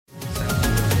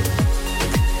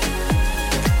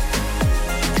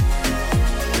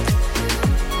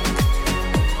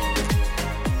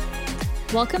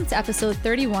Welcome to episode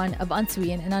 31 of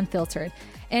Unsweetened and Unfiltered.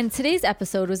 And today's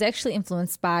episode was actually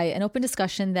influenced by an open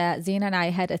discussion that Zaina and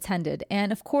I had attended.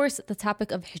 And of course, the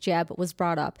topic of hijab was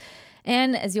brought up.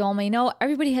 And as you all may know,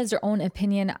 everybody has their own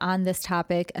opinion on this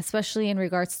topic, especially in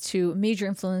regards to major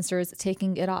influencers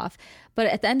taking it off. But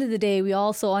at the end of the day, we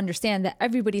also understand that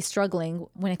everybody's struggling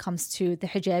when it comes to the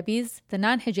hijabis, the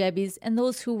non-hijabis, and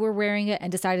those who were wearing it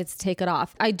and decided to take it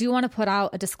off. I do want to put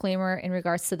out a disclaimer in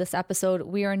regards to this episode.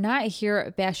 We are not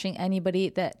here bashing anybody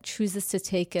that chooses to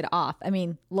take it off. I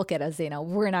mean, look at us, Zaina.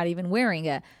 We're not even wearing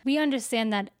it. We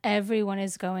understand that everyone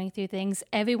is going through things.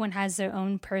 Everyone has their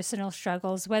own personal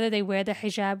struggles, whether they wear the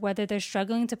hijab, whether they're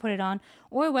struggling to put it on,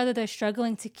 or whether they're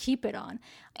struggling to keep it on.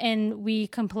 And we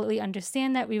completely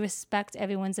understand that. We respect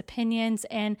everyone's opinions.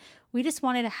 And we just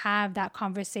wanted to have that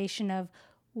conversation of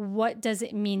what does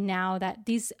it mean now that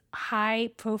these high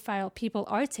profile people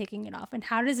are taking it off, and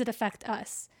how does it affect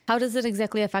us? How does it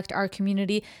exactly affect our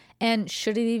community? And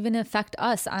should it even affect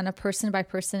us on a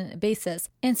person-by-person basis?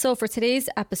 And so for today's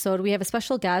episode, we have a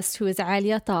special guest who is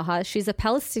Alia Taha. She's a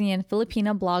Palestinian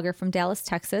Filipina blogger from Dallas,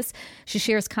 Texas. She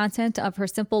shares content of her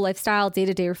simple lifestyle,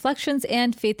 day-to-day reflections,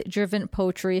 and faith-driven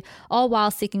poetry, all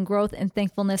while seeking growth and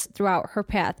thankfulness throughout her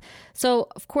path. So,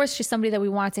 of course, she's somebody that we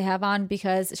wanted to have on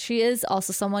because she is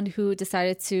also someone who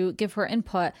decided to give her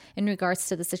input in regards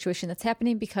to the situation that's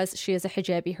happening because she is a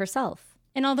hijabi herself.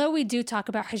 And although we do talk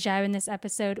about hijab in this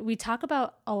episode, we talk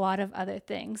about a lot of other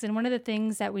things. And one of the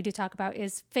things that we do talk about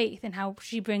is faith and how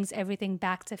she brings everything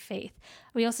back to faith.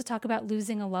 We also talk about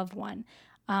losing a loved one.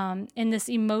 In this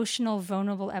emotional,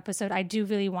 vulnerable episode, I do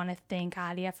really want to thank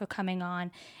Alia for coming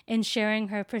on and sharing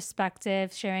her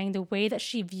perspective, sharing the way that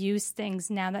she views things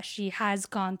now that she has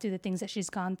gone through the things that she's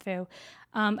gone through.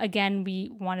 Again,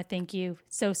 we want to thank you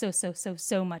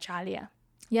so much, Alia.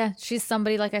 Yeah, she's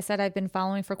somebody, like I said, I've been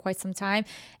following for quite some time,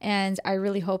 and I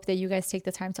really hope that you guys take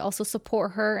the time to also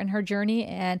support her in her journey.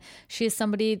 And she is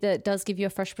somebody that does give you a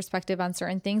fresh perspective on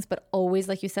certain things, but always,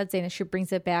 like you said, Zaina, she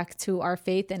brings it back to our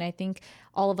faith. And I think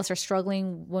all of us are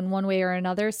struggling in one way or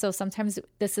another. So sometimes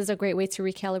this is a great way to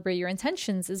recalibrate your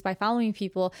intentions, is by following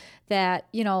people that,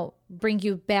 you know, bring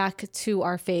you back to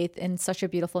our faith in such a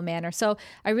beautiful manner. So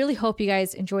I really hope you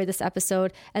guys enjoy this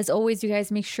episode. As always, you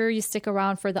guys make sure you stick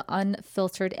around for the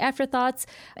unfiltered afterthoughts.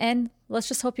 And let's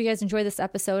just hope you guys enjoy this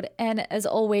episode. And as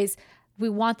always, we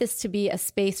want this to be a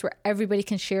space where everybody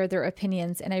can share their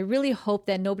opinions. And I really hope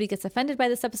that nobody gets offended by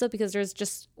this episode, because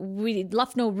we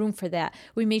left no room for that.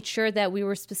 We made sure that we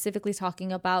were specifically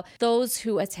talking about those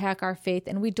who attack our faith.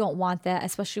 And we don't want that,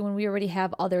 especially when we already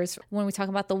have others, when we talk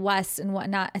about the West and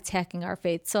whatnot, attacking our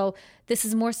faith. So this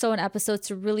is more so an episode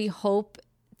to really hope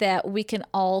that we can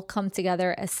all come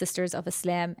together as sisters of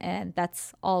Islam, and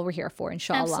that's all we're here for,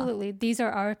 inshallah. Absolutely. These are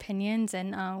our opinions,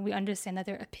 and we understand that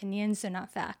they're opinions, they're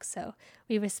not facts. So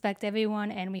we respect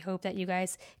everyone, and we hope that you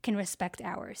guys can respect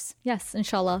ours. Yes,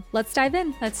 inshallah. Let's dive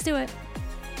in. Let's do it.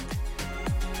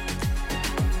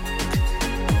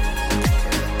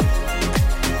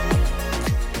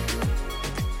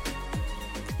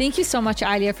 Thank you so much,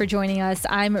 Alia, for joining us.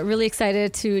 I'm really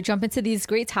excited to jump into these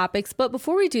great topics. But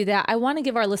before we do that, I want to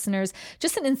give our listeners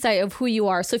just an insight of who you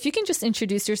are. So if you can just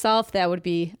introduce yourself, that would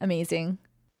be amazing.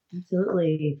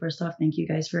 Absolutely. First off, thank you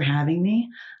guys for having me.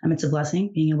 It's a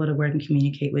blessing being able to work and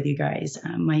communicate with you guys.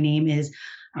 My name is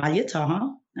Alia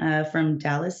Taha from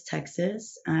Dallas,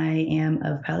 Texas. I am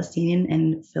of Palestinian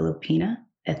and Filipina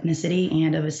ethnicity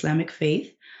and of Islamic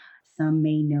faith. Some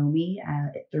may know me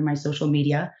through my social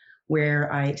media,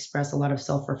 where I express a lot of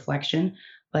self-reflection,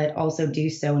 but also do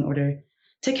so in order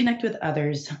to connect with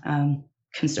others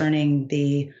concerning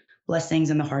the blessings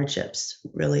and the hardships,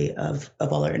 really, of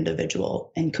all our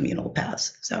individual and communal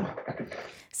paths. So,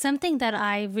 something that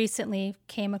I recently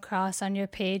came across on your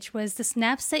page was the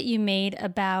snaps that you made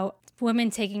about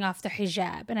women taking off their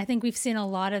hijab. And I think we've seen a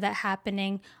lot of that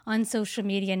happening on social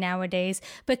media nowadays.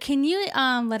 But can you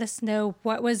let us know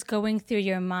what was going through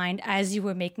your mind as you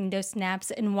were making those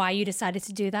snaps and why you decided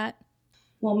to do that?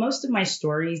 Well, most of my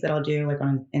stories that I'll do, like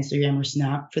on Instagram or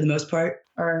Snap, for the most part,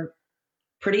 are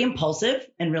pretty impulsive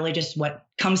and really just what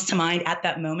comes to mind at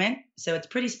that moment. So it's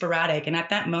pretty sporadic. And at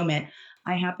that moment,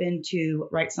 I happened to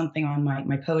write something on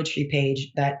my poetry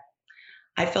page that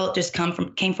I felt just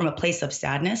came from a place of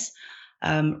sadness,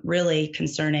 really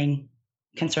concerning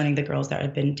the girls that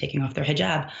have been taking off their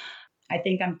hijab. I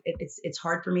think it's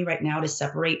hard for me right now to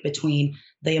separate between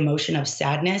the emotion of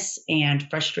sadness and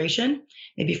frustration,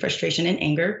 maybe frustration and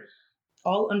anger,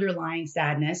 all underlying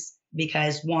sadness,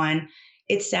 because one,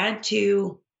 it's sad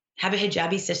to have a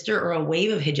hijabi sister or a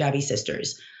wave of hijabi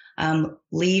sisters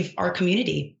leave our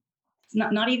community. It's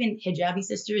not even hijabi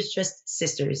sisters, just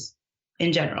sisters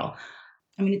in general.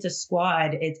 I mean, it's a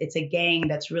squad. It's a gang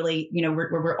that's really,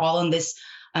 we're all in this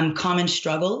common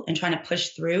struggle and trying to push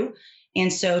through.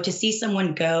 And so to see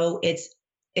someone go,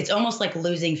 it's almost like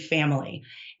losing family.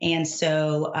 And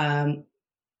so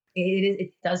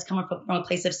it does come from a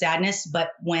place of sadness,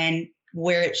 but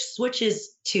where it switches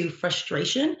to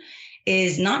frustration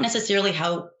is not necessarily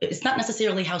it's not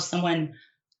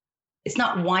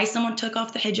why someone took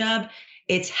off the hijab,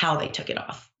 it's how they took it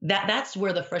off. That's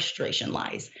where the frustration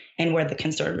lies and where the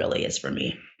concern really is for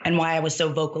me, and why I was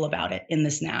so vocal about it in the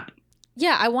snap.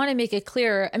 Yeah, I want to make it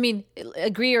clear. I mean,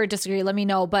 agree or disagree, let me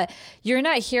know. But you're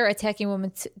not here attacking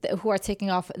women who are taking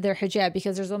off their hijab,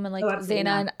 because there's women like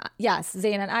Zaina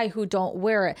and I who don't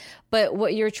wear it. But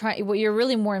what you're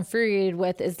really more infuriated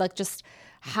with is like just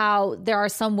how there are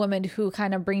some women who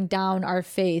kind of bring down our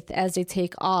faith as they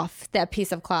take off that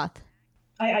piece of cloth.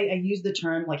 I use the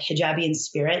term like hijabi in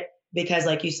spirit, because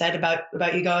like you said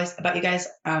about you guys,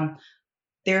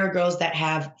 there are girls that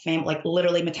have like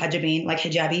literally mutajabin, like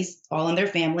hijabis, all in their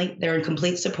family. They're in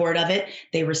complete support of it.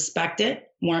 They respect it,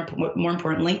 more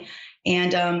importantly.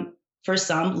 And for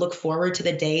some, look forward to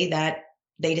the day that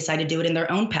they decide to do it in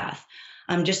their own path.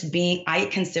 I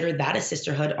consider that a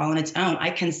sisterhood all on its own. I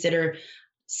consider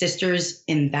sisters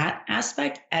in that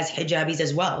aspect as hijabis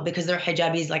as well, because they're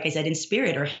hijabis, like I said, in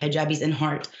spirit, or hijabis in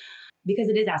heart, because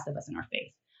it is asked of us in our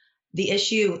faith. The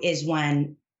issue is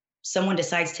when someone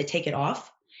decides to take it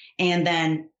off and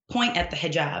then point at the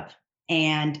hijab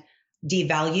and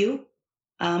devalue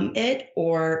it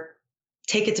or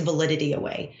take its validity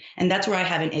away. And that's where I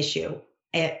have an issue.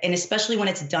 And especially when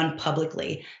it's done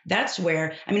publicly, that's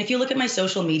where, I mean, if you look at my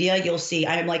social media, you'll see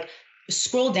I'm like,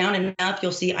 scroll down enough,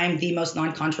 you'll see I'm the most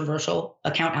non-controversial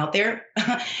account out there,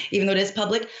 even though it is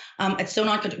public. It's so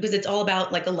non-controversial because it's all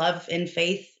about like a love and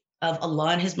faith of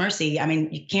Allah and his mercy. I mean,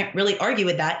 you can't really argue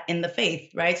with that in the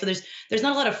faith, right? So there's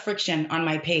not a lot of friction on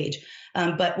my page.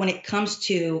 But when it comes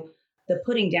to the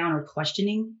putting down or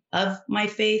questioning of my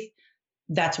faith,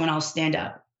 that's when I'll stand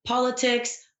up.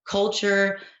 Politics,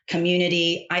 culture,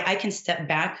 community, I can step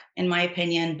back in my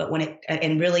opinion, but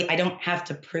really, I don't have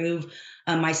to prove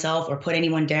myself or put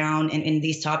anyone down in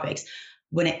these topics.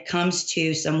 When it comes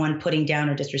to someone putting down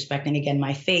or disrespecting, again,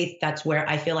 my faith, that's where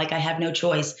I feel like I have no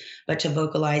choice but to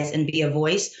vocalize and be a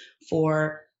voice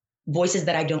for voices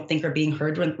that I don't think are being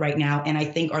heard right now. And I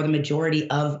think are the majority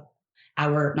of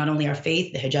not only our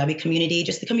faith, the hijabi community,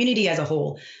 just the community as a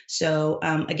whole. So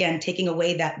again, taking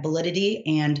away that validity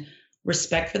and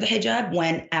respect for the hijab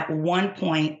when at one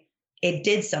point it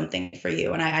did something for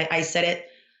you. And I said it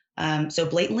so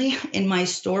blatantly in my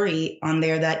story on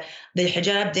there that the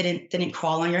hijab didn't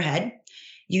crawl on your head.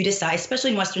 You decide,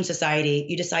 especially in Western society,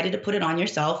 you decided to put it on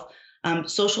yourself.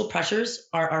 Social pressures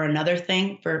are another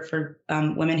thing for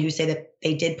women who say that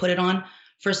they did put it on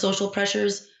for social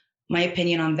pressures. My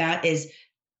opinion on that is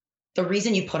the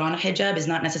reason you put on a hijab is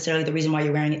not necessarily the reason why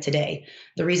you're wearing it today.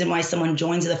 The reason why someone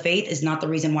joins the faith is not the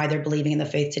reason why they're believing in the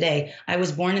faith today. I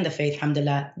was born in the faith,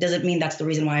 alhamdulillah. Doesn't mean that's the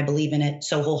reason why I believe in it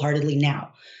so wholeheartedly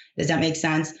now. Does that make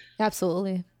sense?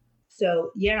 Absolutely.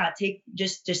 So yeah,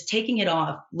 just taking it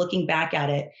off, looking back at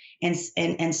it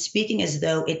and speaking as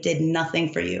though it did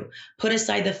nothing for you. Put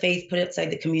aside the faith, put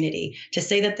aside the community. To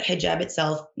say that the hijab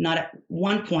itself, not at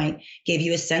one point, gave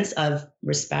you a sense of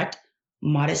respect,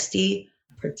 modesty,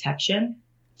 protection,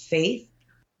 faith,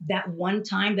 that one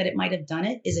time that it might have done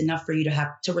it is enough for you to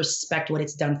have to respect what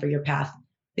it's done for your path,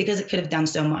 because it could have done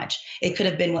so much. It could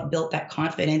have been what built that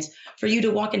confidence for you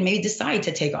to walk and maybe decide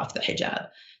to take off the hijab.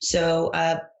 So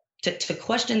to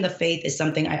question the faith is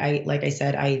something like I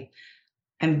said,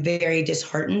 I'm very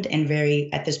disheartened and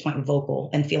very, at this point, vocal,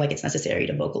 and feel like it's necessary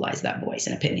to vocalize that voice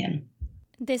and opinion.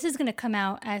 This is going to come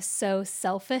out as so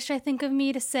selfish, I think, of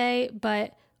me to say,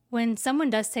 but when someone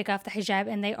does take off the hijab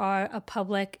and they are a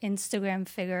public Instagram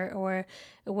figure or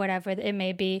whatever it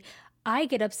may be, I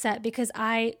get upset because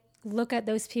I look at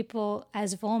those people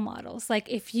as role models. Like,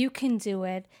 if you can do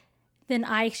it, then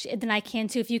I can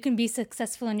too. If you can be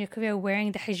successful in your career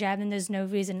wearing the hijab, then there's no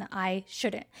reason I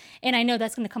shouldn't. And I know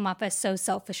that's going to come off as so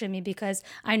selfish of me, because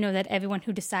I know that everyone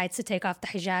who decides to take off the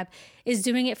hijab is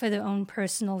doing it for their own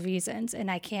personal reasons.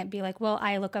 And I can't be like, well,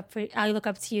 I look up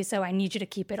to you, so I need you to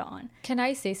keep it on. Can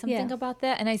I say something about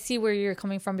that? And I see where you're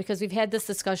coming from, because we've had this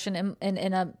discussion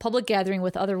in a public gathering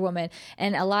with other women,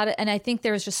 and I think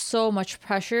there's just so much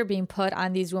pressure being put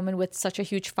on these women with such a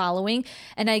huge following.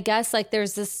 And I guess like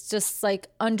there's this just this like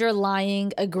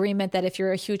underlying agreement that if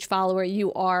you're a huge follower,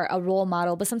 you are a role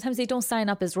model, but sometimes they don't sign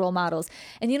up as role models.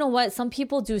 And you know what? Some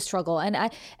people do struggle.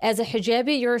 And as a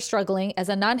hijabi, you're struggling. As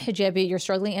a non-hijabi, you're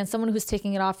struggling. And someone who's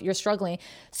taking it off, you're struggling.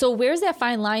 So where's that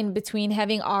fine line between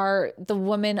having the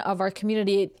women of our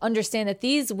community understand that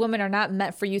these women are not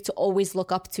meant for you to always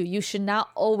look up to. You should not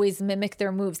always mimic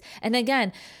their moves. And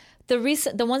again,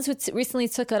 the ones who recently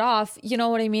took it off, you know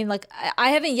what I mean? Like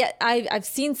I haven't yet, I've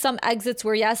seen some exits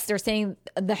where yes, they're saying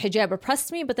the hijab oppressed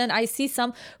me, but then I see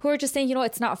some who are just saying, you know,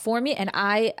 it's not for me. And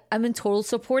I'm in total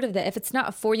support of that. If it's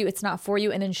not for you, it's not for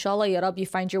you. And inshallah, ya Rab, you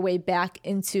find your way back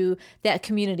into that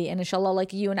community. And inshallah,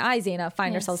 like you and I, Zaina,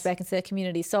 find ourselves back into that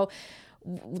community. So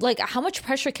like how much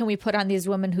pressure can we put on these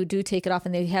women who do take it off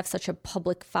and they have such a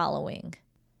public following?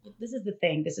 This is the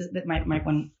thing. This is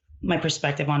my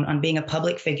perspective on being a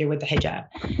public figure with the hijab.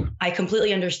 I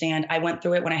completely understand. I went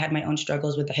through it when I had my own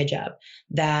struggles with the hijab,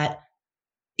 that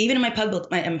even in my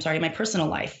personal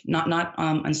life, not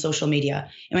on social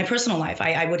media, in my personal life,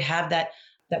 I would have that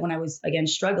when I was, again,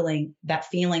 struggling, that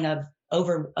feeling of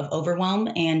overwhelm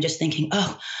and just thinking,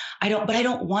 oh, I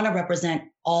don't want to represent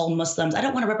all Muslims. I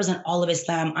don't want to represent all of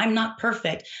Islam. I'm not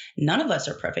perfect. None of us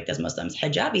are perfect as Muslims.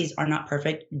 Hijabis are not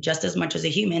perfect just as much as a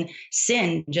human,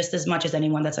 sin just as much as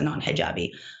anyone that's a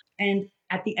non-hijabi. And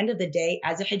at the end of the day,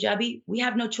 as a hijabi, we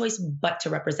have no choice but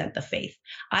to represent the faith.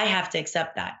 I have to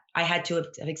accept that. I had to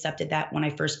have accepted that when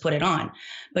I first put it on.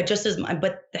 But the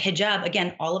hijab,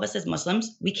 again, all of us as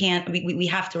Muslims, we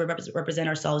have to represent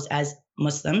ourselves as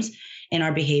Muslims in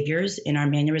our behaviors, in our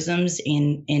mannerisms,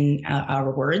 in our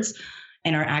words,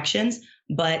 in our actions.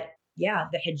 But yeah,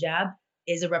 the hijab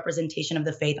is a representation of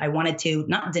the faith. I wanted to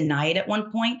not deny it at one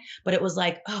point, but it was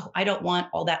like, oh, I don't want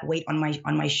all that weight on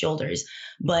my shoulders.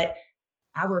 But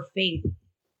our faith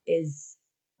is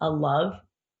a love,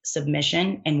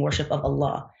 submission, and worship of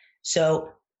Allah. So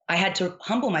I had to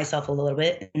humble myself a little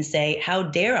bit and say, how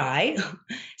dare I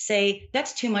say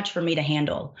that's too much for me to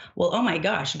handle? Well, oh my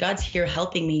gosh, God's here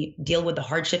helping me deal with the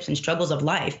hardships and struggles of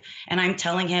life. And I'm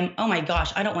telling him, oh my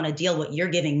gosh, I don't want to deal what you're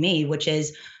giving me, which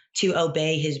is to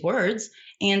obey his words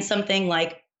and something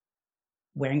like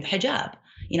wearing the hijab.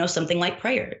 Something like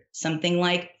prayer, something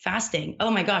like fasting.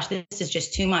 Oh my gosh, this is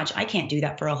just too much. I can't do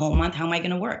that for a whole month. How am I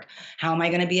going to work? How am I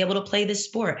going to be able to play this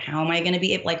sport? How am I going to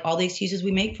be like all the excuses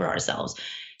we make for ourselves?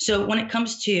 So when it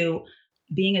comes to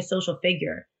being a social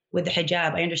figure with the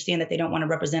hijab, I understand that they don't want to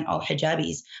represent all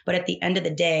hijabis, but at the end of the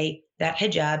day, that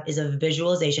hijab is a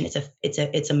visualization.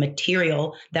 It's a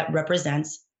material that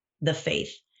represents the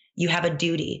faith. You have a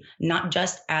duty, not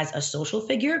just as a social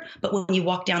figure, but when you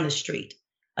walk down the street.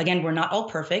 Again, we're not all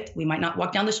perfect. We might not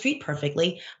walk down the street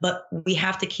perfectly, but we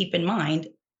have to keep in mind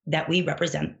that we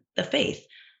represent the faith.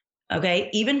 Okay.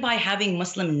 Even by having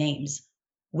Muslim names,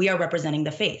 we are representing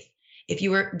the faith. If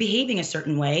you were behaving a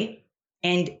certain way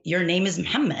and your name is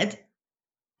Muhammad,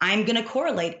 I'm going to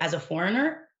correlate as a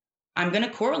foreigner. I'm going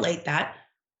to correlate that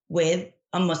with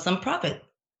a Muslim prophet,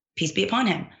 peace be upon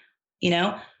him,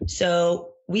 so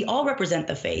we all represent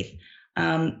the faith,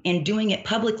 and doing it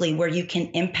publicly where you can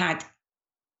impact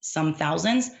some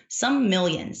thousands, some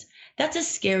millions. That's a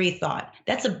scary thought.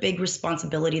 That's a big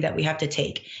responsibility that we have to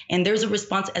take. And there's a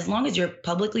response, as long as you're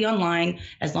publicly online,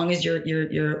 as long as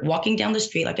you're walking down the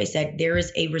street, like I said, there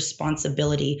is a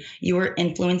responsibility. You are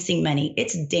influencing many.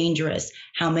 It's dangerous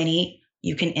how many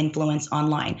you can influence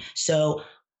online. So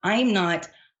I'm not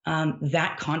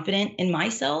that confident in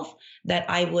myself that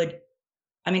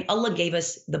Allah gave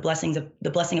us the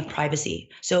blessing of privacy.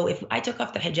 So if I took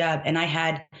off the hijab and I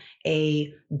had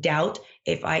a doubt,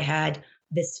 if I had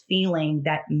this feeling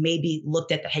that maybe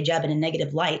looked at the hijab in a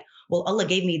negative light, well, Allah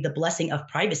gave me the blessing of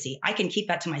privacy. I can keep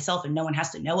that to myself and no one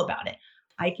has to know about it.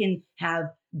 I can have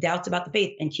doubts about the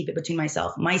faith and keep it between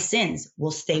myself. My sins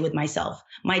will stay with myself.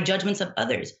 My judgments of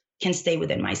others can stay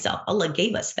within myself. Allah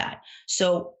gave us that.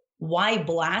 So why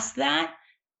blast that?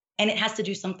 And it has to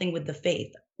do something with the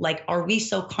faith. Like, are we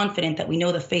so confident that we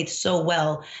know the faith so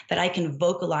well that I can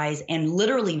vocalize and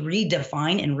literally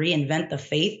redefine and reinvent the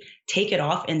faith, take it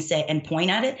off and say, and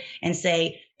point at it and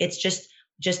say, it's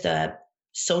just a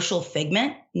social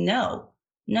figment? No.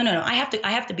 I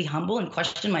have to be humble and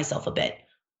question myself a bit.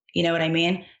 You know what I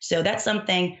mean? So that's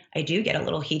something I do get a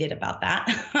little heated about that.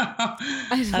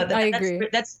 I agree.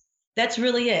 That's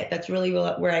really it. That's really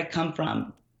where I come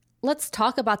from. let's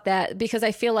talk about that, because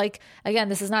I feel like, again,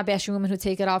 this is not bashing women who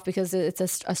take it off, because it's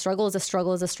a struggle is a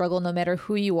struggle is a struggle, no matter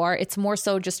who you are. It's more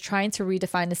so just trying to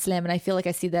redefine Islam. And I feel like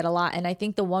I see that a lot. And I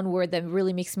think the one word that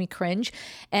really makes me cringe,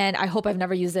 and I hope I've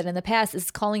never used it in the past, is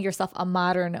calling yourself a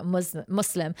modern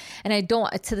Muslim. And I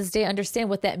don't to this day understand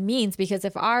what that means, because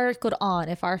if our Quran,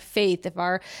 if our faith, if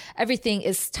our everything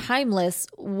is timeless,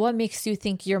 what makes you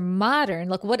think you're modern?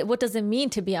 Like, what does it mean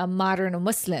to be a modern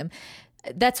Muslim?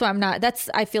 That's why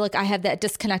I feel like I have that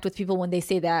disconnect with people when they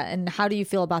say that. And how do you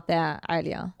feel about that,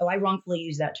 Alia? Oh, I wrongfully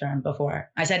used that term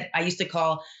before. I said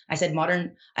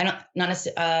modern. I don't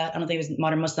think it was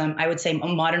modern Muslim. I would say a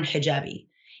modern hijabi.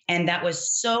 And that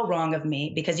was so wrong of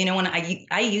me, because, when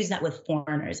I use that with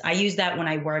foreigners, I use that when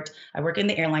I work in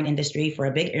the airline industry for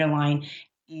a big airline,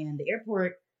 and the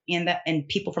airport, and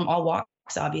people from all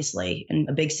walks, obviously, in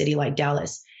a big city like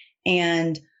Dallas.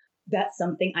 And that's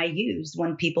something I used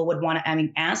when people would want to,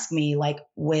 ask me, like,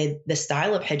 with the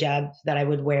style of hijab that I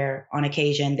would wear on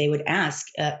occasion. They would ask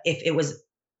if it was,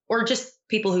 or just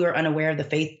people who are unaware of the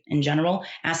faith in general,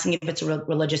 asking if it's a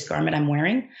religious garment I'm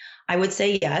wearing. I would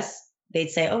say yes.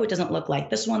 They'd say, oh, it doesn't look like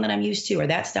this one that I'm used to, or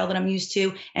that style that I'm used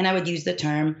to. And I would use the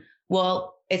term,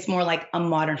 well, it's more like a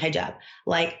modern hijab.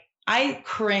 Like, I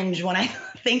cringe when I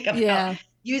think about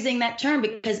using that term,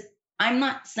 because I'm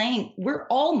not saying we're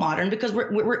all modern, because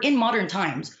we're in modern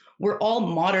times. We're all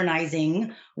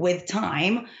modernizing with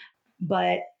time.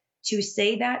 But to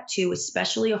say that to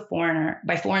especially a foreigner,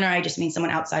 by foreigner, I just mean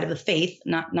someone outside of the faith,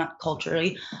 not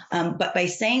culturally. But by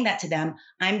saying that to them,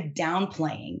 I'm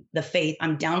downplaying the faith.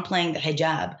 I'm downplaying the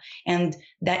hijab. And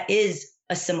that is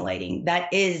assimilating.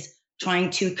 That is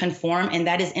trying to conform. And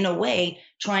that is, in a way,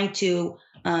 trying to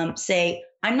say,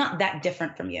 I'm not that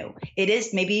different from you. It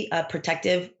is maybe a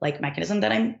protective mechanism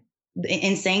that I'm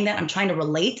in saying that. I'm trying to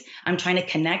relate. I'm trying to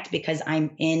connect, because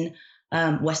I'm in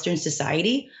Western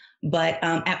society. But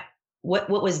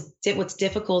what's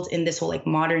difficult in this whole like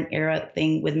modern era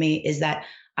thing with me is that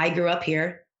I grew up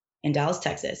here in Dallas,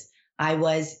 Texas. I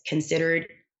was considered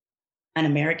an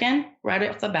American right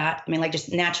off the bat.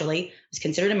 Just naturally, I was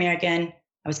considered American.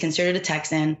 I was considered a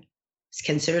Texan. I was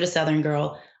considered a Southern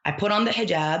girl. I put on the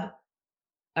hijab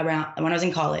around when I was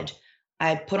in college.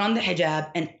 I put on the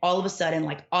hijab, and all of a sudden,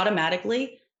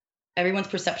 automatically, everyone's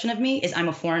perception of me is I'm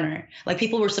a foreigner. Like,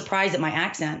 people were surprised at my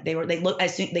accent.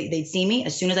 They'd see me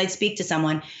as soon as I'd speak to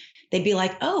someone, they'd be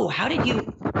like, oh,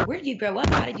 where did you grow up?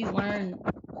 How did you learn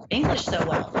English so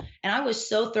well? And I was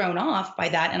so thrown off by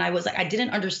that. And I was like, I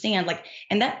didn't understand,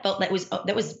 and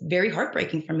that was very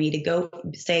heartbreaking for me to go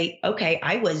say, okay,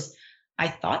 I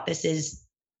thought this is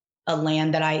a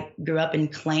land that I grew up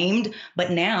and claimed, but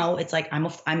now it's like I'm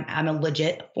a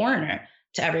legit foreigner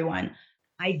to everyone.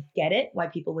 I get it why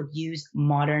people would use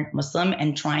modern Muslim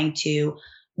and trying to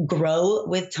grow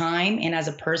with time and as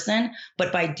a person,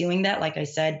 but by doing that, like I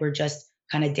said, we're just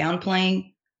kind of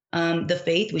downplaying the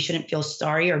faith. We shouldn't feel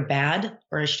sorry or bad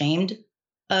or ashamed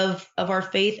of our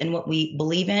faith and what we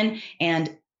believe in,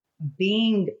 and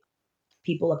being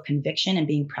people of conviction and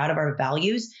being proud of our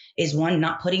values is one,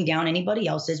 not putting down anybody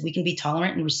else's. We can be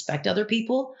tolerant and respect other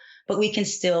people, but I can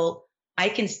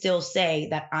still say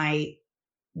that I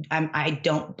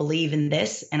don't believe in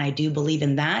this and I do believe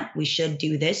in that. We should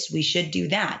do this. We should do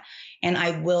that. And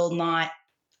I will not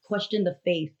question the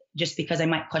faith just because I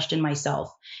might question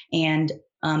myself, and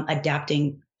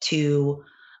adapting to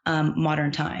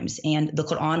modern times. And the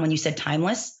Quran, when you said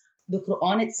timeless, the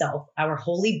Quran itself, our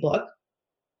holy book,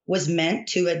 was meant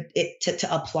to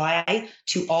apply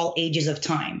to all ages of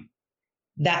time.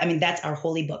 That's our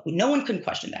holy book. No one can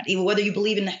question that, even whether you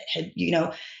believe in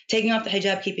taking off the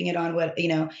hijab, keeping it on,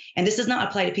 and this does not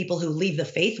apply to people who leave the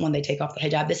faith when they take off the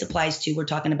hijab. This applies to, we're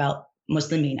talking about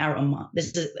Muslimin, our ummah.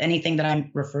 This is anything that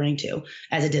I'm referring to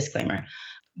as a disclaimer.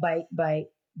 By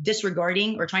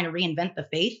disregarding or trying to reinvent the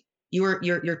faith,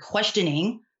 you're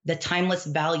questioning the timeless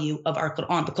value of our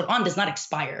Quran. The Quran does not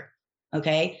expire.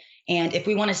 Okay. And if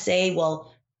we want to say,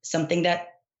 well, something that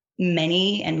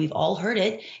many, and we've all heard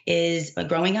it, is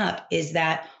growing up, is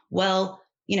that, well,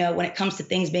 when it comes to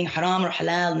things being haram or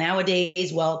halal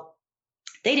nowadays, well,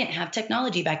 they didn't have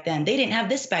technology back then. They didn't have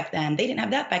this back then. They didn't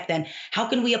have that back then. How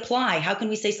can we apply? How can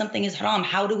we say something is haram?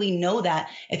 How do we know that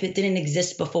if it didn't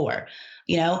exist before?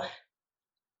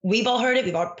 We've all heard it.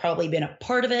 We've all probably been a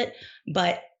part of it,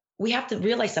 but we have to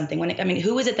realize something.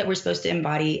 Who is it that we're supposed to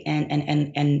embody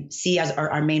and see as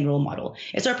our main role model?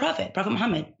 It's our Prophet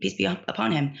Muhammad, peace be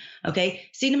upon him. Okay.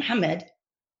 Sayyidina Muhammad,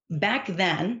 back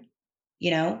then,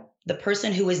 the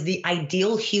person who was the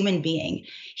ideal human being,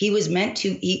 he was meant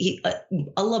to,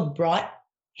 Allah brought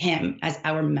him as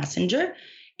our messenger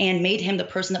and made him the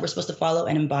person that we're supposed to follow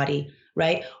and embody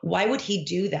right? Why would he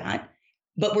do that?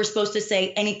 But we're supposed to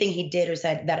say anything he did or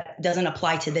said that doesn't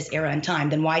apply to this era and time.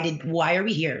 Then why are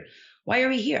we here? Why are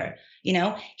we here?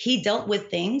 He dealt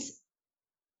with things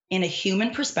in a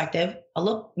human perspective.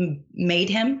 Allah made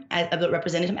him,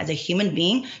 represented him as a human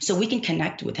being so we can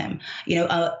connect with him.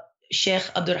 Sheikh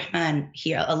Abdurrahman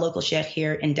here, a local sheikh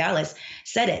here in Dallas,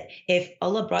 said it. If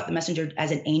Allah brought the messenger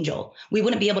as an angel, we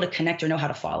wouldn't be able to connect or know how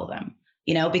to follow them,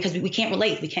 because we can't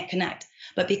relate, we can't connect.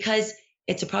 But because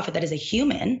it's a prophet that is a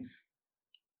human,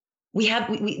 we have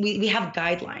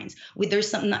guidelines.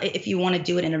 There's something, if you want to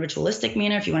do it in a ritualistic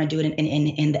manner, if you want to do it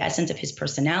in the essence of his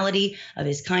personality, of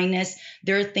his kindness,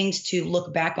 there are things to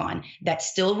look back on that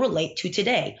still relate to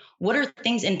today. What are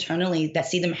things internally that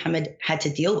Sayyidina Muhammad had to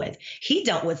deal with? He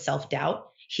dealt with self-doubt.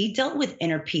 He dealt with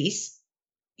inner peace.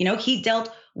 He dealt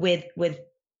with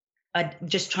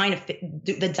just trying to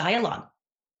do the dialogue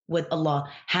with Allah,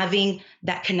 having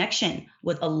that connection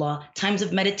with Allah, times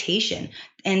of meditation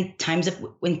and times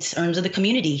in terms of the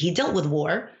community. He dealt with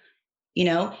war, he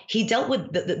dealt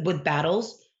with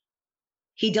battles.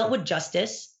 He dealt with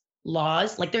justice,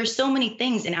 laws. Like there's so many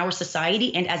things in our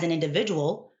society and as an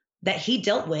individual that he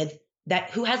dealt with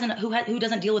that who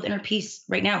doesn't deal with inner peace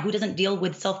right now? Who doesn't deal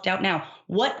with self-doubt now?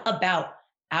 What about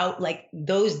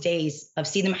those days of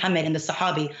Sayyidina Muhammad and the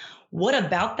Sahabi? What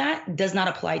about that does not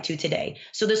apply to today?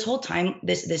 So this whole time,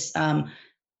 it's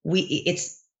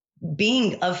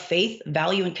being of faith,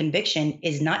 value, and conviction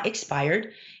is not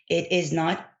expired. It is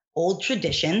not old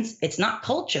traditions. It's not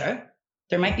culture.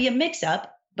 There might be a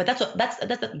mix-up, but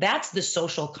that's the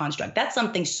social construct. That's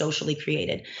something socially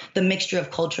created. The mixture of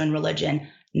culture and religion,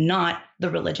 not the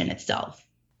religion itself.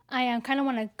 I kind of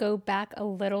want to go back a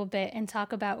little bit and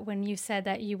talk about when you said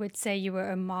that you would say you were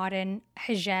a modern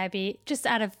hijabi, just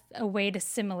out of a way to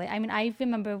simulate. I mean, I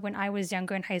remember when I was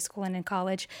younger in high school and in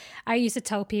college, I used to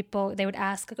tell people, they would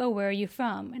ask, oh, where are you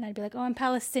from? And I'd be like, oh, I'm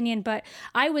Palestinian, but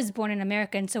I was born in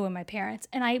America and so were my parents.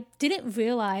 And I didn't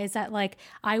realize that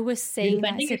I was saying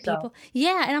that to people.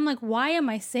 Yeah. And I'm like, why am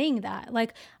I saying that?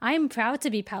 I am proud to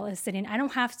be Palestinian. I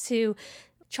don't have to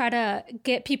try to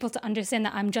get people to understand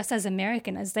that I'm just as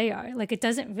American as they are. It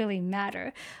doesn't really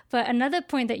matter. But another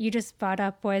point that you just brought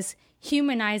up was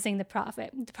humanizing the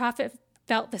prophet. The prophet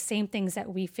felt the same things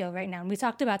that we feel right now. And we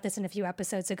talked about this in a few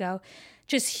episodes ago,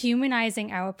 just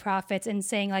humanizing our prophets and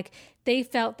saying they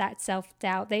felt that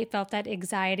self-doubt, they felt that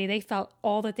anxiety, they felt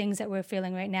all the things that we're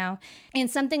feeling right now. And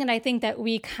something that I think that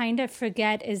we kind of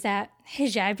forget is that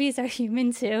hijabis are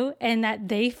human too, and that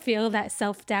they feel that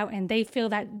self-doubt and they feel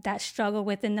that struggle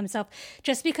within themselves.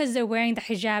 Just because they're wearing the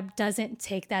hijab doesn't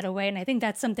take that away. And I think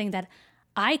that's something that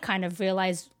I kind of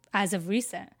realized as of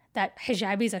recent, that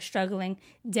hijabis are struggling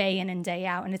day in and day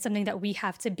out. And it's something that we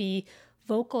have to be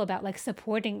vocal about,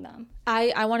 supporting them.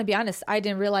 I want to be honest, I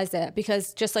didn't realize that,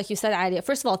 because just like you said, Adia,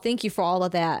 first of all, thank you for all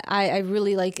of that. I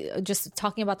really like just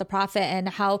talking about the prophet and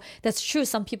how that's true.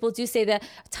 Some people do say that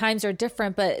times are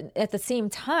different, but at the same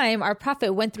time, our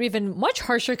prophet went through even much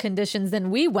harsher conditions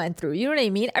than we went through. You know what I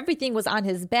mean? Everything was on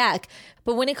his back.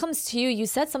 But when it comes to you, you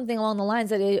said something along the lines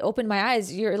that it opened my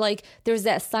eyes. You're like, there's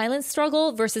that silent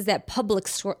struggle versus that public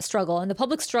struggle. And the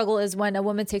public struggle is when a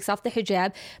woman takes off the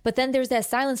hijab, but then there's that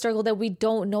silent struggle that we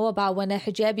don't know about when a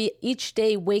hijabi each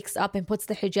day wakes up and puts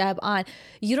the hijab on.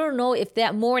 You don't know if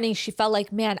that morning she felt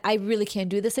like, man, I really can't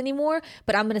do this anymore,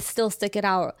 but I'm going to still stick it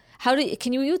out.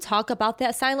 Can you talk about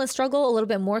that silent struggle a little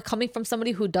bit more, coming from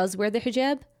somebody who does wear the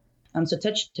hijab? So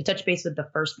to touch base with the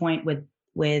first point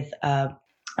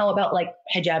about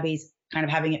hijabis kind of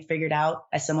having it figured out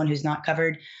as someone who's not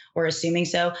covered or assuming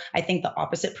so. I think the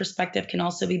opposite perspective can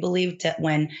also be believed, that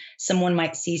when someone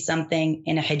might see something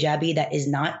in a hijabi that is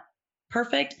not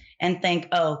perfect and think,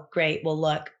 oh, great, well,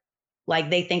 look,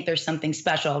 they think there's something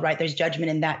special, right? There's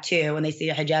judgment in that too when they see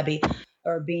a hijabi,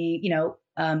 or being,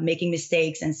 making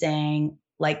mistakes and saying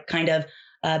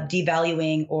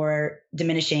devaluing or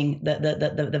diminishing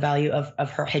the value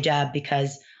of her hijab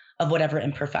because of whatever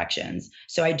imperfections.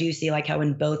 So I do see how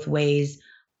in both ways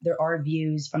there are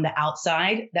views from the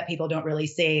outside that people don't really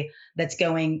see that's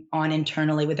going on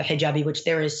internally with the hijabi, which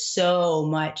there is so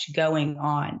much going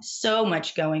on,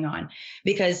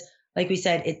 because like we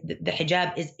said, the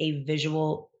hijab is a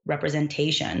visual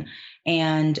representation.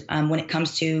 And when it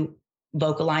comes to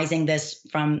vocalizing this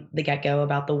from the get-go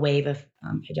about the wave of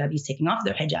hijabis taking off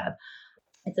their hijab,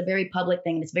 it's a very public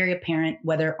thing. And it's very apparent,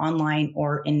 whether online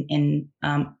or in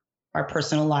our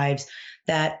personal lives,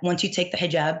 that once you take the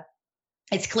hijab,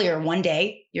 it's clear one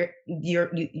day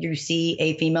you see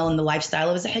a female in the lifestyle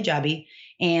of as a hijabi,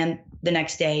 and the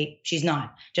next day she's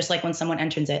not. Just like when someone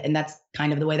enters it, and that's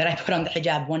kind of the way that I put on the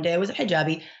hijab. One day I was a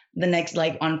hijabi, The next,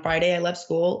 like on Friday, I left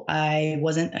school. I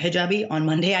wasn't a hijabi. On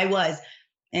Monday, I was.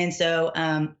 And so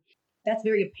that's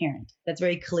very apparent. That's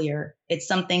very clear. It's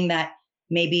something that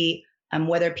maybe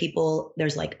whether people,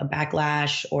 there's like a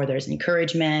backlash or there's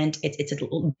encouragement, it's a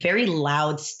very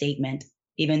loud statement,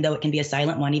 even though it can be a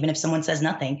silent one. Even if someone says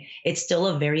nothing, it's still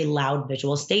a very loud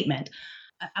visual statement.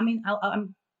 I mean,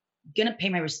 I'm going to pay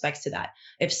my respects to that.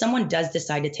 If someone does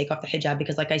decide to take off the hijab,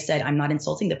 because like I said, I'm not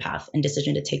insulting the path and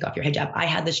decision to take off your hijab. I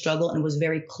had the struggle and was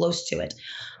very close to it.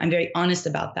 I'm very honest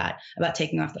about that, about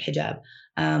taking off the hijab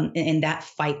in that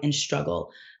fight and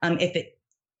struggle. If it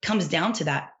comes down to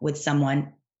that with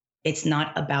someone, it's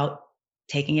not about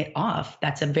taking it off.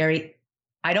 That's a very,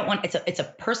 I don't want, it's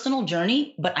a personal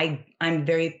journey, but I'm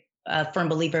very firm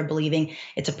believer believing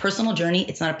it's a personal journey.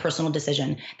 It's not a personal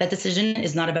decision. That decision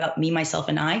is not about me, myself,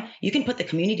 and I. You can put the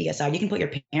community aside. You can put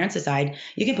your parents aside.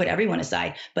 You can put everyone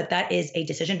aside, but that is a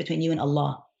decision between you and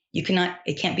Allah. You cannot,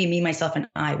 it can't be me, myself, and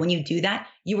I. When you do that,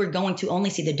 you are going to only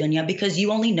see the dunya because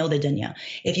you only know the dunya.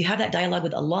 If you have that dialogue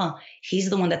with Allah, He's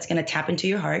the one that's going to tap into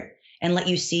your heart and let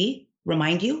you see,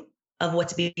 remind you of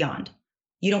what's beyond.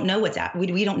 You don't know what's at.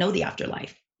 We don't know the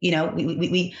afterlife. You know,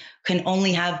 we can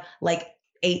only have like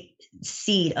a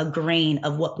seed, a grain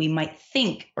of what we might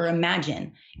think or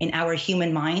imagine in our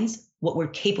human minds, what we're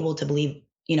capable to believe,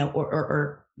 you know,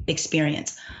 or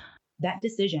experience. That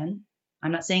decision,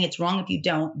 I'm not saying it's wrong if you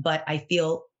don't, but I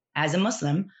feel as a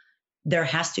Muslim, there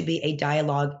has to be a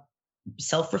dialogue,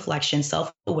 self-reflection,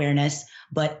 self-awareness,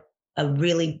 but a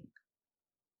really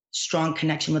strong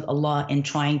connection with Allah in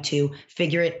trying to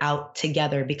figure it out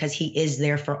together because He is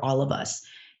there for all of us.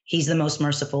 He's the most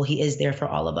merciful. He is there for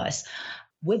all of us.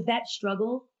 With that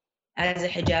struggle as a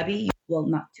hijabi, well,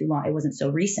 not too long, it wasn't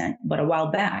so recent, but a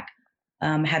while back,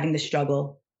 having the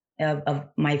struggle of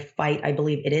my fight, I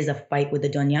believe it is a fight with the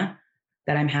dunya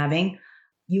that I'm having.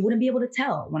 You wouldn't be able to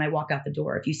tell when I walk out the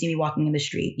door. If you see me walking in the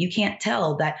street, you can't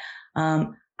tell that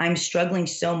I'm struggling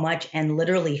so much and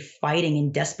literally fighting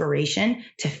in desperation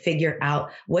to figure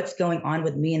out what's going on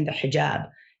with me in the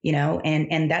hijab, you know,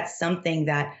 and that's something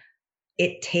that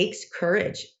it takes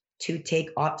courage to take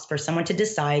off, for someone to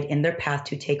decide in their path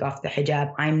to take off the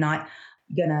hijab. I'm not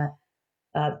gonna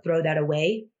throw that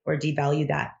away or devalue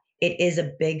that. It is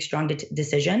a big, strong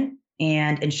decision.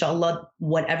 And inshallah,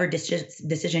 whatever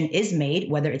decision is made,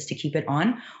 whether it's to keep it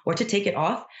on or to take it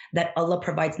off, that Allah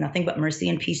provides nothing but mercy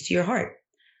and peace to your heart.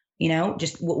 You know,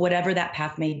 just whatever that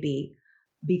path may be,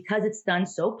 because it's done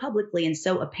so publicly and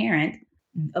so apparent.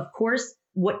 Of course,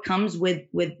 what comes with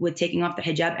taking off the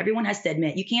hijab, everyone has to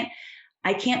admit,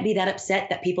 I can't be that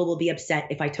upset that people will be upset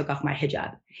if I took off my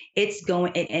hijab. It's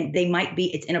going, and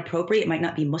it's inappropriate. It might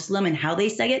not be Muslim in how they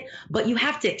say it, but you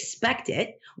have to expect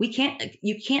it.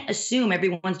 You can't assume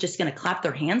everyone's just going to clap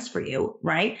their hands for you,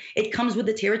 right? It comes with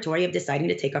the territory of deciding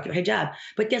to take off your hijab.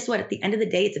 But guess what? At the end of the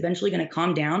day, it's eventually going to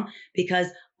calm down because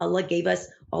Allah gave us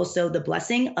also the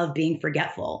blessing of being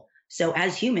forgetful. So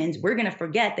as humans, we're going to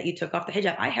forget that you took off the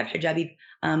hijab. I have hijabi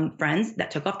friends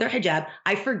that took off their hijab.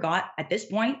 I forgot at this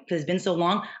point, because it's been so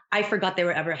long, I forgot they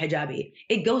were ever a hijabi.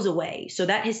 It goes away. So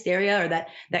that hysteria or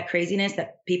that craziness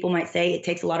that people might say, it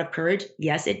takes a lot of courage.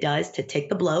 Yes, it does, to take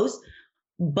the blows,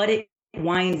 but it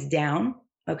winds down,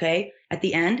 okay? At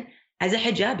the end, as a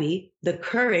hijabi, the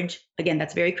courage, again,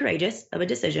 that's very courageous of a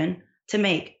decision to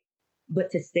make.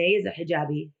 But to stay as a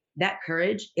hijabi, that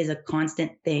courage is a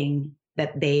constant thing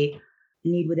that they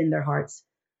need within their hearts,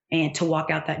 and to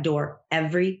walk out that door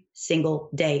every single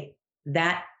day.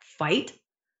 That fight,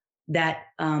 that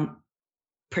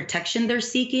protection they're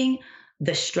seeking,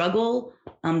 the struggle,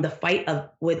 the fight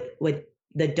with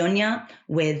the dunya,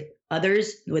 with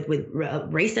others, with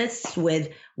racists,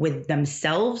 with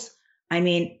themselves. I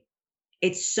mean,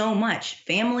 it's so much.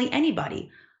 Family,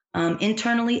 anybody,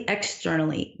 internally,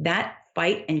 externally. That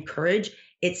fight and courage,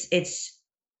 it's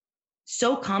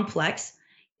so complex.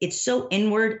 It's so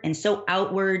inward and so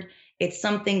outward. It's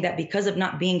something that, because of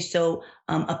not being so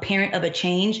apparent of a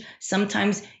change,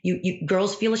 sometimes you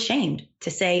girls feel ashamed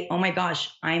to say, "Oh my gosh,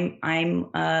 I'm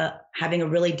having a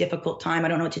really difficult time. I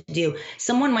don't know what to do."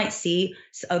 Someone might see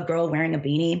a girl wearing a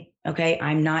beanie. Okay,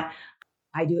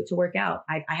 I do it to work out.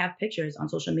 I have pictures on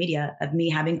social media of me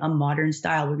having a modern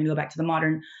style. We're going to go back to the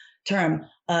modern term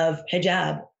of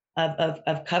hijab,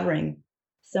 of covering.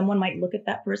 Someone might look at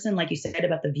that person, like you said,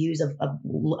 about the views of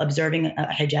observing a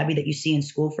hijabi that you see in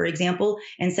school, for example,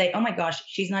 and say, "Oh my gosh,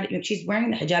 she's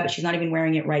wearing the hijab, but she's not even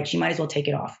wearing it right. She might as well take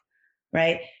it off,"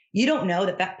 right? You don't know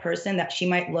that person, that she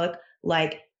might look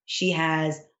like she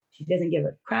doesn't give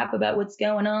a crap about what's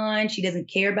going on. She doesn't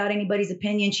care about anybody's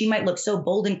opinion. She might look so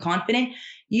bold and confident.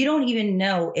 You don't even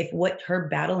know if what her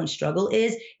battle and struggle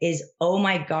is, "Oh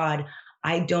my God,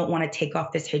 I don't want to take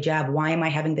off this hijab. Why am I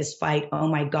having this fight? Oh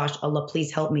my gosh, Allah,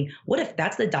 please help me. What if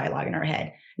that's the dialogue in our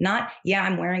head? Not, yeah,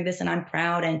 I'm wearing this and I'm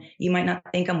proud and you might not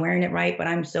think I'm wearing it right, but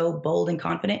I'm so bold and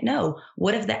confident. No,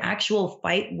 what if the actual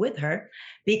fight with her,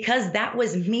 because that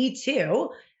was me too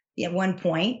at one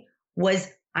point, was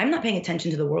I'm not paying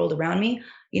attention to the world around me.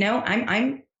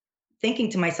 I'm thinking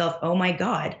to myself, oh my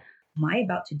God, am I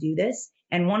about to do this?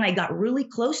 And when I got really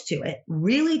close to it,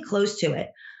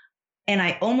 and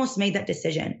I almost made that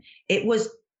decision, it was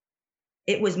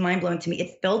mind blowing to me.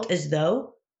 It felt as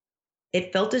though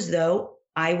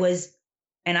I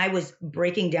was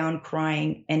breaking down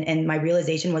crying. And my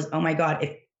realization was, oh my God,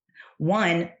 if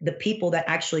the people that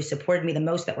actually supported me the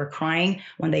most, that were crying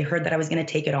when they heard that I was going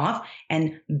to take it off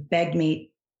and begged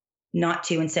me not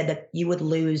to, and said that you would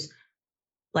lose,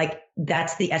 like,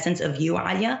 that's the essence of you,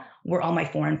 Alia, were all my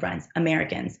foreign friends,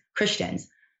 Americans, Christians.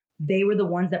 They were the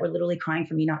ones that were literally crying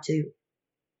for me not to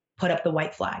put up the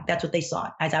white flag. That's what they saw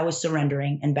as I was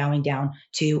surrendering and bowing down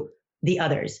to the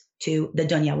others, to the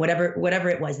dunya, whatever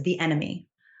it was, the enemy.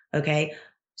 Okay.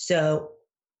 So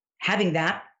having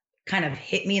that kind of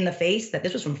hit me in the face, that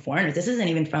this was from foreigners. This isn't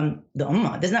even from the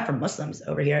ummah. This is not from Muslims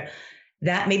over here.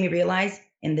 That made me realize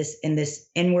in this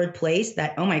inward place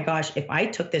that, oh my gosh, if I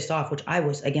took this off, which I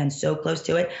was, again, so close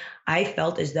to it, I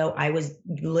felt as though I was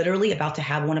literally about to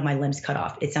have one of my limbs cut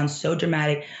off. It sounds so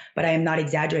dramatic, but I am not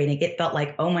exaggerating. It felt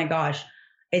like, oh my gosh,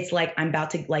 it's like I'm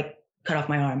about to like cut off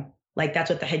my arm. Like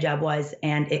that's what the hijab was.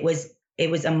 And it was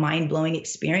a mind-blowing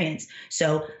experience.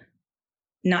 So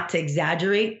not to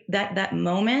exaggerate that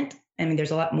moment, I mean,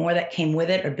 there's a lot more that came with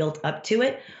it or built up to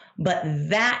it, but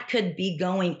that could be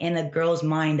going in a girl's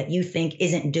mind that you think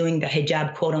isn't doing the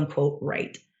hijab, quote unquote,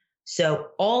 right. So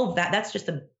all that's just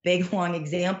a big, long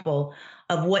example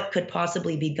of what could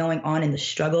possibly be going on in the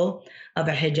struggle of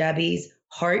a hijabi's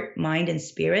heart, mind, and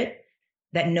spirit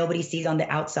that nobody sees on the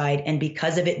outside. And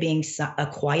because of it being a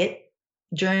quiet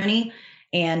journey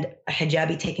and a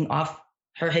hijabi taking off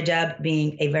her hijab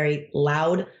being a very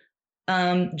loud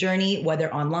journey,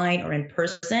 whether online or in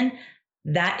person,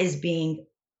 that is being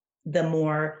the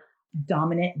more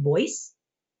dominant voice.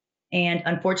 And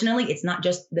unfortunately, it's not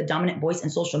just the dominant voice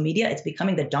in social media, it's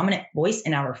becoming the dominant voice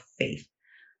in our faith.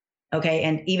 Okay.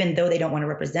 And even though they don't want to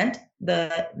represent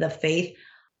the faith,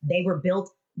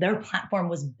 their platform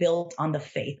was built on the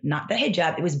faith, not the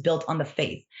hijab. It was built on the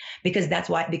faith, because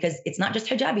it's not just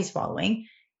hijabis following,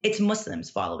 it's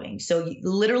Muslims following. So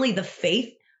literally the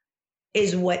faith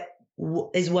is what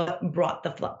brought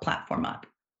the platform up.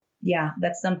 Yeah,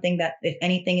 that's something that, if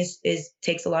anything, is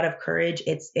takes a lot of courage.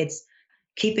 It's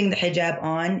keeping the hijab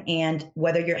on, and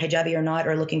whether you're hijabi or not,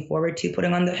 or looking forward to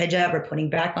putting on the hijab or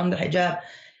putting back on the hijab,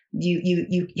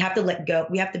 you have to let go.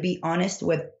 We have to be honest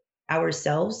with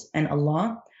ourselves and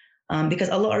Allah, because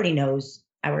Allah already knows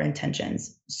our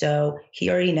intentions. So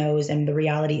He already knows, and the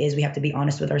reality is we have to be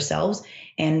honest with ourselves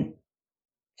and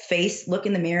look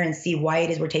in the mirror and see why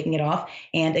it is we're taking it off,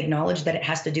 and acknowledge that it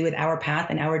has to do with our path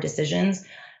and our decisions,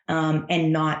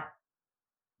 and not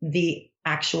the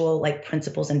actual like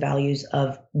principles and values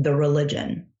of the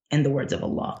religion and the words of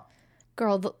Allah.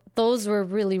 Girl, those were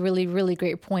really, really, really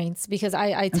great points, because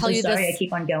I tell you sorry, this. I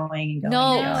keep on going and going.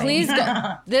 No, and going. Please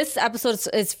go. This episode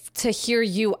is to hear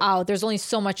you out. There's only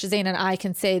so much Zain and I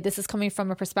can say. This is coming from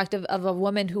a perspective of a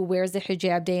woman who wears the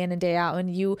hijab day in and day out.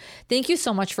 And thank you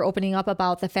so much for opening up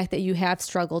about the fact that you have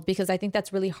struggled, because I think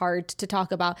that's really hard to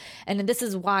talk about. And this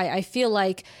is why I feel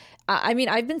like,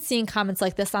 I've been seeing comments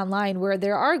like this online where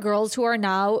there are girls who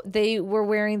they were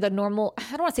wearing the normal,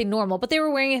 I don't want to say normal, but they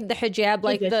were wearing the hijab,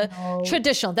 like the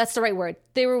traditional, that's the right word.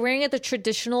 They were wearing it the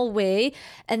traditional way.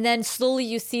 And then slowly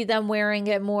you see them wearing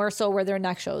it more so where their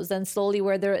neck shows, then slowly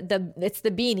where it's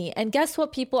the beanie. And guess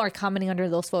what? People are commenting under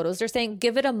those photos. They're saying,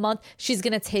 give it a month, she's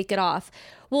going to take it off.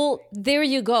 Well, there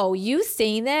you go. You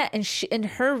saying that and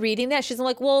her reading that, she's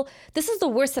like, well, this is the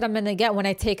worst that I'm going to get when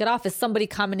I take it off, is somebody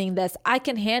commenting this. I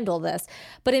can handle this.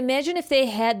 But imagine if they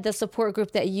had the support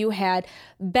group that you had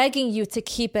begging you to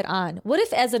keep it on. What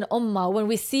if, as an ummah, when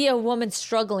we see a woman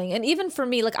struggling, and even for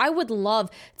me, like, I would love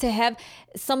to have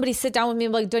somebody sit down with me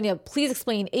and be like, Dunya, please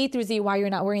explain A through Z why you're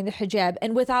not wearing the hijab,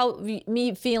 and without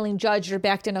me feeling judged or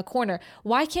backed in a corner.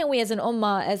 Why can't we as an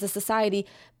ummah, as a society,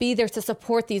 be there to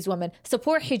support these women,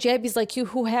 support hijabis like you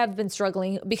who have been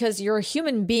struggling, because you're a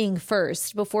human being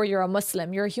first before you're a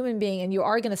Muslim. You're a human being and you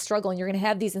are going to struggle and you're going to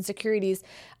have these insecurities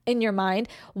in your mind.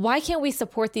 Why can't we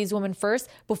support these women first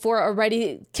before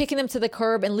already kicking them to the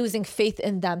curb and losing faith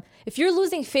in them? If you're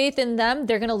losing faith in them,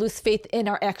 they're going to lose faith in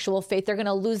our actual faith. They're going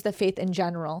to lose the faith in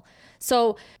general.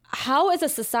 So how as a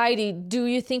society do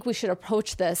you think we should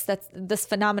approach this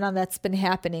phenomenon that's been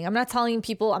happening? I'm not telling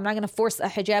people, I'm not going to force a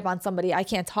hijab on somebody. I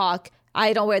can't talk.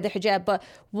 I don't wear the hijab, but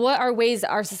what are ways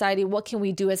our society, what can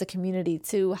we do as a community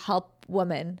to help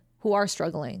women who are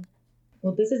struggling?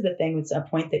 Well, this is the thing. It's a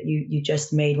point that you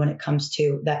just made when it comes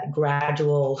to that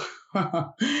gradual,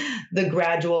 the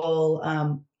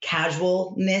gradual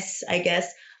casualness, I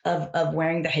guess, of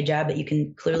wearing the hijab that you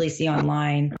can clearly see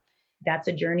online. That's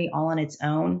a journey all on its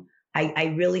own.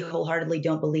 I really wholeheartedly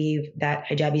don't believe that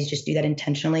hijabis just do that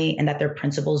intentionally and that their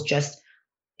principles just,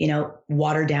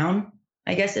 water down,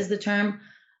 I guess is the term.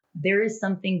 There is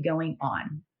something going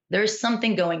on. There's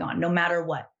something going on no matter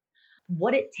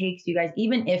what it takes, you guys,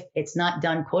 even if it's not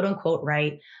done quote unquote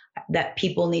right, that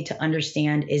people need to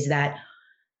understand is that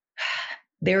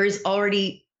there is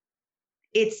already,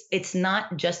 it's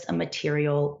not just a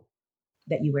material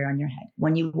that you wear on your head.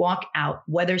 When you walk out,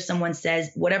 whether someone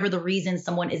says, whatever the reason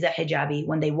someone is a hijabi,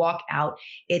 when they walk out,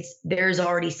 there's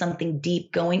already something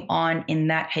deep going on in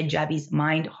that hijabi's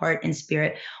mind, heart, and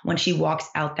spirit. When she walks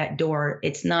out that door,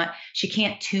 she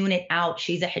can't tune it out.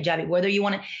 She's a hijabi, whether you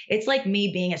want to, it's like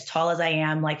me being as tall as I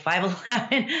am, like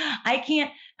 5'11".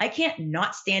 I can't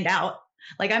not stand out.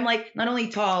 Like, I'm like, not only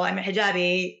tall, I'm a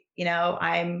hijabi,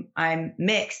 I'm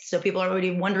mixed. So people are already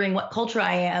wondering what culture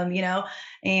I am,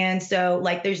 and so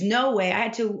like, there's no way. I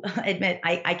had to admit,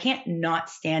 I can't not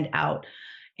stand out.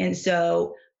 And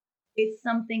so it's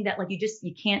something that like,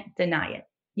 you can't deny it.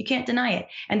 You can't deny it.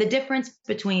 And the difference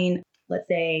between, let's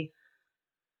say,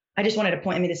 I just wanted to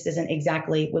point, this isn't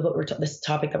exactly with what this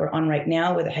topic that we're on right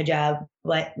now with a hijab,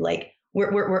 but like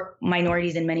we're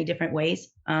minorities in many different ways.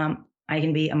 I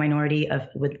can be a minority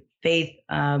with faith,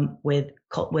 with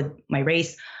my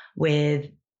race, with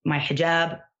my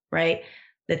hijab, right?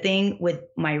 The thing with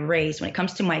my race, when it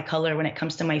comes to my color, when it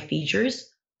comes to my features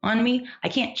on me, I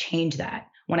can't change that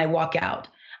when I walk out.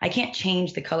 I can't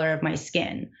change the color of my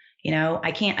skin.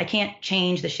 I can't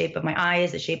change the shape of my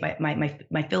eyes, the shape of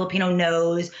my Filipino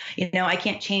nose. I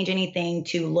can't change anything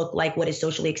to look like what is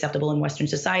socially acceptable in Western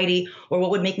society or what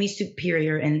would make me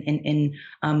superior in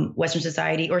Western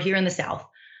society or here in the South.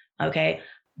 Okay.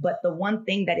 But the one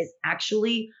thing that is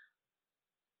actually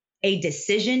a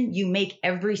decision you make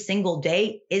every single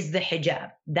day is the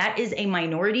hijab. That is a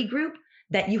minority group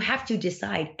that you have to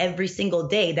decide every single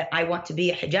day that I want to be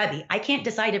a hijabi. I can't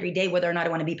decide every day whether or not I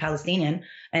want to be Palestinian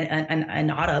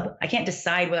and Arab. I can't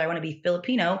decide whether I want to be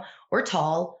Filipino or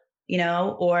tall,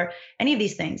 or any of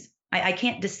these things. I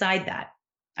can't decide that.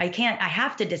 I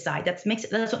have to decide. That's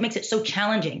what makes it so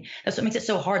challenging. That's what makes it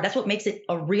so hard. That's what makes it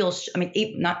a real,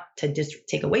 not to just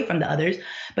take away from the others,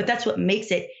 but that's what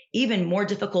makes it even more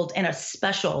difficult and a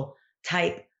special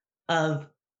type of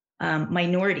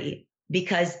minority,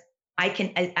 because I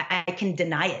can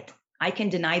deny it. I can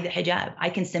deny the hijab. I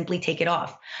can simply take it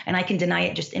off, and I can deny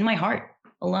it just in my heart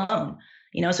alone.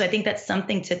 So I think that's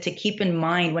something to keep in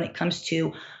mind when it comes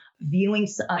to viewing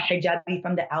a hijabi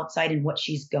from the outside and what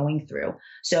she's going through.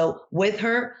 So with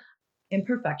her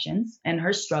imperfections and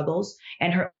her struggles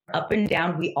and her up and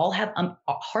down, we all have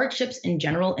hardships in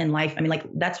general in life.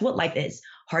 That's what life is: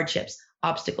 hardships,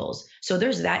 obstacles. So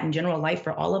there's that in general life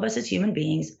for all of us as human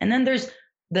beings. And then there's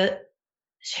the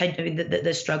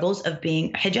struggles of being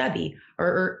a hijabi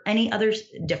or any other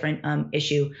different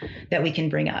issue that we can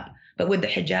bring up. But with the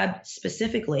hijab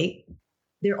specifically,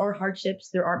 there are hardships.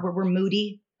 We're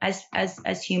moody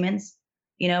as humans.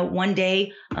 One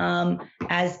day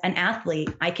as an athlete,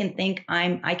 I can think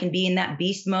I can be in that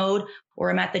beast mode, or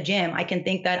I'm at the gym. I can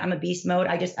think that I'm a beast mode.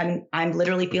 I'm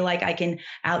literally feel like I can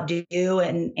outdo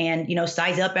and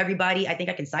size up everybody. I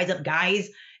think I can size up guys.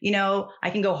 I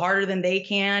can go harder than they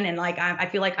can. And like, I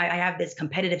feel like I have this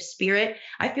competitive spirit.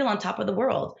 I feel on top of the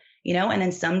world, and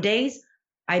then some days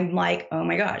I'm like, oh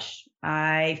my gosh,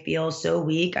 I feel so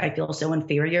weak. I feel so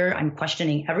inferior. I'm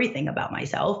questioning everything about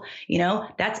myself.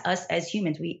 That's us as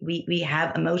humans. We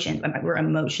have emotions. We're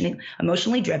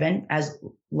emotionally driven, as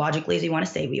logically as you want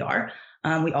to say we are.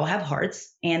 We all have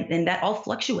hearts, and that all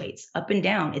fluctuates up and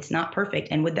down. It's not perfect.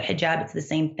 And with the hijab, it's the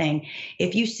same thing.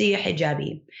 If you see a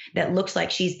hijabi that looks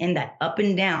like she's in that up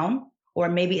and down, or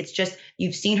maybe it's just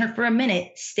you've seen her for a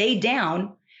minute, stay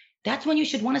down, that's when you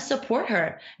should want to support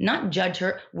her, not judge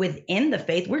her within the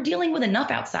faith. We're dealing with enough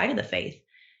outside of the faith.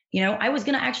 I was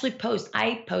going to actually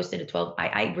I posted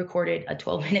I recorded a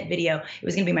 12-minute video. It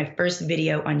was going to be my first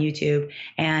video on YouTube.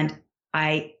 And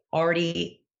I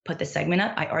already put the segment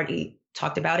up. I already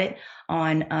talked about it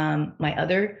on my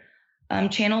other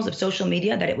channels of social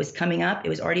media that it was coming up. It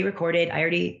was already recorded. I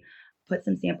already put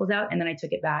some samples out, and then I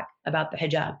took it back about the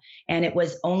hijab. And it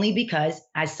was only because,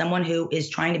 as someone who is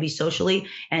trying to be socially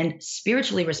and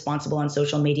spiritually responsible on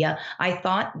social media, I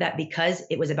thought that because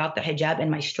it was about the hijab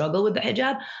and my struggle with the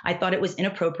hijab, I thought it was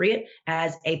inappropriate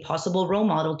as a possible role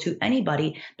model to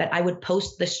anybody that I would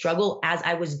post the struggle as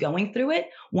I was going through it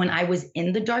when I was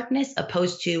in the darkness,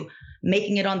 opposed to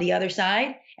making it on the other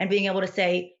side and being able to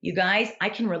say, you guys, I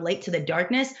can relate to the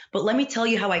darkness, but let me tell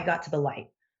you how I got to the light.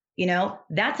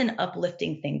 That's an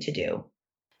uplifting thing to do.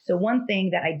 So one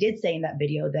thing that I did say in that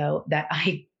video, though, that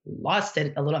I lost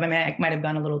it a little, I might have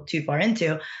gone a little too far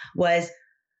into, was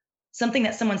something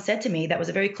that someone said to me that was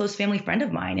a very close family friend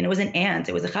of mine. And it was an aunt,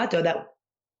 it was a khato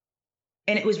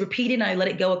and it was repeated, and I let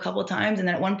it go a couple of times. And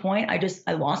then at one point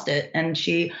I lost it. And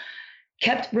she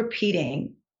kept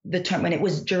repeating the term, and it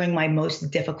was during my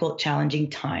most difficult, challenging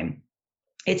time.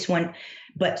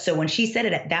 So when she said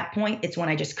it at that point, it's when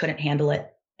I just couldn't handle it.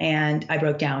 And I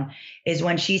broke down, is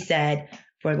when she said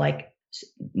for like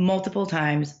multiple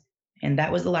times, and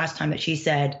that was the last time that she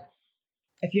said,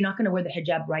 if you're not going to wear the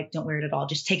hijab right, don't wear it at all.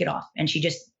 Just take it off. And she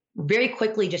just very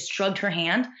quickly just shrugged her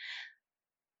hand,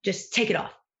 just take it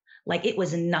off. Like it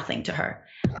was nothing to her.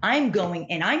 I'm going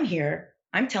and I'm here.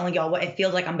 I'm telling y'all what it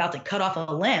feels like. I'm about to cut off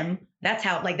a limb. That's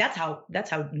how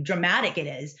dramatic it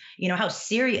is. How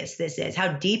serious this is,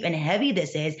 how deep and heavy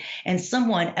this is. And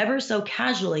someone ever so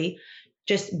casually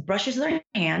just brushes their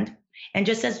hand and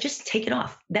just says, just take it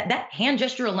off. That hand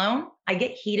gesture alone, I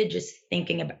get heated just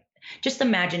thinking about, just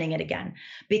imagining it again,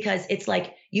 because it's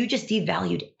like you just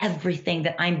devalued everything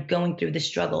that I'm going through, the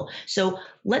struggle. So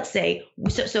let's say,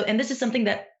 and this is something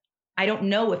that I don't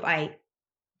know if I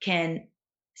can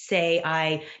say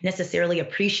I necessarily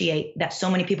appreciate, that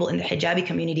so many people in the hijabi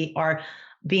community are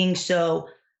being so,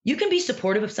 you can be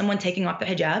supportive of someone taking off the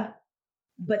hijab,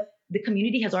 but the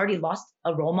community has already lost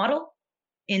a role model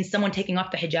in someone taking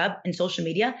off the hijab in social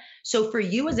media. So for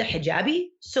you as a hijabi,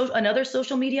 so another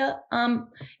social media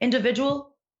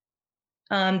individual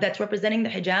that's representing the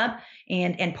hijab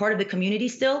and part of the community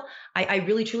still, I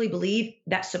really truly believe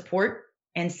that support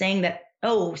and saying that,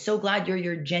 oh, so glad you're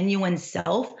your genuine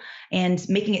self, and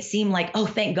making it seem like, oh,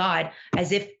 thank God,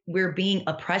 as if we're being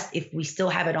oppressed if we still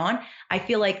have it on. I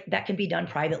feel like that can be done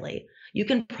privately. You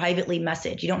can privately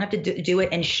message. You don't have to do it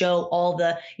and show all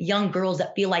the young girls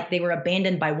that feel like they were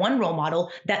abandoned by one role model,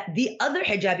 that the other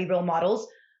hijabi role models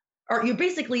are, you're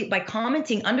basically, by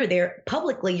commenting under there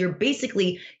publicly, you're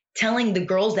basically telling the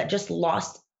girls that just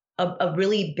lost a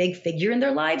really big figure in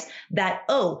their lives that,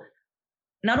 oh,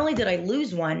 not only did I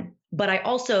lose one, but I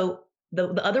also, the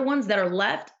other ones that are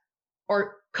left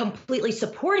are completely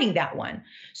supporting that one.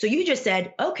 So you just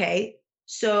said, okay,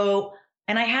 so,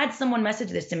 and I had someone message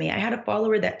this to me. I had a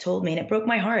follower that told me, and it broke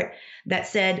my heart, that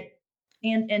said,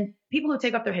 and people who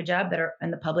take off their hijab that are in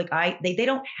the public eye, they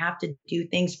don't have to do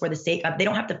things for the sake of, they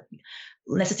don't have to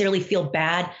necessarily feel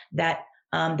bad that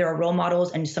there are role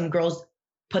models and some girls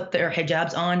put their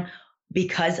hijabs on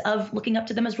because of looking up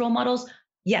to them as role models.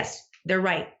 Yes, they're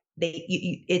right.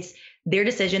 It's their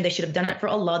decision. They should have done it for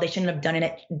Allah. They shouldn't have done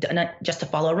it just to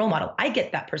follow a role model. I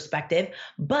get that perspective,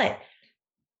 but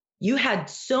you had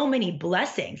so many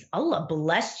blessings. Allah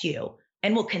blessed you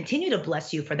and will continue to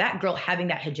bless you for that girl having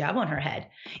that hijab on her head.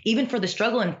 Even for the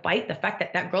struggle and fight, the fact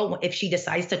that that girl, if she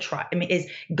decides to try,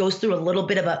 goes through a little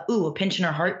bit of a pinch in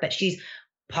her heart that she's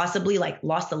possibly like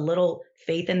lost a little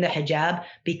faith in the hijab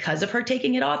because of her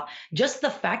taking it off. Just the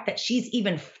fact that she's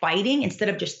even fighting instead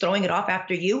of just throwing it off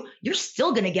after you, you're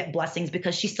still going to get blessings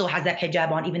because she still has that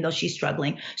hijab on, even though she's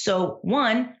struggling. So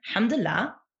one,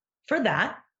 alhamdulillah for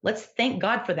that. Let's thank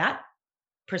God for that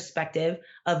perspective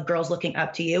of girls looking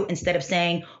up to you instead of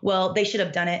saying, well, they should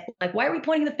have done it. Like, why are we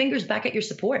pointing the fingers back at your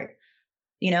support?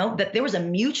 That there was a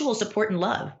mutual support and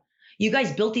love. You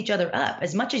guys built each other up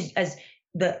as much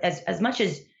as much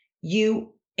as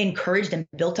you encouraged and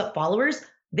built up followers,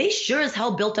 they sure as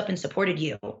hell built up and supported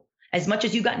you. As much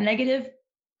as you got negative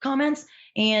comments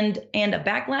and a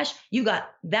backlash, you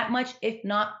got that much, if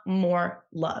not more,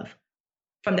 love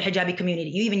from the hijabi community.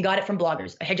 You even got it from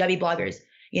bloggers, hijabi bloggers.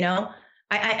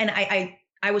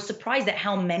 I was surprised at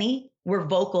how many were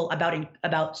vocal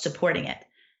about supporting it,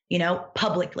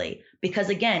 publicly, because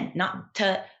again, not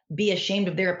to be ashamed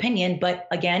of their opinion. But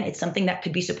again, it's something that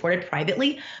could be supported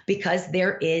privately, because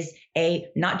there is a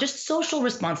not just social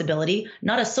responsibility,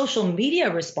 not a social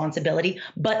media responsibility,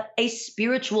 but a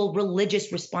spiritual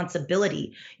religious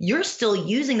responsibility. You're still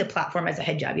using the platform as a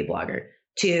hijabi blogger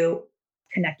to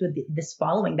connect with this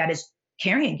following that is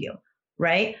carrying you,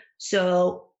 right?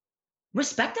 So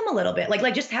respect them a little bit.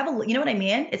 Like just have a, you know what I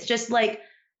mean? It's just like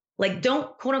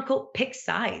don't quote unquote pick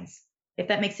sides, if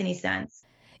that makes any sense.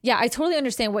 Yeah, I totally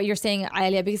understand what you're saying,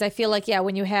 Alia, because I feel like,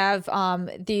 when you have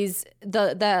the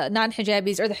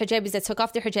non-hijabis or the hijabis that took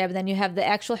off their hijab, and then you have the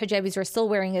actual hijabis who are still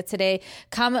wearing it today,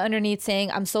 comment underneath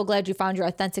saying, I'm so glad you found your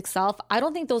authentic self. I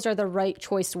don't think those are the right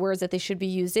choice words that they should be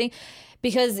using,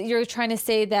 because you're trying to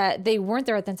say that they weren't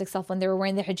their authentic self when they were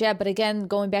wearing the hijab. But again,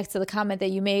 going back to the comment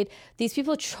that you made, these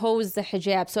people chose the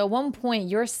hijab. So at one point,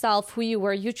 yourself, who you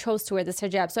were, you chose to wear this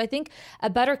hijab. So I think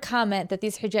a better comment that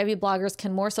these hijabi bloggers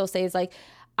can more so say is like,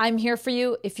 I'm here for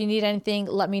you. If you need anything,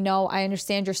 let me know. I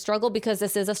understand your struggle, because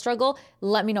this is a struggle.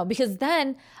 Let me know. Because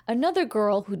then another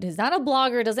girl who is not a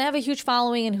blogger, doesn't have a huge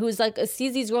following, and who's like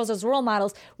sees these girls as role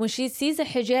models, when she sees a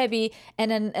hijabi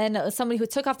and somebody who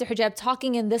took off their hijab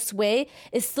talking in this way,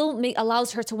 it still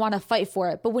allows her to want to fight for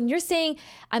it. But when you're saying,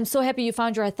 I'm so happy you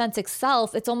found your authentic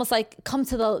self, it's almost like, come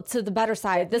to the better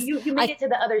side. You made it to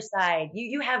the other side.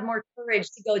 You have more courage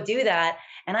to go do that.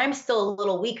 And I'm still a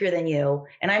little weaker than you,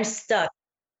 and I'm stuck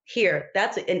here.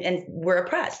 And we're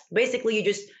oppressed. Basically, you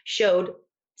just showed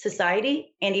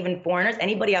society and even foreigners,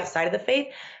 anybody outside of the faith.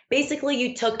 Basically,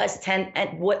 you took us 10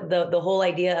 and what the whole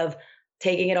idea of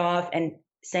taking it off and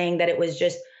saying that it was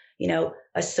just,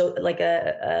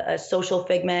 a social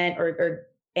figment or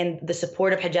and the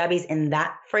support of hijabis in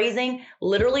that phrasing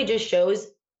literally just shows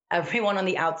everyone on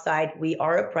the outside we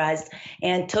are oppressed,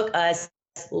 and took us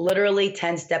literally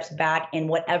 10 steps back in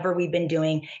whatever we've been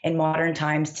doing in modern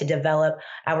times to develop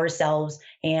ourselves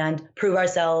and prove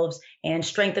ourselves and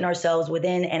strengthen ourselves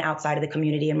within and outside of the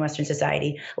community in Western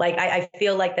society. Like, I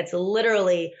feel like that's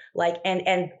literally like,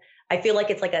 and I feel like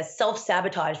it's like a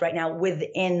self-sabotage right now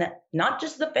within not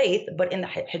just the faith, but in the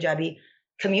hijabi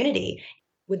community.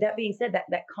 With that being said,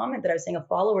 that comment that I was saying a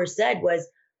follower said was,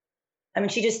 I mean,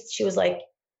 she was like,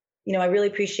 I really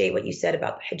appreciate what you said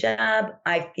about the hijab.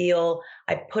 I feel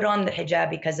I put on the hijab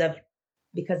because of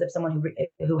someone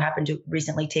who happened to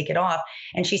recently take it off.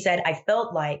 And she said, I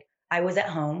felt like I was at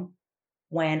home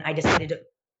when I decided to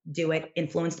do it,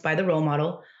 influenced by the role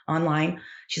model online.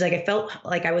 She's like, I felt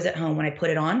like I was at home when I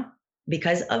put it on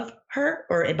because of her,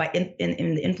 or in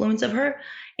the influence of her.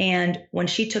 And when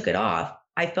she took it off,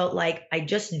 I felt like I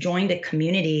just joined a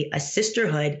community, a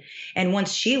sisterhood. And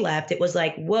once she left, it was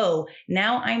like, whoa,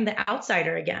 now I'm the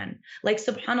outsider again. Like,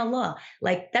 subhanAllah,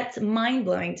 like that's mind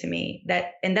blowing to me,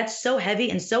 and that's so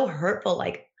heavy and so hurtful.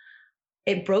 Like,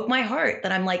 it broke my heart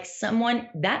that I'm like,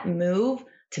 that move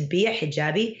to be a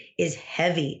hijabi is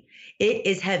heavy. It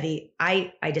is heavy.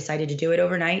 I decided to do it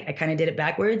overnight. I kind of did it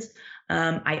backwards.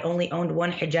 I only owned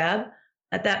one hijab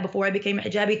at that before I became a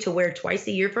hijabi, to wear twice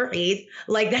a year for Eid.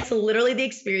 Like, that's literally the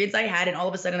experience I had. And all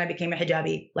of a sudden I became a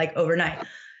hijabi, like overnight.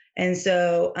 And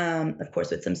so, of course,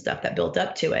 with some stuff that built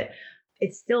up to it,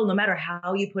 it's still, no matter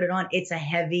how you put it on, it's a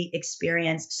heavy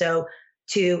experience. So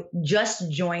to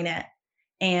just join it,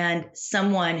 and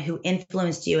someone who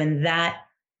influenced you in that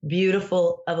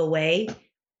beautiful of a way,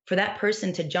 for that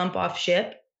person to jump off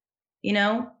ship,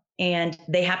 and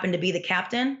they happen to be the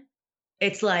captain,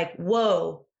 it's like,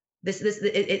 whoa,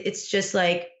 it's just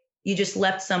like you just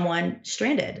left someone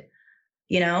stranded,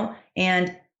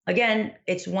 and again,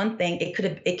 it's one thing.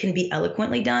 It can be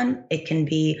eloquently done. It can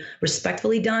be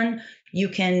respectfully done. You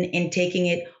can, in taking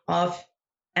it off,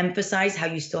 emphasize how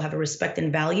you still have a respect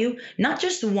and value, not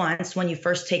just once when you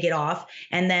first take it off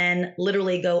and then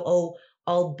literally go, oh,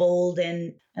 all bold,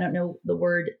 and I don't know the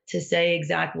word to say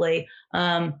exactly.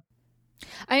 I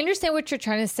understand what you're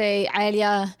trying to say,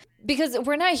 Alia, because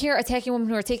we're not here attacking women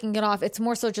who are taking it off. It's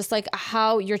more so just like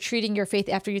how you're treating your faith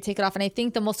after you take it off. And I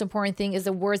think the most important thing is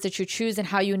the words that you choose and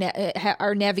how you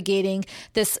are navigating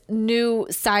this new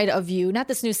side of you. Not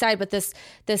this new side, but this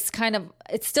kind of,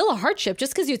 it's still a hardship.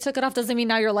 Just because you took it off doesn't mean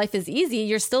now your life is easy.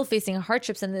 You're still facing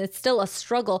hardships, and it's still a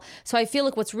struggle. So I feel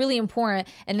like what's really important,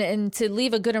 and to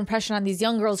leave a good impression on these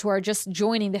young girls who are just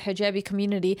joining the hijabi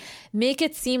community, make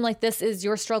it seem like this is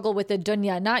your struggle with the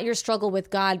dunya, not your struggle with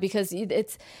God, because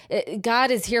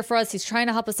God is here for us. He's trying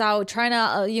to help us out, trying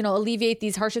to, alleviate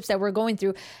these hardships that we're going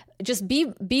through. Just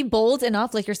be bold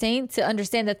enough, like you're saying, to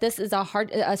understand that this is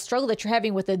a struggle that you're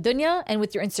having with the dunya and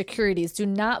with your insecurities. Do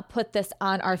not put this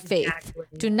on our faith. Exactly.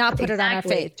 Do not put it on our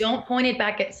faith. Don't point it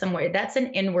back at somewhere. That's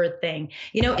an inward thing.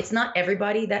 It's not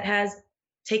everybody that has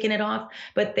taken it off,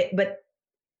 but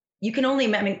you can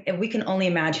only, I mean, we can only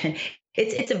imagine.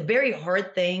 It's a very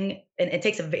hard thing, and it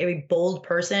takes a very bold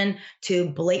person to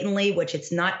blatantly, which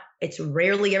it's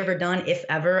rarely ever done, if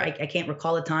ever. I can't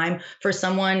recall a time for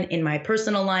someone in my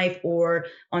personal life or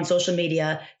on social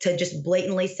media to just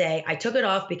blatantly say, I took it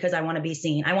off because I want to be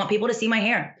seen. I want people to see my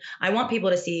hair. I want people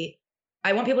to see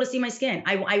my skin.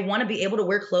 I want to be able to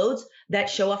wear clothes that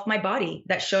show off my body,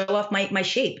 that show off my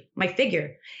shape, my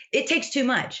figure. It takes too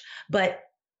much, but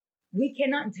we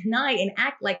cannot deny and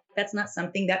act like that's not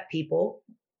something that people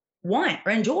want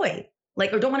or enjoy,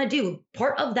 like, or don't want to do.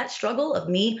 Part of that struggle of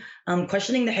me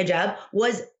questioning the hijab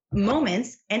was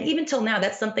moments, and even till now,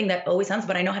 that's something that always happens,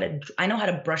 but I know how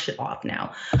to brush it off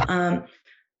now,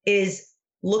 is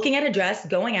looking at a dress,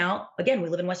 going out. Again, we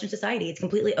live in Western society. It's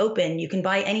completely open. You can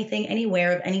buy anything,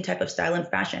 anywhere of any type of style and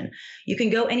fashion. You can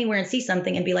go anywhere and see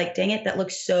something and be like, dang it, that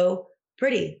looks so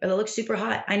pretty, or that looks super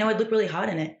hot. I know I'd look really hot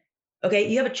in it. Okay,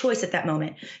 you have a choice at that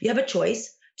moment. You have a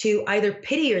choice to either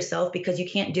pity yourself because you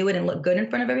can't do it and look good in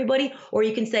front of everybody, or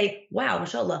you can say, wow,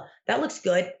 mashallah, that looks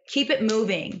good. Keep it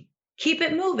moving. Keep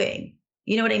it moving.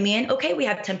 You know what I mean? Okay, we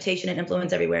have temptation and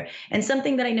influence everywhere. And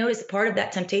something that I noticed, part of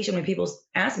that temptation, when people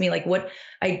ask me, like, what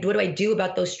do I do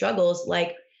about those struggles?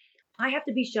 Like, I have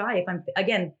to be shy. If I'm,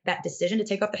 again, that decision to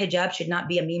take off the hijab should not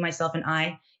be a me, myself, and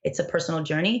I. It's a personal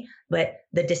journey, but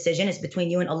the decision is between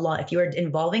you and Allah. If you are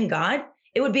involving God,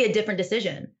 it would be a different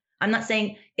decision. I'm not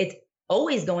saying it's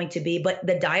always going to be, but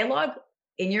the dialogue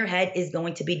in your head is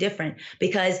going to be different,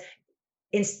 because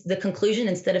in the conclusion,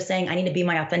 instead of saying I need to be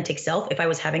my authentic self, if I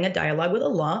was having a dialogue with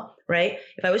Allah, right?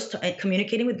 If I was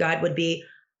communicating with God, I would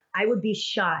be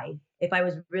shy if I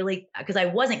was really, because I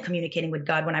wasn't communicating with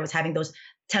God when I was having those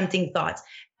tempting thoughts.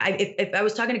 If I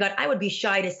was talking to God, I would be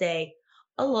shy to say,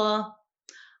 Allah,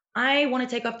 I want to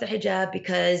take off the hijab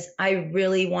because I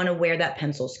really want to wear that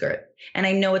pencil skirt. And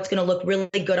I know it's going to look really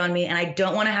good on me. And I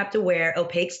don't want to have to wear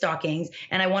opaque stockings.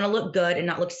 And I want to look good and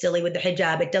not look silly with the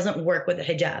hijab. It doesn't work with the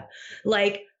hijab.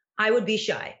 Like, I would be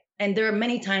shy. And there are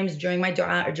many times during my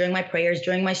dua or during my prayers,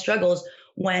 during my struggles,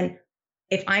 when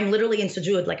if I'm literally in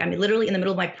sujood, like I'm literally in the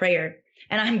middle of my prayer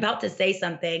and I'm about to say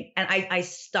something and I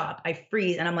stop, I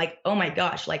freeze, and I'm like, oh my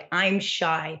gosh, like I'm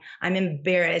shy. I'm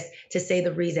embarrassed to say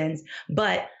the reasons.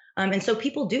 But and so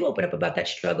people do open up about that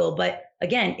struggle. But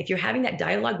again, if you're having that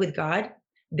dialogue with God,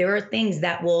 there are things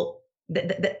that will,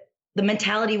 the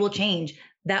mentality will change.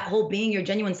 That whole being your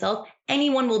genuine self,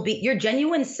 anyone will be your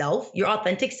genuine self. Your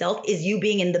authentic self is you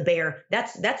being in the bare.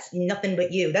 That's nothing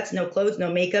but you. That's no clothes,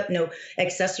 no makeup, no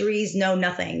accessories, no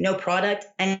nothing, no product,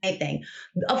 anything.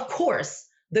 Of course,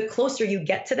 the closer you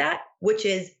get to that, which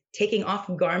is taking off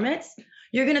garments,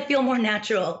 you're going to feel more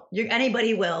natural.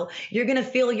 Anybody will. You're going to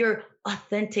feel your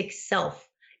authentic self.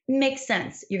 Makes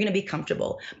sense. You're going to be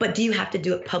comfortable. But do you have to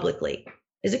do it publicly?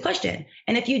 Is a question.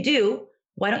 And if you do,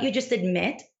 why don't you just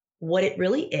admit what it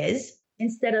really is,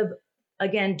 instead of,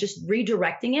 again, just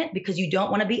redirecting it because you don't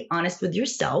want to be honest with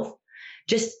yourself,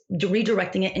 just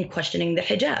redirecting it and questioning the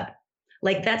hijab.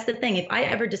 Like, that's the thing. If I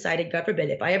ever decided, God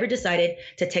forbid, if I ever decided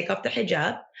to take off the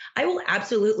hijab, I will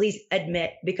absolutely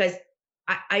admit, because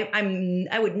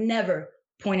I would never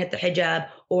point at the hijab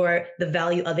or the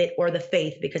value of it or the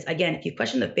faith, because again, if you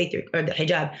question the faith or the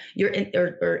hijab,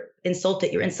 or insult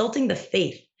it, you're insulting the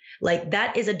faith. Like,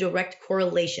 that is a direct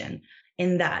correlation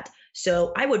in that.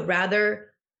 So I would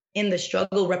rather in the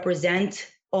struggle represent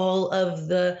all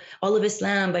of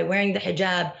Islam by wearing the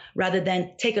hijab rather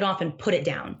than take it off and put it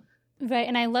down. Right.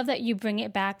 And I love that you bring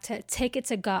it back to take it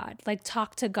to God, like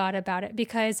talk to God about it,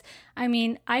 because I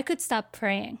mean, I could stop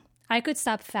praying. I could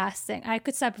stop fasting. I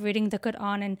could stop reading the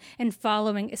Quran and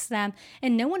following Islam,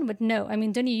 and no one would know. I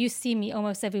mean, Dunya, you see me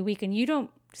almost every week and you don't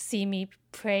see me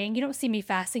praying. You don't see me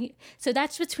fasting. So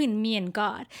that's between me and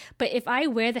God. But if I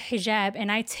wear the hijab and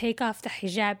I take off the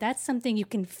hijab, that's something you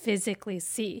can physically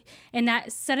see. And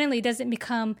that suddenly doesn't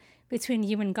become between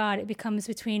you and God. It becomes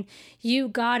between you,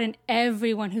 God, and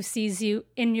everyone who sees you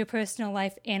in your personal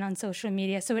life and on social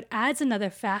media. So it adds another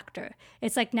factor.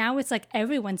 It's like now it's like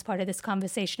everyone's part of this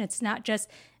conversation. It's not just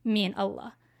me and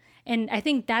Allah. And I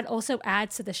think that also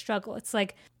adds to the struggle. It's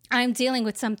like I'm dealing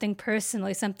with something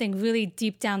personally, something really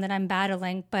deep down that I'm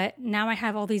battling, but now I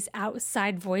have all these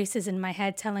outside voices in my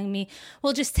head telling me,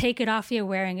 well, just take it off, you're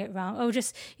wearing it wrong. Oh,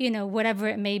 just, whatever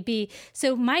it may be.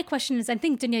 So my question is, I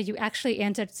think, Dunya, you actually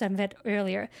answered some of it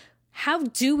earlier. How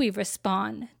do we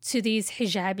respond to these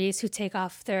hijabis who take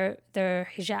off their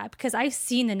hijab? Because I've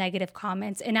seen the negative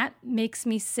comments, and that makes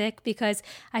me sick, because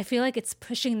I feel like it's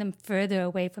pushing them further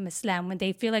away from Islam when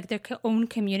they feel like their own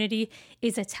community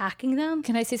is attacking them.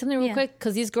 Can I say something real quick?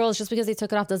 Because these girls, just because they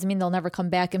took it off doesn't mean they'll never come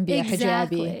back and be a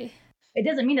hijabi. It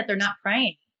doesn't mean that they're not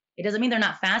praying. It doesn't mean they're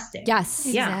not fasting. Yes.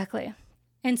 Exactly.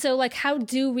 And so, like, how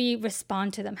do we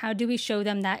respond to them? How do we show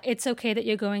them that it's okay that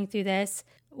you're going through this?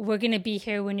 We're going to be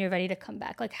here when you're ready to come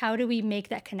back. Like, how do we make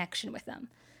that connection with them?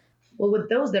 Well, with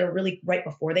those that are really right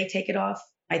before they take it off,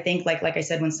 I think like I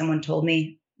said, when someone told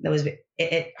me that was,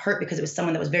 it hurt because it was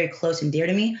someone that was very close and dear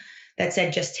to me that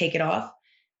said, just take it off.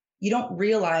 You don't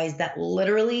realize that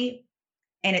literally,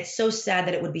 and it's so sad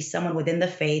that it would be someone within the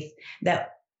faith,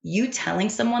 that you telling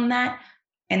someone that,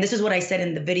 and this is what I said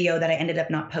in the video that I ended up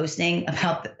not posting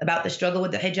about the struggle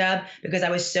with the hijab, because I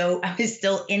was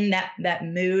still in that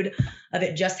mood of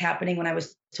it just happening when I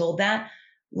was told that.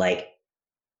 Like,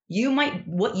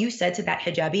 what you said to that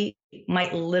hijabi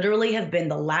might literally have been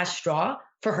the last straw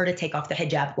for her to take off the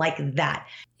hijab like that.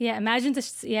 Yeah, imagine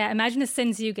the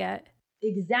sins you get.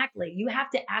 Exactly. You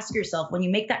have to ask yourself when you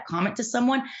make that comment to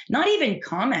someone, not even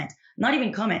comment.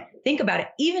 Think about it.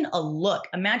 Even a look.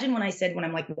 Imagine when I said, when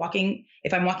I'm like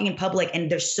if I'm walking in public and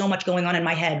there's so much going on in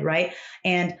my head, right?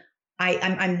 And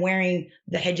I'm wearing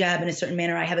the hijab in a certain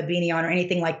manner. I have a beanie on or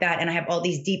anything like that. And I have all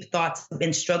these deep thoughts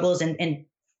and struggles and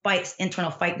fights, internal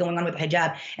fight going on with the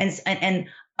hijab. And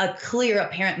a clear,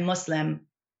 apparent Muslim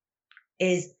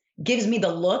gives me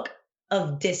the look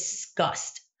of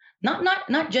disgust.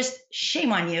 Not just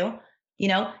shame on you,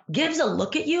 gives a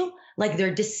look at you like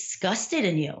they're disgusted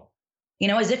in you,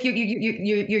 as if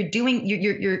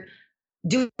you're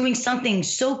doing something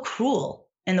so cruel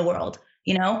in the world,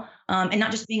 and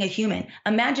not just being a human.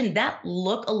 Imagine that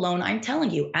look alone. I'm telling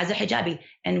you, as a hijabi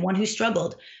and one who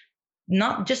struggled,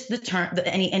 not just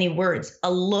any words,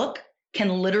 a look can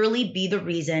literally be the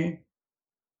reason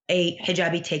a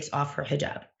hijabi takes off her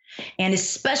hijab. And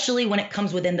especially when it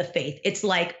comes within the faith, it's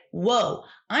like, whoa,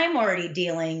 I'm already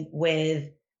dealing with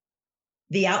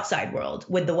the outside world,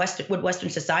 with Western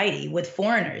society, with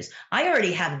foreigners. I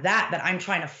already have that I'm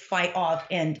trying to fight off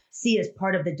and see as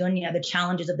part of the dunya, the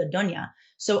challenges of the dunya.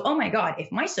 So, oh my God, if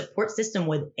my support system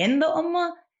within the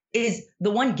ummah is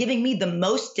the one giving me the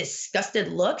most disgusted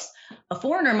looks, a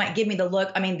foreigner might give me the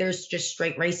look. I mean, there's just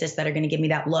straight racists that are going to give me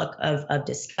that look of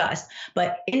disgust.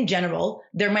 But in general,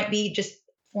 there might be just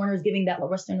foreigners giving that,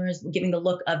 Westerners giving the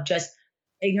look of just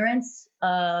ignorance,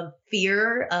 of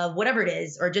fear, of whatever it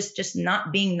is, or just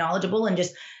not being knowledgeable and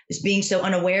just being so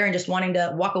unaware and just wanting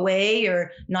to walk away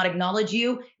or not acknowledge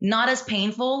you. Not as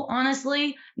painful,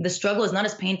 honestly. The struggle is not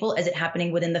as painful as it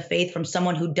happening within the faith from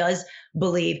someone who does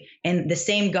believe in the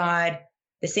same God,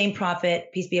 the same prophet,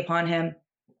 peace be upon him.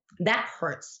 That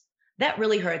hurts. That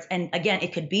really hurts. And again,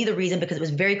 it could be the reason because it was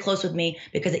very close with me,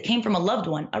 because it came from a loved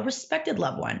one, a respected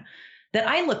loved one that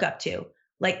I look up to,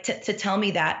 like to tell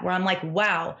me that, where I'm like,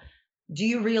 wow, do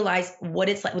you realize what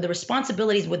it's like with the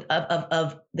responsibilities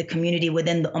of the community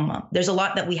within the ummah? There's a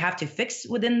lot that we have to fix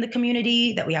within the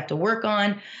community that we have to work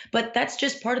on, but that's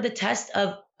just part of the test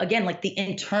of, again, like the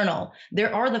internal.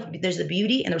 There's the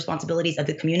beauty and the responsibilities of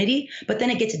the community, but then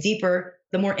it gets deeper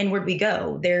the more inward we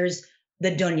go. There's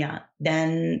the dunya,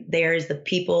 then there's the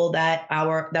people that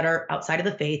are outside of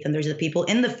the faith, and there's the people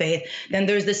in the faith, then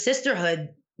there's the sisterhood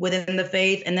within the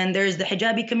faith, and then there's the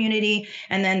hijabi community,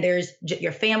 and then there's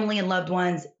your family and loved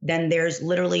ones, then there's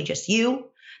literally just you,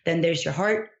 then there's your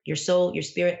heart, your soul, your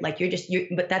spirit, like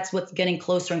but that's what's getting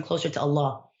closer and closer to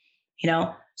Allah,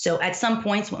 So at some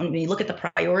points when you look at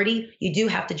the priority, you do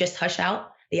have to just hush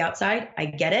out the outside. I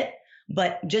get it,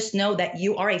 but just know that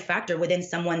you are a factor within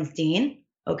someone's deen,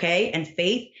 okay, and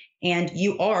faith, and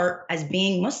you are, as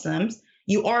being Muslims,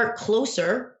 you are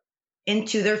closer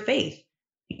into their faith.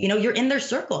 You're in their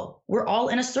circle. We're all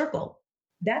in a circle.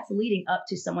 That's leading up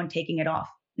to someone taking it off.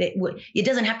 It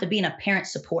doesn't have to be an apparent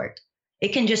support.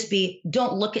 It can just be,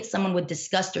 don't look at someone with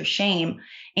disgust or shame.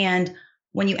 And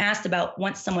when you asked about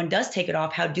once someone does take it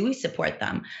off, how do we support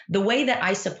them? The way that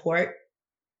I support,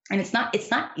 and it's not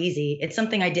easy. It's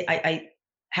something I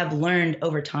have learned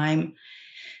over time,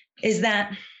 is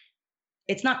that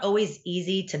it's not always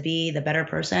easy to be the better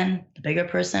person, the bigger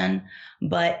person,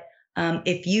 but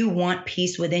if you want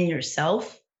peace within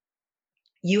yourself,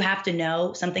 you have to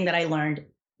know something that I learned,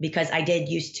 because I did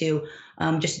used to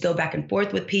just go back and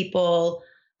forth with people,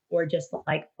 or just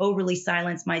like overly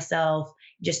silence myself,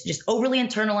 just overly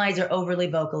internalize or overly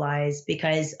vocalize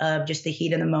because of just the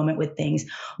heat of the moment with things.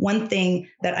 One thing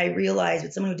that I realized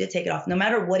with someone who did take it off, no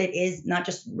matter what it is, not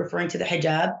just referring to the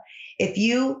hijab, if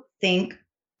you think,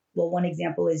 well, one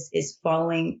example is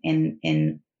following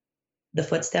in the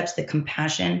footsteps, the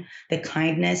compassion, the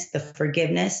kindness, the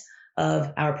forgiveness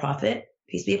of our prophet,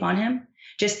 peace be upon him.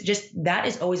 Just that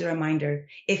is always a reminder.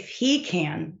 If he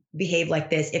can behave like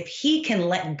this, if he can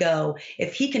let go,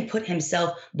 if he can put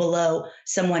himself below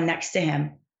someone next to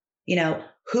him,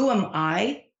 who am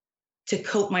I to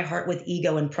coat my heart with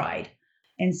ego and pride.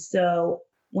 And so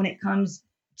when it comes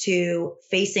to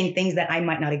facing things that I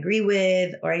might not agree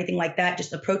with or anything like that,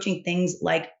 just approaching things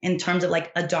like in terms of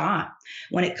like a dot,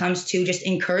 when it comes to just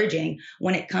encouraging,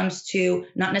 when it comes to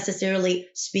not necessarily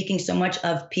speaking so much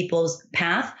of people's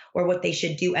path or what they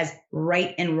should do as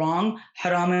right and wrong,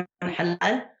 haram and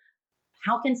halal.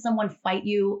 How can someone fight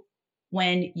you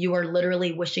when you are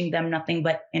literally wishing them nothing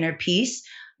but inner peace,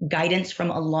 guidance from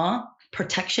Allah,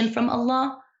 protection from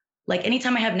Allah? Like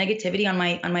anytime I have negativity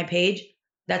on my page,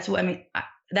 that's what I mean.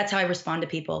 That's how I respond to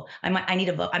people. I might need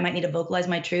to vocalize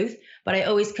my truth, but I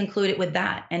always conclude it with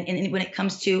that. And when it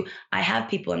comes to, I have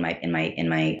people in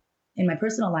my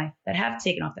personal life that have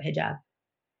taken off the hijab,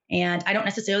 and I don't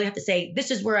necessarily have to say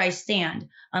this is where I stand,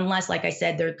 unless, like I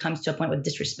said, there comes to a point with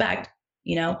disrespect,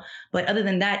 But other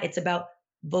than that, it's about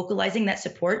vocalizing that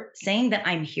support, saying that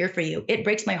I'm here for you. It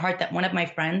breaks my heart that one of my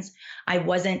friends, I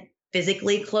wasn't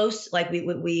physically close, like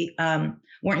we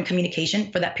weren't in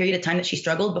communication for that period of time that she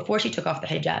struggled before she took off the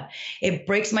hijab. It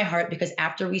breaks my heart because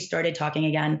after we started talking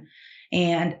again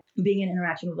and being in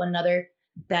interaction with one another,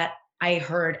 that I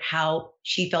heard how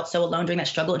she felt so alone during that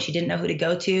struggle and she didn't know who to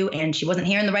go to and she wasn't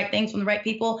hearing the right things from the right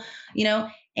people,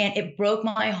 and it broke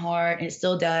my heart, and it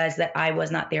still does, that I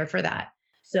was not there for that.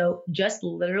 So just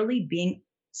literally being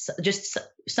just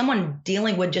someone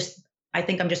dealing with I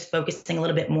think I'm just focusing a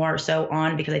little bit more so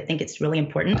on, because I think it's really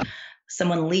important,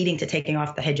 someone leading to taking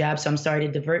off the hijab. So I'm sorry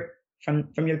to divert from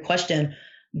your question,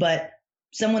 but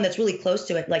someone that's really close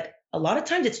to it, like a lot of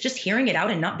times it's just hearing it out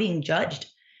and not being judged,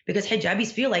 because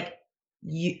hijabis feel like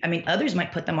others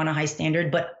might put them on a high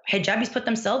standard, but hijabis put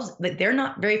themselves, that they're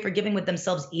not very forgiving with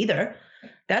themselves either.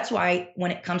 That's why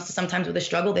when it comes to sometimes with a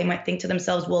struggle, they might think to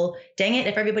themselves, well, dang it,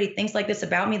 if everybody thinks like this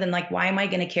about me, then like, why am I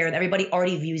going to care that everybody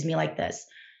already views me like this?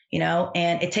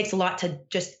 And it takes a lot to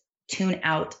just tune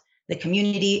out the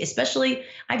community, especially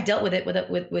I've dealt with it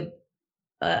with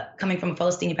coming from a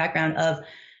Palestinian background of,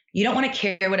 you don't want to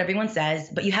care what everyone says,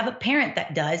 but you have a parent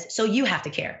that does. So you have to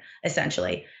care,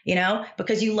 essentially,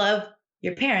 because you love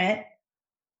your parent,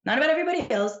 not about everybody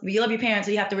else, but you love your parents.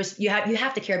 So you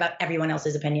have to care about everyone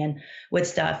else's opinion with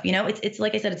stuff. It's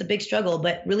like I said, it's a big struggle,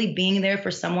 but really being there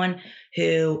for someone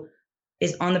who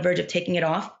is on the verge of taking it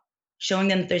off, showing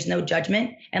them that there's no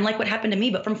judgment. And like what happened to me,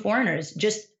 but from foreigners,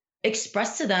 just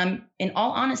express to them in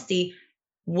all honesty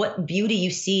what beauty you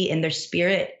see in their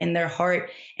spirit, in their heart,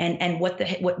 and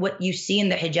what you see in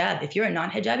the hijab. If you're a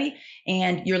non-hijabi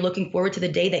and you're looking forward to the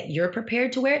day that you're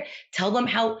prepared to wear it, tell them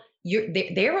how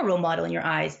they're a role model in your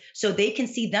eyes, so they can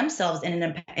see themselves in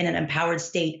an empowered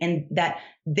state, and that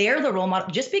they're the role model.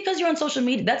 Just because you're on social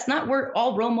media, that's not where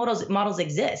all role models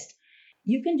exist.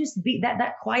 You can just be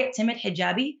that quiet, timid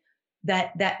hijabi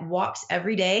that walks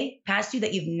every day past you,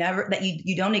 that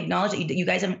you don't acknowledge, that you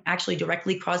guys haven't actually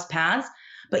directly crossed paths,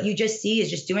 but you just see is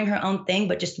just doing her own thing,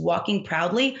 but just walking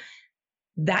proudly.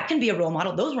 That can be a role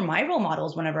model. Those were my role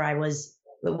models when I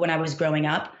was growing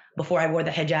up, before I wore the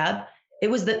hijab. It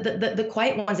was the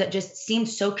quiet ones that just seemed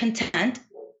so content.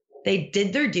 They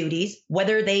did their duties,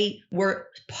 whether they were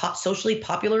socially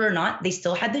popular or not. They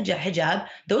still had the hijab.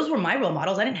 Those were my role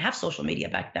models. I didn't have social media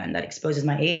back then. That exposes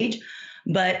my age.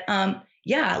 But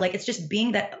yeah, like it's just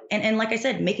being that, and like I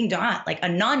said, making dua, like a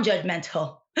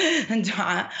non-judgmental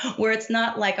dua, where it's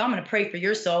not like, I'm going to pray for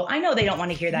your soul. I know they don't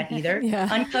want to hear that either. Yeah.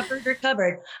 Uncovered or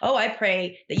covered. Oh, I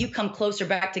pray that you come closer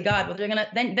back to God. But they're going to,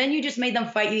 then you just made them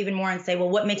fight you even more and say, well,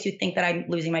 what makes you think that I'm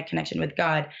losing my connection with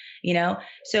God?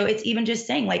 So it's even just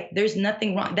saying, like, there's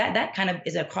nothing wrong. That kind of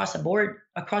is across the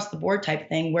board type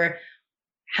thing, where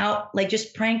how, like,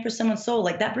 just praying for someone's soul,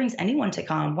 like that brings anyone to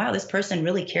calm. Wow, this person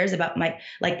really cares about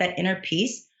that inner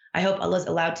peace. I hope Allah's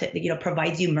allowed to,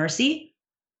 provides you mercy.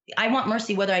 I want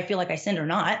mercy whether I feel like I sinned or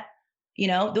not.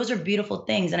 Those are beautiful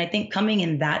things. And I think coming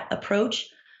in that approach,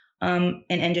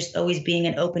 and just always being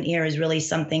an open ear is really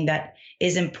something that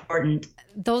is important.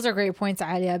 Those are great points,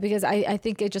 Alia, because I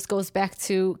think it just goes back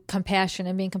to compassion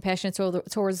and being compassionate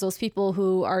towards those people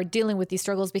who are dealing with these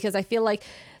struggles, because I feel like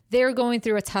they're going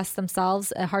through a test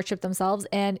themselves, a hardship themselves.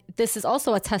 And this is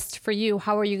also a test for you.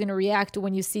 How are you going to react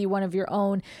when you see one of your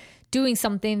own doing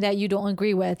something that you don't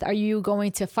agree with? Are you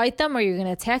going to fight them? Are you going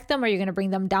to attack them? Are you going to bring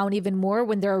them down even more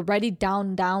when they're already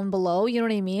down below? You know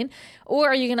what I mean? Or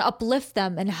are you going to uplift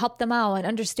them and help them out and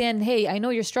understand, hey, I know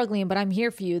you're struggling, but I'm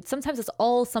here for you. Sometimes it's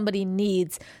all somebody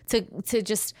needs to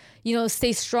just,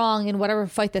 stay strong in whatever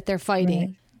fight that they're fighting.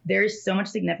 Right. There's so much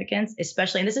significance,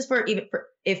 especially, and this is for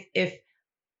if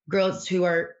girls who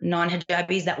are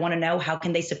non-hijabis that want to know how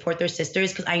can they support their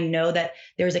sisters, because I know that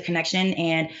there's a connection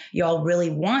and y'all really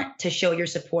want to show your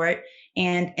support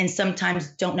and sometimes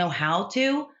don't know how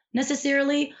to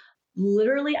necessarily.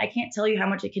 literally, I can't tell you how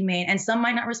much it can mean. And some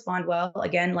might not respond well.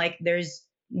 Again, like there's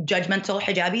judgmental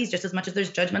hijabis just as much as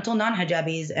there's judgmental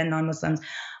non-hijabis and non-Muslims.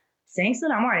 Saying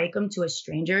salaam alaikum to a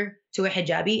stranger, to a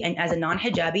hijabi, and as a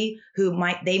non-hijabi who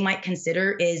they might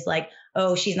consider is like,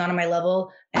 oh, she's not on my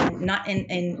level, and not in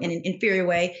an inferior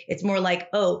way. It's more like,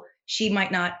 oh, she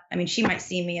might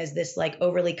see me as this like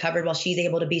overly covered while she's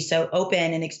able to be so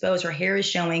open and exposed. Her hair is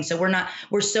showing. So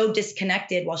we're so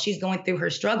disconnected while she's going through her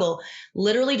struggle.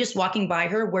 Literally just walking by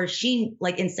her where she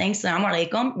like in saying salaam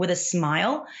alaikum with a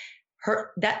smile,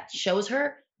 that shows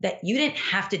her that you didn't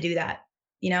have to do that,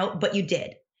 but you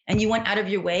did. And you went out of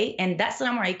your way. And that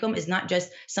salaam alaikum is not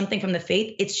just something from the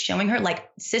faith. It's showing her like,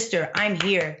 sister, I'm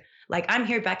here. Like, I'm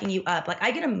here backing you up. Like,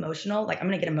 I get emotional. Like, I'm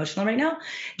going to get emotional right now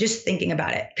just thinking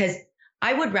about it. Because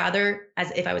I would rather,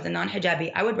 as if I was a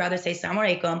non-hijabi, I would rather say salaam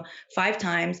alaikum 5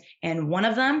 times. And one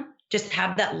of them just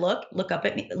have that look up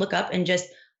at me, look up and just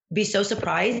be so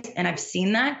surprised. And I've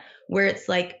seen that where it's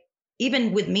like,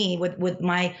 even with me, with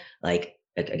my, like,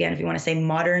 again, if you want to say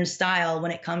modern style,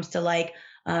 when it comes to like,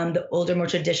 the older, more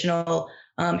traditional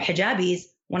hijabis,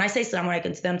 when I say salaam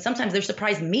alaikum to them, sometimes they're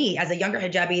surprised me as a younger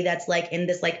hijabi that's like in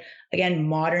this, like, again,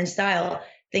 modern style,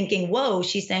 thinking, whoa,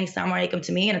 she's saying salaam alaikum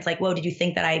to me. And it's like, whoa, did you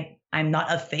think that I'm not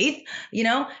of faith?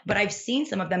 But I've seen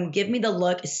some of them give me the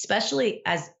look, especially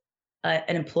as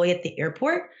an employee at the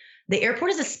airport. The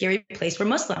airport is a scary place for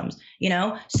Muslims,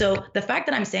 So the fact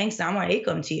that I'm saying salaam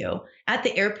alaikum to you at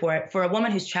the airport for a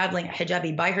woman who's traveling a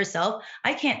hijabi by herself,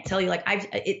 I can't tell you, like,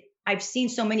 I've seen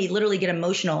so many literally get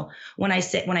emotional when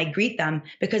I greet them,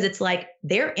 because it's like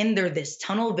they're in this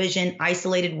tunnel vision,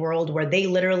 isolated world where they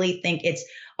literally think it's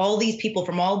all these people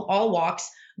from all walks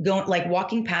going, like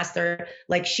walking past her,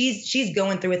 like she's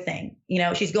going through a thing,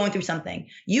 she's going through something.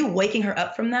 You waking her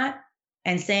up from that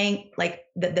and saying like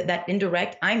that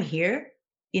indirect, I'm here,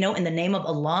 in the name of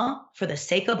Allah, for the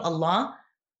sake of Allah.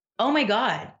 Oh my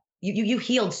God. You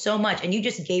healed so much, and you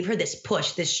just gave her this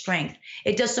push, this strength.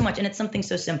 It does so much, and it's something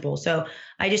so simple. So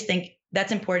I just think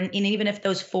that's important. And even if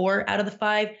those 4 out of the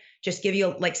 5 just give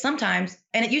you, like, sometimes,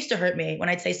 and it used to hurt me when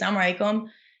I'd say salaam alaikum,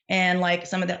 and like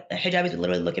some of the hijabis would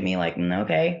literally look at me like,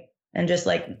 okay, and just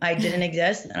like I didn't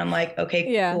exist, and I'm like,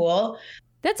 okay, yeah. Cool.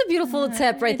 That's a beautiful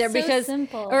tip right there, because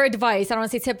or advice. I don't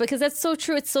want to say tip, because that's so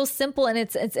true. It's so simple, and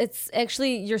it's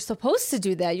actually, you're supposed to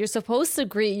do that. You're supposed to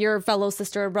greet your fellow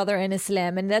sister or brother in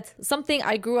Islam, and that's something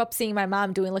I grew up seeing my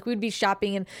mom doing. Like, we'd be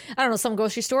shopping in, I don't know, some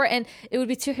grocery store, and it would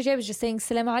be 2 hijabis just saying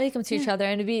salaam alaikum to each other,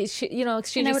 and it'd be exchanging and I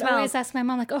would smiles. always ask my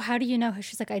mom, like, oh, how do you know her?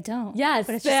 She's like, I don't. Yes,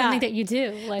 but it's just something that you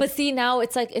do. Like, but see, now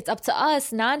it's like it's up to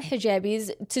us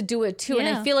non-hijabis to do it too, and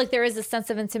I feel like there is a sense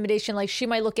of intimidation. Like, she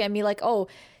might look at me like, oh,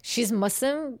 she's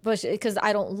Muslim, but because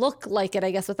I don't look like it,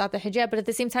 I guess, without the hijab. But at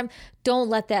the same time, don't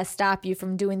let that stop you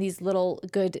from doing these little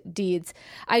good deeds.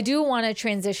 I do want to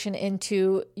transition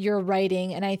into your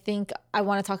writing, and I think I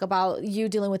want to talk about you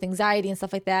dealing with anxiety and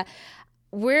stuff like that.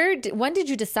 When did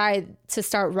you decide to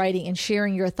start writing and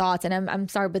sharing your thoughts? And I'm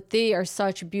sorry, but they are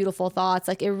such beautiful thoughts.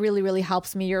 Like, it really, really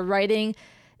helps me. Your writing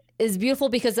is beautiful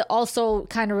because it also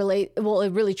kind of it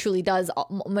really truly does.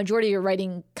 Majority of your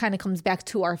writing kind of comes back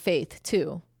to our faith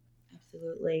too.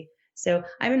 Absolutely. So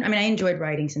I enjoyed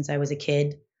writing since I was a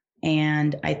kid.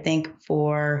 And I think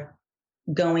for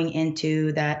going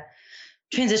into that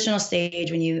transitional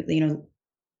stage when you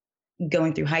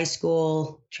going through high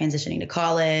school, transitioning to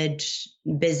college,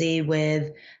 busy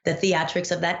with the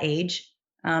theatrics of that age.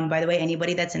 By the way,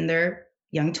 anybody that's in their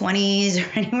young 20s or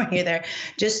anywhere near there,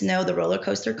 just know the roller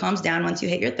coaster calms down once you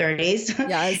hit your 30s.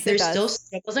 Yes, there's still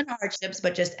struggles and hardships,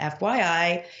 but just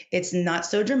FYI, it's not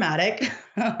so dramatic.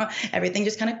 Everything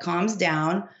just kind of calms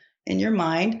down in your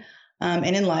mind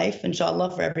and in life,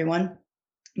 inshallah, for everyone.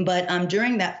 But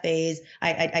during that phase,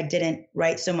 I didn't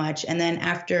write so much. And then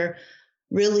after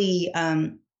really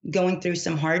going through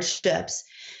some hardships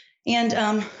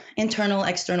and internal,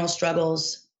 external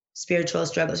struggles, spiritual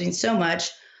struggles, so much,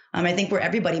 I think where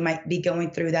everybody might be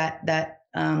going through that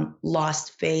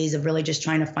lost phase of really just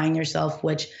trying to find yourself,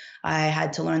 which I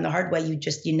had to learn the hard way.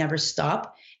 You never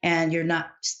stop, and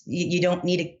you don't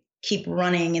need to keep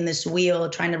running in this wheel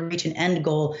trying to reach an end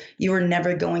goal. You are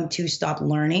never going to stop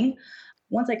learning.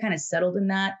 Once I kind of settled in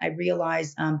that, I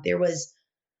realized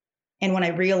and when I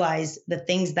realized the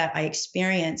things that I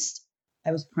experienced,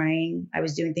 I was praying, I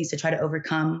was doing things to try to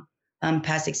overcome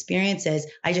past experiences.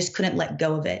 I just couldn't let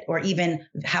go of it, or even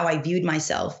how I viewed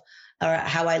myself, or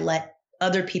how I let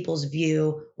other people's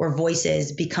view or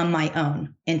voices become my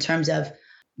own in terms of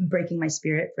breaking my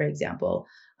spirit, for example.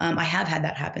 I have had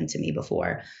that happen to me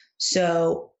before.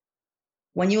 So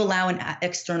when you allow an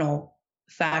external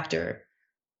factor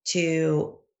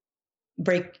to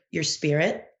break your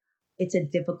spirit, it's a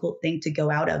difficult thing to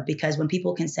go out of, because when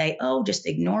people can say, oh, just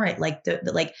ignore it, like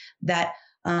like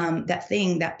that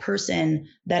thing, that person,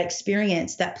 that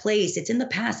experience, that place, it's in the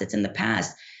past, it's in the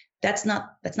past. That's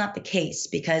not the case,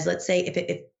 because let's say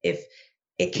if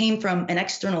it came from an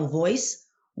external voice,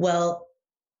 well,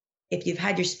 if you've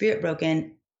had your spirit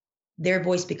broken, their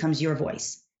voice becomes your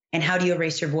voice. And how do you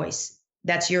erase your voice?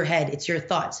 That's your head. It's your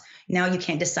thoughts. Now you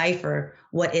can't decipher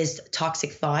what is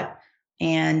toxic thought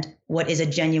and what is a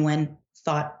genuine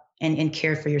thought and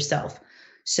care for yourself.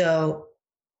 So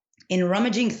in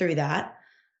rummaging through that,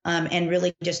 and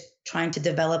really just trying to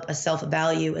develop a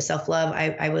self-value, a self-love,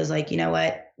 I was like, you know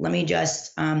what, let me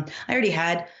just, I already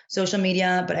had social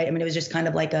media, but I mean, it was just kind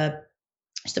of like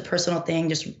just a personal thing.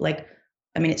 Just like,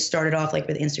 I mean, it started off like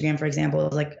with Instagram, for example, it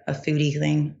was like a foodie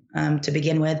thing to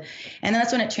begin with. And then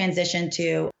that's when it transitioned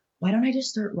to, why don't I just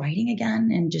start writing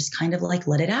again and just kind of like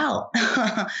let it out?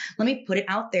 Let me put it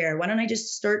out there. Why don't I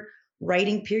just start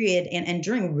writing, period? And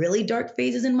during really dark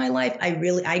phases in my life,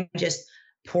 I just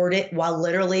poured it while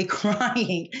literally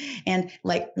crying. And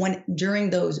like during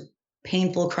those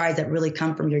painful cries that really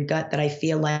come from your gut, that I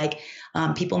feel like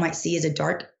people might see as a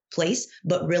dark place,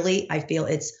 but really I feel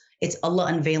it's Allah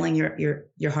unveiling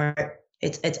your heart.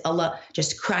 It's Allah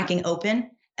just cracking open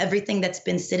everything that's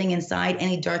been sitting inside,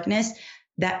 any darkness,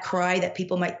 that cry that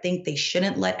people might think they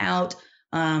shouldn't let out,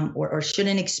 or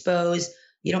shouldn't expose.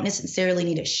 You don't necessarily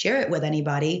need to share it with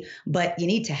anybody, but you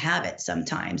need to have it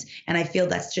sometimes. And I feel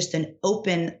that's just an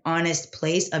open, honest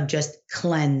place of just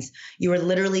cleanse. You are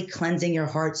literally cleansing your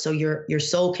heart so your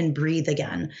soul can breathe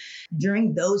again.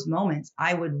 During those moments,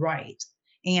 I would write.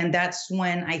 And that's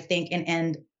when I think,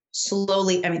 and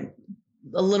slowly, I mean,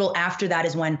 a little after that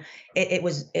is when it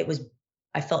was,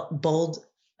 I felt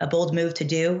a bold move to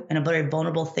do and a very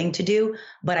vulnerable thing to do,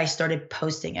 but I started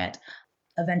posting it.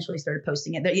 Eventually started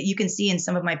posting it. You can see in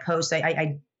some of my posts,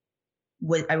 I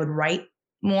would write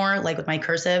more, like with my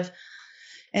cursive.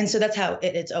 And so that's how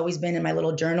it's always been in my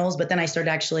little journals. But then I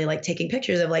started actually like taking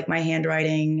pictures of like my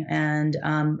handwriting and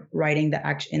writing the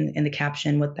action in the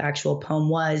caption what the actual poem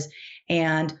was.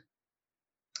 And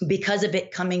because of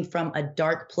it coming from a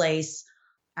dark place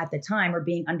at the time, or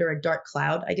being under a dark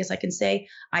cloud, I guess I can say,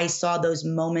 I saw those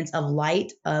moments of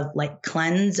light, of like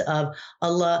cleanse, of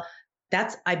Allah.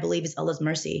 That's, I believe, is Allah's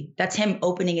mercy. That's him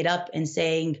opening it up and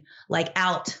saying, like,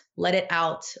 out, let it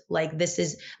out. Like, this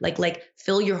is like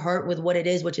fill your heart with what it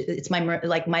is, which it's my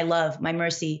love, my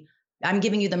mercy. I'm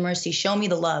giving you the mercy. Show me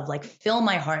the love. Like, fill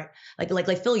my heart. Like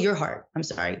fill your heart. I'm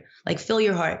sorry. Like, fill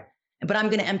your heart. But I'm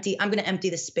going to empty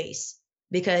the space,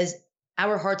 because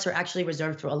our hearts are actually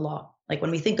reserved for Allah. Like,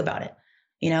 when we think about it,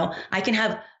 I can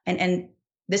have, and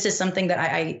this is something that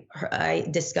I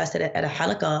discussed at a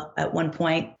halaqah at one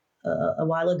point, a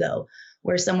while ago,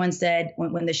 where someone said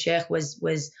when the sheikh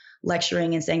was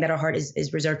lecturing and saying that our heart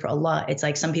is reserved for Allah, it's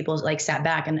like some people like sat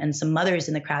back and some mothers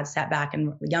in the crowd sat back,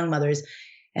 and young mothers,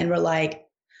 and were like,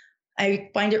 I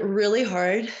find it really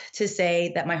hard to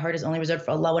say that my heart is only reserved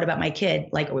for Allah. What about my kid?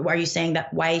 Like, why are you saying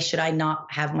that? Why should I not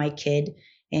have my kid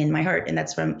in my heart? And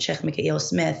that's from Sheikh Mikhail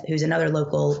Smith, who's another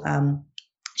local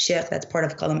sheikh that's part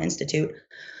of Qalam Institute.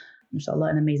 Mashallah,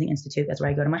 an amazing institute. That's where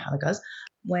I go to my halaqas.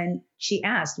 When she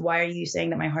asked, why are you saying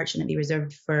that my heart shouldn't be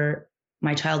reserved for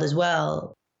my child as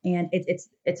well? And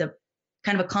it's a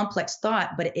kind of a complex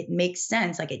thought, but it makes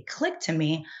sense. Like, it clicked to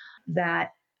me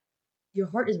that your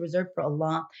heart is reserved for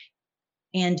Allah,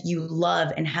 and you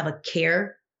love and have a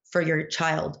care for your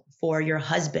child, for your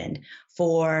husband,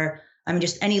 for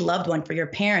just any loved one, for your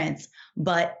parents,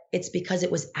 but it's because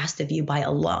it was asked of you by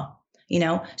Allah.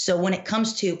 So when it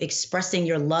comes to expressing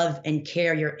your love and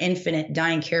care, your infinite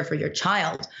dying care for your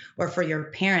child or for your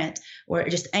parent or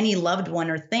just any loved one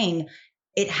or thing,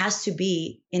 it has to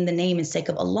be in the name and sake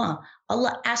of Allah.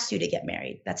 Allah asked you to get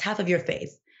married. That's half of your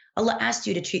faith. Allah asked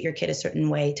you to treat your kid a certain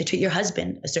way, to treat your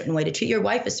husband a certain way, to treat your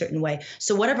wife a certain way.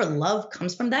 So whatever love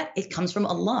comes from that, it comes from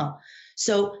Allah.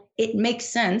 So it makes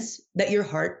sense that your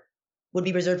heart would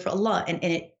be reserved for Allah.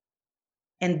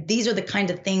 And these are the kind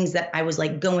of things that I was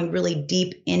like going really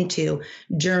deep into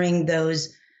during those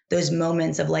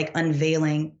moments of like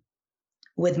unveiling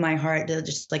with my heart.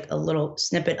 Just like a little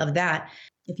snippet of that.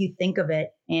 If you think of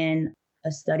it in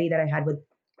a study that I had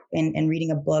in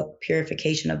reading a book,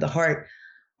 Purification of the Heart,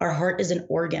 our heart is an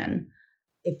organ.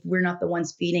 If we're not the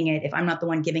ones feeding it, if I'm not the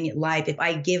one giving it life, if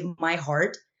I give my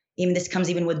heart, this comes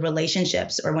even with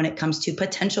relationships, or when it comes to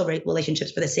potential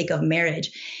relationships for the sake of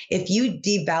marriage. If you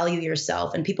devalue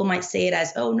yourself, and people might say it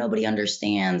as, oh, nobody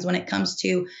understands when it comes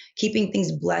to keeping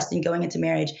things blessed and going into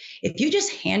marriage. If you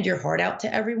just hand your heart out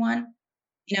to everyone,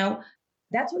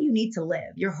 that's what you need to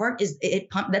live. Your heart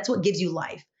that's what gives you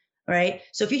life, right?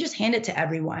 So if you just hand it to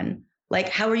everyone, Like,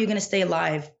 how are you going to stay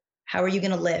alive? How are you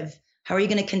going to live? How are you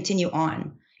going to continue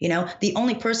on? You know, the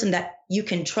only person that you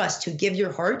can trust to give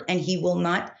your heart and he will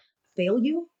not fail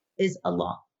you is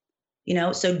Allah. You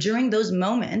know, so during those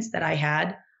moments that I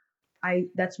had,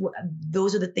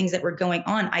 those are the things that were going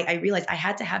on. I realized I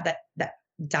had to have that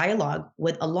dialogue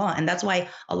with Allah. And that's why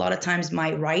a lot of times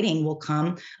my writing will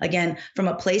come again from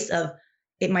a place of,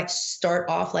 it might start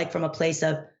off like from a place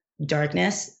of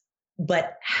darkness,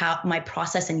 but how my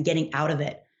process in getting out of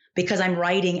it, because I'm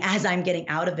writing as I'm getting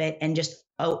out of it, and just,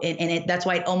 that's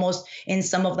why it almost, in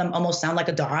some of them almost sound like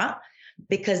a dua,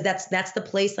 because that's the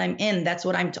place I'm in. That's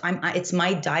what it's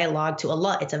my dialogue to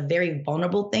Allah. It's a very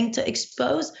vulnerable thing to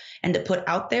expose and to put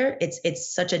out there.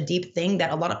 It's such a deep thing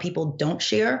that a lot of people don't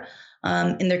share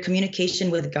in their communication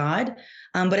with God.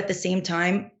 But at the same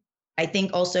time, I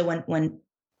think also when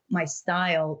my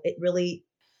style, it really,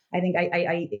 I think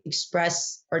I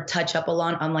express or touch up a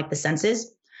lot on like the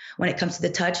senses when it comes to the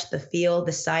touch, the feel,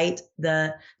 the sight,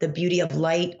 the beauty of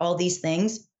light, all these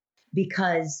things,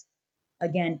 because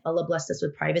again, Allah blessed us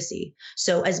with privacy.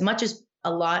 So as much as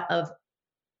a lot of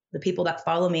the people that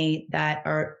follow me that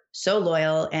are so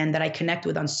loyal and that I connect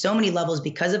with on so many levels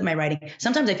because of my writing,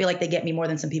 sometimes I feel like they get me more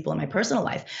than some people in my personal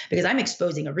life, because I'm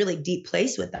exposing a really deep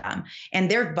place with them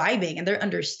and they're vibing and they're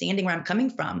understanding where I'm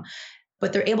coming from,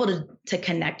 but they're able to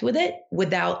connect with it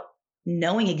without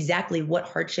knowing exactly what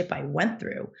hardship I went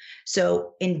through.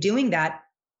 So in doing that,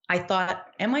 I thought,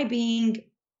 am I being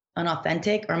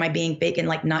unauthentic, or am I being fake and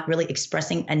like not really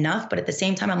expressing enough? But at the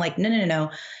same time, I'm like, no.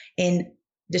 In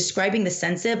describing the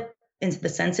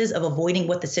senses of avoiding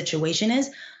what the situation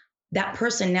is, that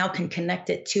person now can connect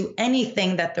it to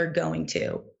anything that they're going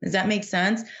to. Does that make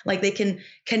sense? Like they can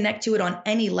connect to it on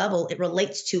any level. It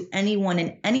relates to anyone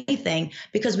and anything,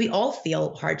 because we all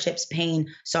feel hardships,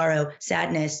 pain, sorrow,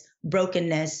 sadness,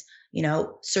 brokenness,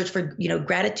 search for,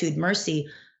 gratitude, mercy,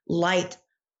 light,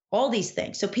 all these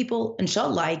things. So people,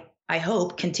 inshallah, I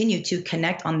hope, continue to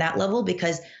connect on that level,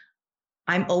 because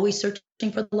I'm always searching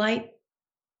for the light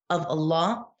of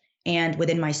Allah and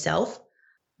within myself,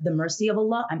 the mercy of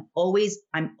Allah. I'm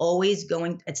always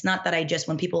going. It's not that I just,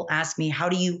 when people ask me, how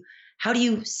do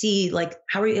you see, like,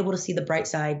 how are you able to see the bright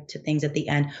side to things at the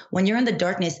end? When you're in the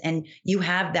darkness and you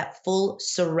have that full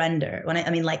surrender, I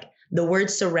mean, like the word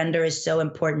surrender is so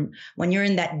important. When you're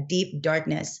in that deep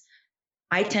darkness,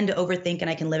 I tend to overthink and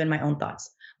I can live in my own thoughts.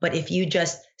 But if you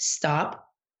just stop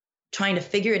trying to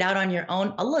figure it out on your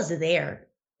own, Allah's there,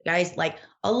 guys. Like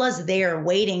Allah's there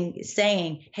waiting,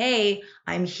 saying, hey,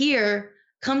 I'm here,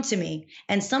 come to me.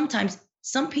 And sometimes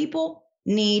some people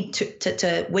need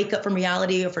to wake up from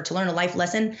reality, or to learn a life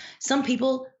lesson. Some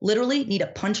people literally need a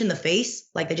punch in the face,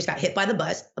 like they just got hit by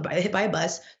a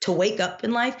bus to wake up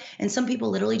in life. And some people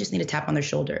literally just need a tap on their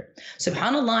shoulder.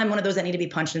 SubhanAllah, I'm one of those that need to be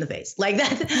punched in the face like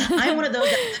that. I'm one of those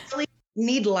that literally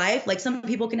need life. Like some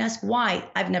people can ask why.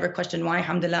 I've never questioned why.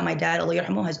 Alhamdulillah, my dad, Allah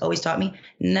yarhamu, has always taught me,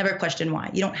 never question why.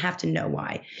 You don't have to know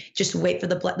why. Just wait for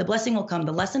the blessing will come.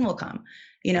 The lesson will come.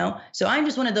 So I'm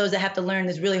just one of those that have to learn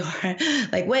this really hard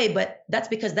way, but that's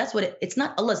because that's what it's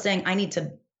not Allah saying I need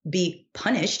to be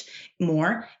punished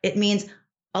more. It means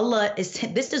Allah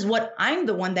this is what I'm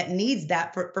the one that needs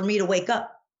that for me to wake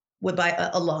up by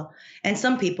Allah. And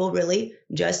some people really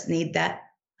just need that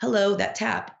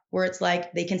tap, where it's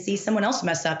like they can see someone else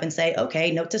mess up and say, okay,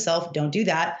 note to self, don't do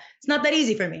that. It's not that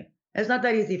easy for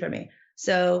me.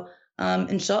 So,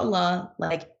 inshallah,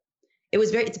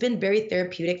 it's been very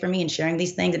therapeutic for me in sharing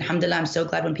these things. And alhamdulillah, I'm so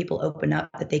glad when people open up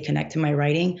that they connect to my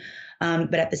writing.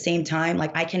 But at the same time,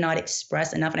 I cannot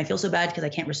express enough. And I feel so bad because I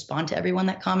can't respond to everyone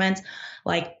that comments.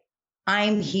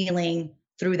 I'm healing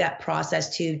through that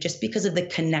process too, just because of the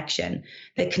connection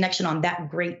on that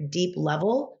great deep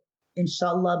level.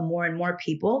 Inshallah, more and more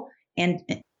people, and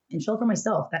inshallah for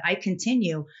myself, that I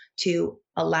continue to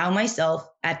allow myself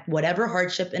at whatever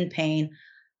hardship and pain,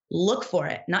 look for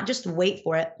it, not just wait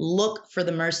for it, look for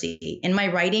the mercy. In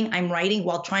my writing, I'm writing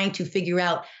while trying to figure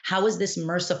out, how is this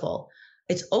merciful?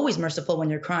 It's always merciful when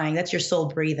you're crying. That's your soul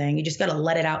breathing. You just got to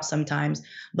let it out sometimes.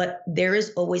 But there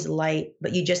is always light.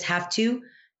 But you just have to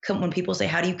when people say,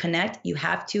 how do you connect? You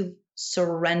have to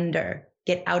surrender.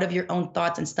 Get out of your own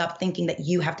thoughts and stop thinking that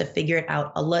you have to figure it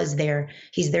out. Allah is there.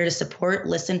 He's there to support,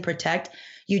 listen, protect.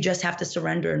 You just have to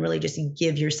surrender and really just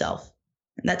give yourself.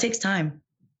 And that takes time,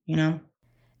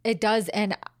 It does.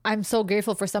 And I'm so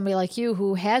grateful for somebody like you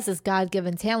who has this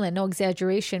God-given talent, no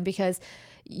exaggeration, because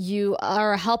you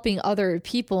are helping other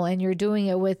people and you're doing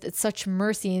it with such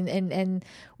mercy. And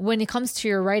when it comes to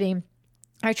your writing,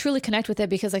 I truly connect with it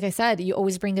because, like I said, you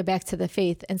always bring it back to the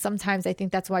faith. And sometimes I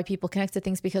think that's why people connect to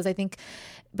things, because I think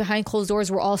behind closed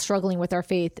doors, we're all struggling with our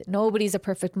faith. Nobody's a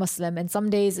perfect Muslim. And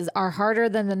some days are harder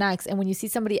than the next. And when you see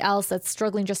somebody else that's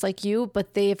struggling just like you,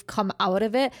 but they've come out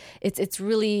of it, it's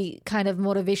really kind of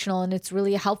motivational, and it's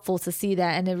really helpful to see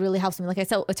that. And it really helps me. Like I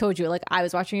said, I told you, like I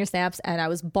was watching your snaps and I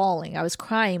was bawling, I was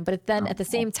crying. But then at the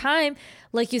same time,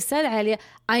 like you said, Alia,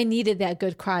 I needed that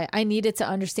good cry. I needed to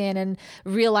understand and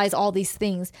realize all these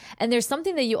things. And there's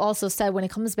something that you also said when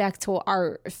it comes back to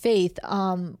our faith,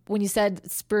 when you said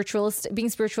being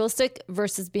spiritualistic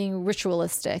versus being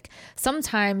ritualistic.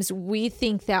 Sometimes we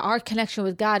think that our connection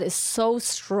with God is so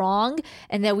strong,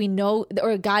 and that we know,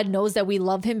 or God knows that we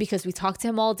love him because we talk to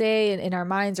him all day in our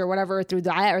minds or whatever, through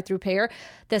dua or through prayer,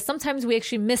 that sometimes we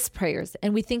actually miss prayers,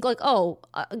 and we think like, oh,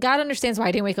 God understands why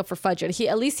I didn't wake up for Fajr.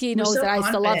 At least he knows that I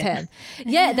still love him.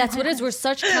 Yeah, that's what it is. We're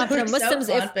such confident Muslims.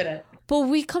 So confident. But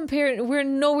we're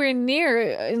nowhere near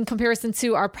in comparison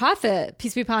to our prophet,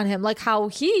 peace be upon him, like how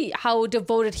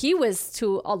devoted he was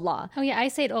to Allah. Oh yeah, I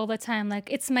say it all the time.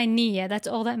 Like, it's my niyyah. That's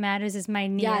all that matters, is my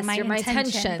niyyah, yes, my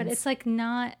intention. But it's like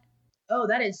not. Oh,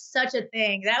 that is such a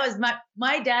thing. That was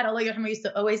my dad, Allah Yarhamah, used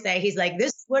to always say, he's like,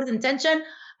 this word intention,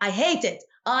 I hate it.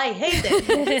 I hate it.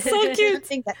 It's so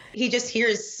cute. That he just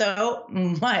hears so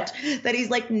much that he's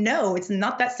like, no, it's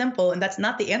not that simple. And that's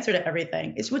not the answer to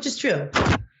everything. Which is true.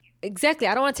 Exactly.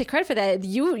 I don't want to take credit for that.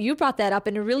 You brought that up,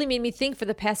 and it really made me think for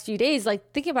the past few days,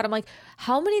 like thinking about it, I'm like,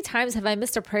 how many times have I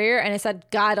missed a prayer and I said,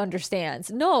 God understands?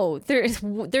 No, there's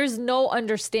no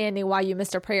understanding why you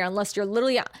missed a prayer unless you're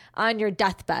literally on your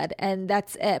deathbed, and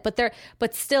that's it.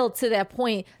 But still, to that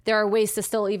point, there are ways to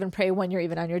still even pray when you're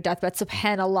even on your deathbed.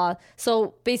 SubhanAllah.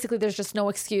 So basically, there's just no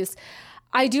excuse.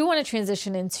 I do want to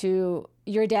transition into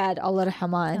your dad, Allah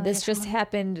Rahman. This just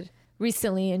happened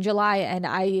recently in July, and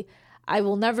I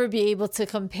will never be able to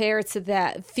compare to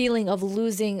that feeling of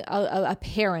losing a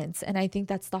parent. And I think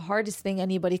that's the hardest thing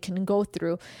anybody can go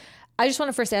through. I just want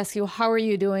to first ask you, how are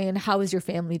you doing, and how is your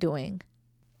family doing?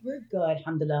 We're good,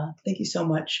 alhamdulillah. Thank you so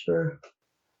much for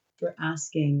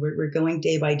asking. We're going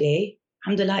day by day.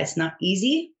 Alhamdulillah, it's not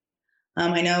easy.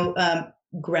 I know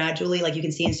gradually, like you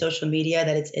can see in social media,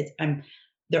 that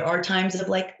there are times of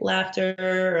like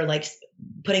laughter, or like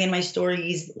putting in my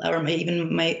stories, or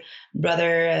even my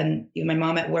brother and even my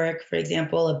mom at work, for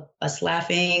example, of us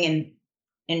laughing and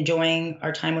enjoying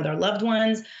our time with our loved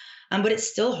ones. But it's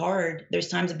still hard. There's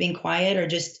times of being quiet, or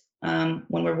just when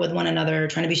we're with one another,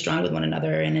 trying to be strong with one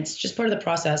another. And it's just part of the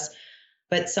process.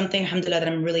 But something, alhamdulillah, that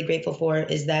I'm really grateful for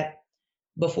is that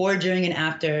before, during, and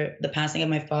after the passing of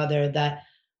my father, that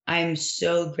I'm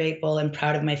so grateful and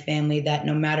proud of my family that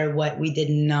no matter what, we did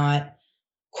not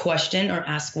question or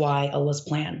ask why Allah's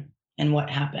plan and what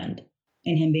happened,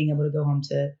 and him being able to go home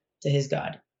to his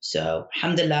God. So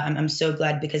alhamdulillah, I'm so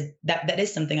glad, because that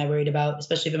is something I worried about,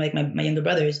 especially for like my younger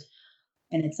brothers.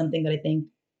 And it's something that I think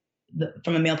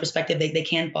from a male perspective, they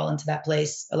can fall into that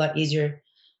place a lot easier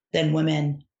than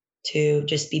women, to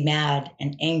just be mad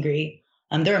and angry.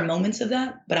 There are moments of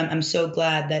that, but I'm so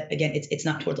glad that, again, it's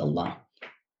not towards Allah.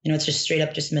 It's just straight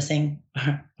up just missing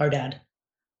our dad.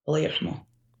 Allah yarhamah.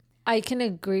 I can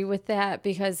agree with that,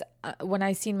 because when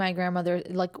I seen my grandmother,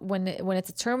 like when it's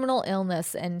a terminal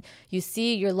illness and you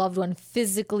see your loved one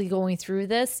physically going through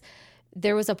this,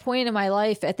 there was a point in my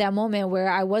life at that moment where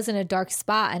I was in a dark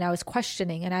spot and I was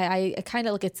questioning, and I kind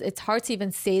of like, it's hard to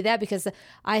even say that, because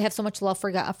I have so much love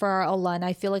for our Allah, and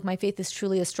I feel like my faith is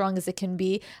truly as strong as it can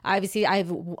be. Obviously, I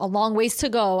have a long ways to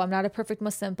go. I'm not a perfect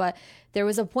Muslim, but there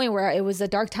was a point where it was a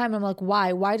dark time. I'm like,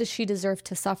 why does she deserve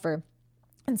to suffer?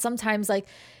 And sometimes, like,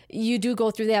 you do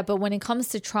go through that. But when it comes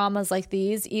to traumas like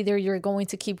these, either you're going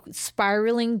to keep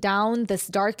spiraling down this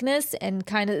darkness and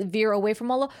kind of veer away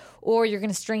from Allah, or you're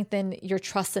going to strengthen your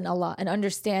trust in Allah and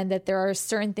understand that there are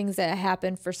certain things that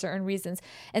happen for certain reasons.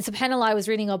 And subhanAllah, I was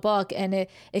reading a book, and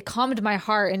it calmed my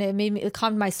heart, and it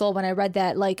calmed my soul when I read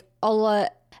that, like, Allah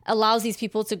allows these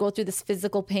people to go through this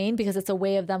physical pain because it's a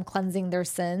way of them cleansing their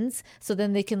sins, so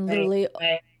then they can literally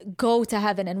go to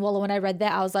heaven. And well, when I read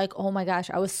that, I was like, oh my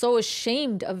gosh, I was so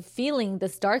ashamed of feeling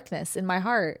this darkness in my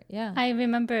heart. Yeah, I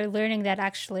remember learning that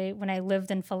actually when I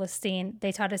lived in Palestine.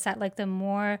 They taught us that, like, the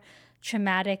more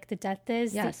traumatic the death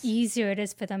is, yes, the easier it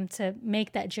is for them to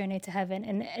make that journey to heaven.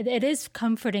 And it is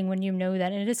comforting when you know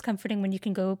that. And it is comforting when you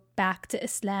can go back to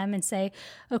Islam and say,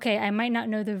 okay, I might not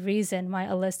know the reason why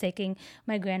Allah is taking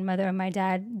my grandmother or my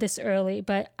dad this early,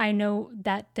 but I know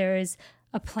that there is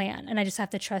a plan, and I just have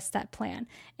to trust that plan.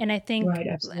 And I think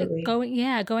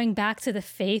going back to the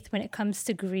faith when it comes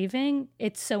to grieving,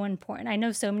 it's so important. I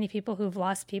know so many people who've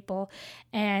lost people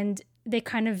and they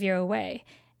kind of veer away.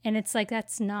 And it's like,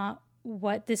 that's not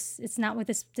it's not what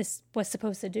this was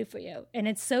supposed to do for you. And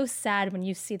it's so sad when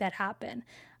you see that happen.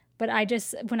 But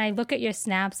when I look at your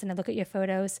snaps and I look at your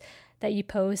photos that you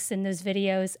post and those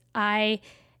videos, I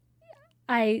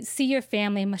see your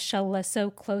family, mashallah, so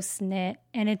close-knit,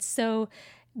 and it's so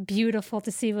beautiful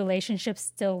to see relationships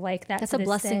still like that. That's a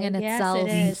blessing in itself.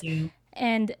 Yes, it is.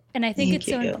 And I think it's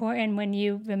so important when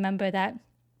you remember that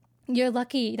you're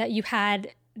lucky that you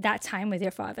had that time with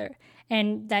your father,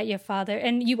 and that your father,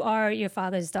 and you are your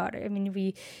father's daughter. I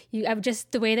mean,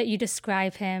 just the way that you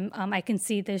describe him, I can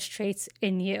see those traits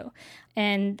in you.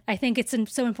 And I think it's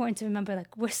so important to remember,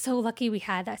 like, we're so lucky we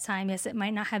had that time. Yes, it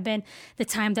might not have been the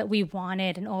time that we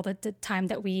wanted and all the time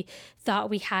that we thought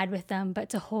we had with them, but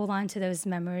to hold on to those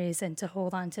memories and to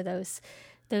hold on to those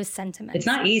sentiments. It's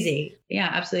not easy. Yeah,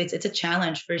 absolutely. It's a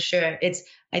challenge for sure.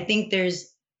 I think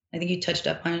you touched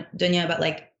up on it, Dunya, about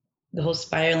like the whole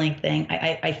spiraling thing.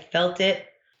 I felt it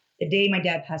the day my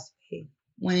dad passed away,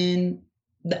 when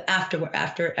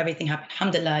after everything happened.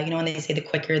 Alhamdulillah, when they say the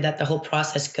quicker that the whole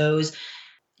process goes,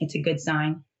 it's a good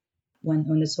sign.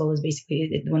 When the soul is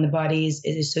when the body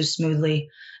is so smoothly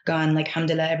gone, like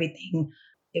alhamdulillah, everything.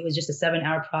 It was just a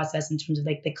 7-hour process in terms of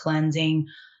like the cleansing,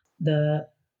 the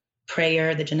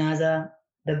prayer, the janazah,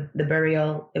 the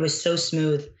burial. It was so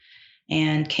smooth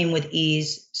and came with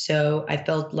ease. So I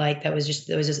felt like that was just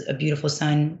a beautiful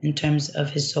sign in terms of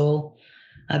his soul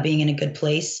being in a good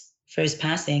place for his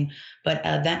passing. But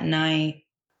that night,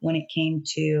 when it came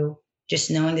to just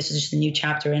knowing this is just a new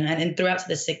chapter, and throughout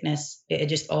the sickness, it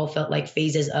just all felt like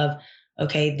phases of,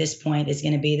 okay, this is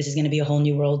going to be a whole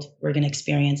new world we're going to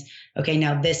experience. Okay,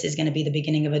 now this is going to be the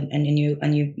beginning of a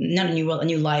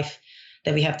new life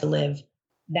that we have to live.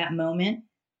 That moment,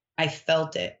 I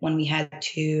felt it when we had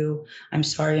to, I'm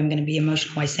sorry, I'm going to be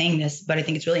emotional by saying this, but I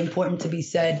think it's really important to be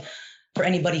said for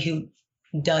anybody who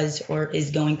does or is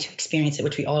going to experience it,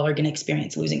 which we all are going to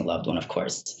experience, losing a loved one, of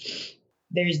course.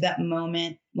 There's that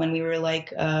moment when we were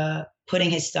like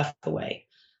putting his stuff away,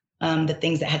 the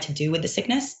things that had to do with the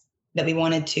sickness that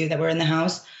were in the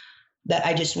house, that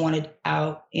I just wanted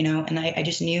out, and I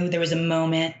just knew there was a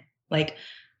moment, like,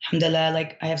 alhamdulillah,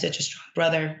 like I have such a strong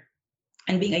brother.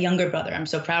 And being a younger brother, I'm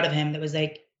so proud of him. That was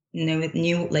like,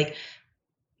 new, like,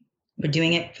 we're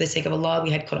doing it for the sake of Allah. We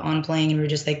had Quran playing, and we were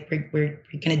just like, we're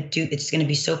going to do, it's going to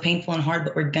be so painful and hard,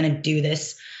 but we're going to do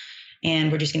this.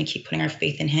 And we're just going to keep putting our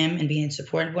faith in him and being in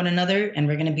support of one another. And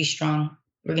we're going to be strong.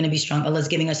 We're going to be strong. Allah's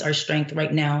giving us our strength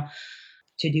right now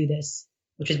to do this,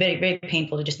 which was very, very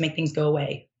painful to just make things go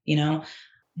away.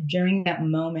 During that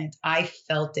moment, I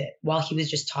felt it while he was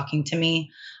just talking to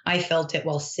me. I felt it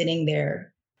while sitting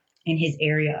there in his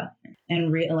area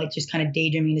and just kind of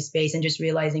daydreaming the space and just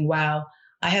realizing, wow,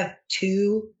 I have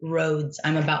 2 roads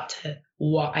I'm about to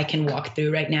walk. I can walk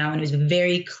through right now. And it was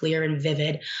very clear and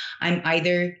vivid. I'm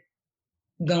either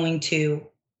going to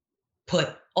put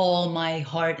all my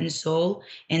heart and soul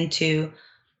into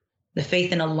the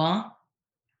faith in Allah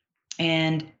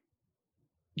and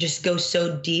just go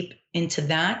so deep into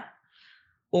that,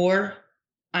 or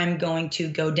I'm going to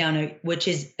go down which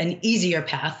is an easier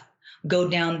path, go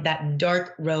down that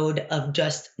dark road of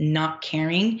just not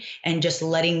caring and just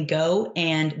letting go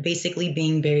and basically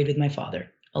being buried with my father.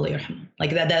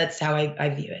 Like that's how I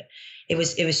view it. It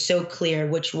was so clear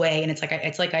which way. And it's like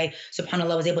I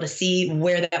subhanAllah was able to see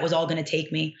where that was all going to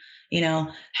take me,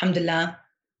 alhamdulillah.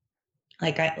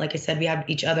 Like I said, we have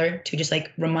each other to just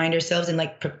like remind ourselves and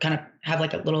like kind of have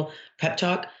like a little pep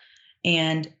talk.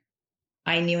 And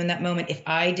I knew in that moment, if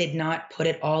I did not put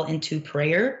it all into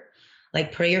prayer,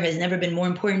 like prayer has never been more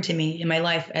important to me in my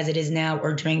life as it is now,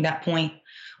 or during that point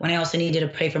when I also needed to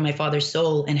pray for my father's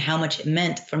soul and how much it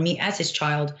meant for me as his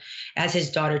child, as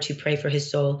his daughter, to pray for his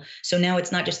soul. So now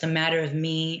it's not just a matter of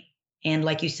me and,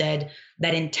 like you said,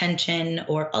 that intention,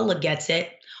 or Allah gets it.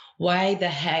 Why the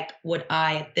heck would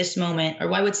I at this moment, or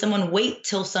why would someone wait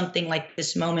till something like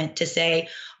this moment to say,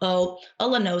 oh,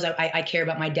 Allah knows I care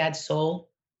about my dad's soul?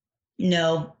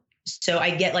 No. So I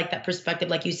get like that perspective,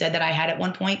 like you said, that I had at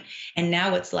one point. And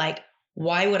now it's like,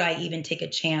 why would I even take a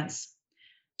chance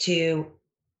to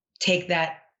take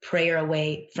that prayer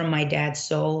away from my dad's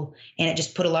soul? And it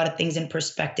just put a lot of things in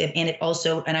perspective. And I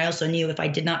also knew if I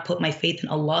did not put my faith in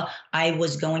Allah, I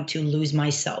was going to lose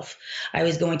myself. I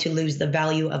was going to lose the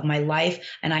value of my life.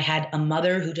 And I had a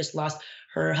mother who just lost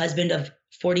her husband of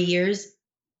 40 years.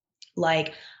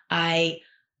 Like, I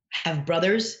have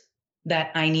brothers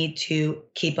that I need to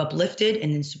keep uplifted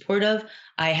and in support of.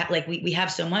 We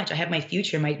have so much. I have my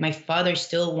future. My father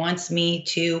still wants me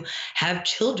to have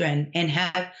children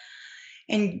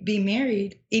and be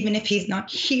married, even if he's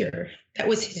not here. That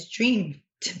was his dream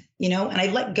and I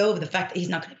let go of the fact that he's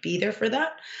not going to be there for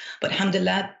that. But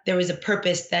alhamdulillah, there was a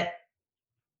purpose that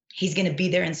he's going to be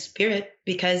there in spirit,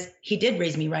 because he did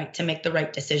raise me right to make the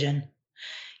right decision,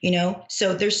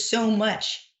 So there's so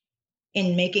much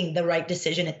in making the right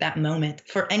decision at that moment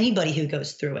for anybody who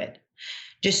goes through it.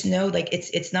 Just know, like,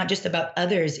 it's not just about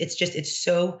others. It's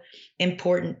so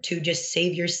important to just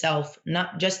save yourself,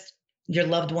 not just your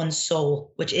loved one's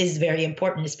soul, which is very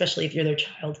important, especially if you're their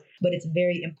child. But it's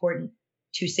very important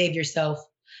to save yourself,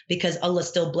 because Allah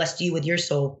still blessed you with your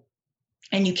soul,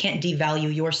 and you can't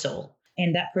devalue your soul.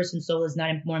 And that person's soul is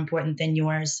not more important than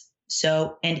yours.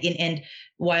 So, and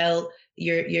while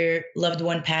your loved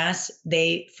one pass,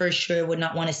 they for sure would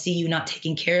not want to see you not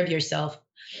taking care of yourself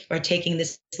or taking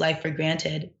this life for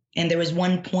granted. And there was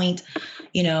one point,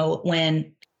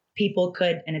 when people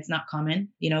could, and it's not common,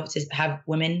 to have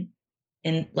women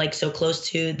in like so close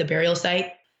to the burial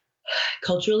site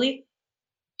culturally,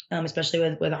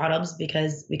 especially with Arabs,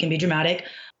 because we can be dramatic,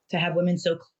 to have women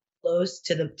so close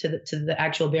to the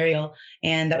actual burial.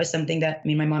 And that was something that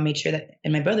my mom made sure that,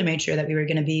 and my brother made sure that we were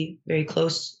going to be very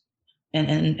close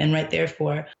and right there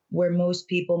for, where most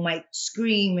people might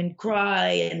scream and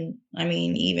cry. And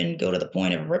even go to the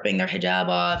point of ripping their hijab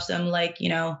off. Some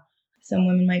some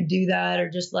women might do that, or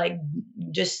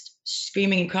just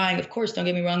screaming and crying. Of course, don't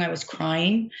get me wrong, I was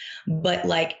crying, but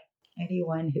like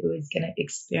anyone who is going to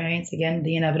experience again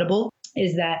the inevitable,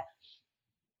 is that,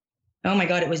 oh my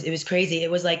God, it was crazy.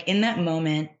 It was like in that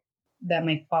moment that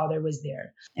my father was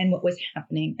there, and what was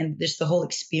happening, and just the whole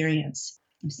experience.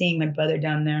 I'm seeing my brother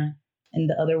down there, and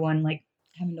the other one like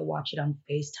having to watch it on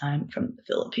FaceTime from the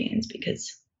Philippines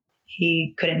because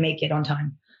he couldn't make it on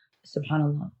time.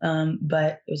 SubhanAllah.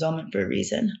 But it was all meant for a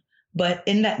reason. But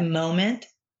in that moment,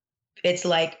 it's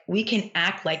like we can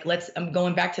act like, I'm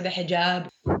going back to the hijab.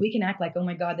 We can act like, oh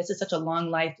my God, this is such a long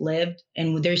life lived,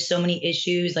 and there's so many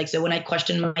issues. Like, so when I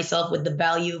question myself with the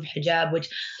value of hijab, which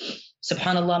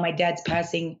SubhanAllah, my dad's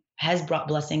passing has brought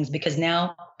blessings, because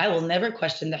now I will never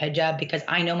question the hijab, because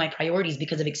I know my priorities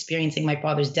because of experiencing my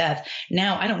father's death.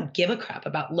 Now I don't give a crap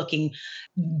about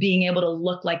being able to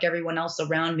look like everyone else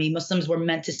around me. Muslims were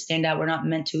meant to stand out. We're not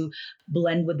meant to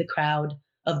blend with the crowd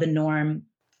of the norm.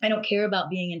 I don't care about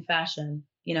being in fashion.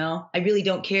 I really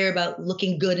don't care about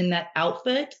looking good in that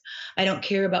outfit. I don't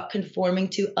care about conforming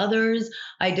to others.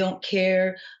 I don't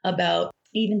care about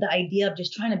even the idea of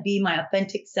just trying to be my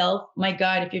authentic self. My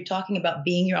God, if you're talking about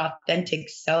being your authentic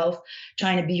self,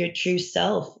 trying to be your true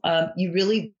self, you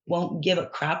really won't give a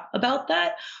crap about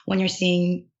that when you're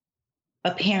seeing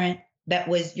a parent that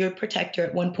was your protector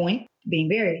at one point being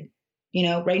buried,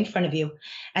 right in front of you.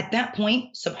 At that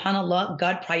point, SubhanAllah,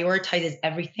 God prioritizes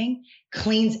everything,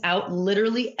 cleans out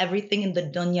literally everything in the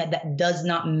dunya that does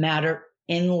not matter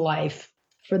in life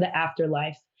for the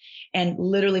afterlife. And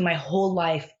literally my whole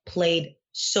life played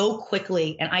so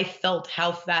quickly, and I felt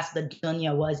how fast the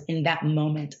dunya was in that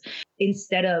moment.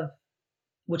 Instead of,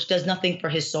 which does nothing for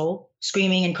his soul,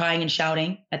 screaming and crying and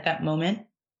shouting at that moment,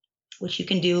 which you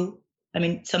can do.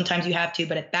 Sometimes you have to,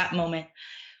 but at that moment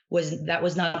that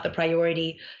was not the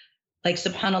priority. Like,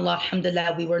 SubhanAllah,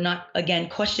 alhamdulillah, we were not, again,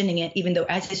 questioning it, even though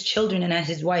as his children and as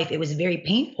his wife, it was very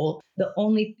painful. The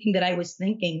only thing that I was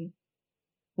thinking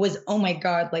was, oh my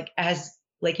God,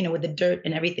 with the dirt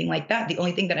and everything like that, the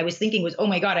only thing that I was thinking was, oh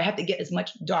my God, I have to get as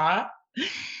much dua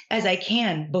as I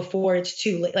can before it's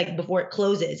too late, like before it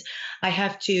closes. I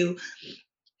have to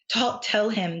tell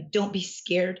him, don't be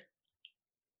scared.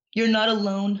 You're not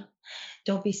alone.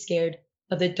 Don't be scared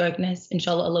of the darkness.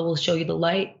 Inshallah, Allah will show you the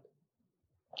light.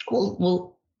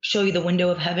 We'll show you the window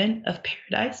of heaven, of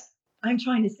paradise. I'm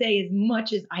trying to say as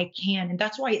much as I can. And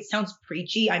that's why it sounds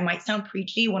preachy. I might sound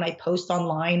preachy when I post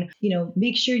online,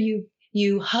 make sure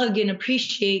you hug and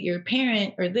appreciate your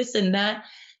parent or this and that.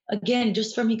 Again,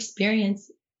 just from experience,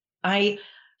 I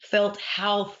felt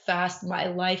how fast my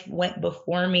life went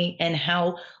before me and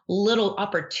how little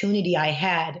opportunity I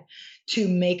had to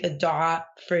make a dua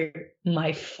for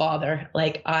my father.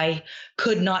 Like, I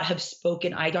could not have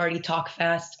spoken. I'd already talked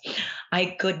fast. I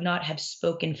could not have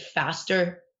spoken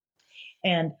faster.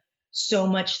 And so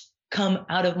much come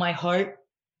out of my heart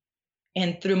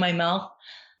and through my mouth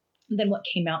than what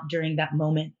came out during that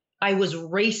moment. I was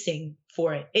racing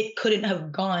for it. It couldn't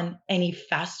have gone any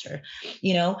faster,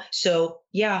 So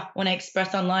yeah, when I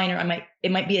express online, or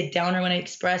it might be a downer when I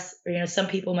express, or, some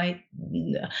people might,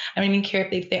 I don't even care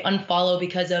if they unfollow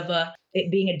because of it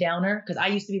being a downer. Cause I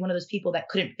used to be one of those people that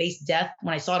couldn't face death.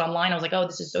 When I saw it online, I was like, oh,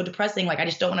 this is so depressing. Like, I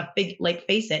just don't want to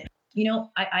face it.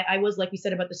 I was, like we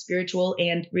said about the spiritual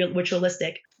and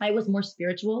ritualistic. I was more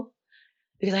spiritual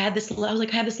because I had this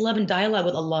love and dialogue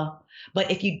with Allah. But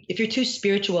if you're too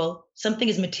spiritual, something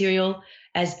is material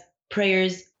as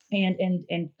prayers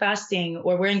and fasting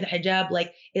or wearing the hijab,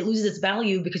 like it loses its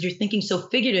value because you're thinking so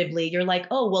figuratively. You're like,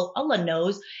 oh, well, Allah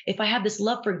knows if I have this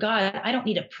love for God, I don't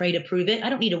need to pray to prove it. I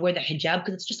don't need to wear the hijab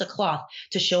because it's just a cloth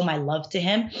to show my love to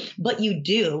him. But you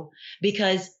do,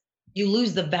 because you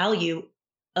lose the value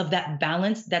of that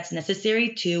balance that's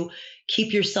necessary to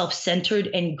keep yourself centered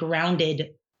and grounded,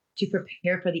 to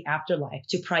prepare for the afterlife,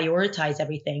 to prioritize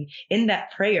everything. In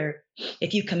that prayer,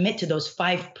 if you commit to those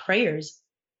 5 prayers,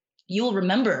 you'll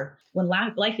remember when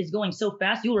life is going so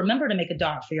fast, you'll remember to make a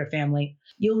dua for your family.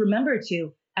 You'll remember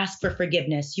to ask for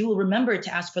forgiveness. You will remember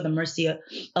to ask for the mercy of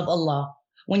Allah.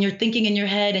 When you're thinking in your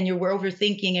head and you're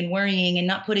overthinking and worrying and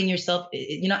not putting yourself,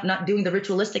 you're not doing the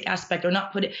ritualistic aspect, or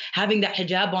not having that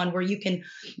hijab on where you can,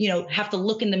 have to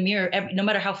look in the mirror no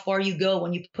matter how far you go.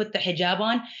 When you put the hijab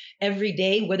on every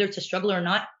day, whether it's a struggle or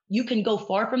not, you can go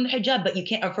far from the hijab, but you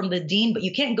can't, or from the deen, but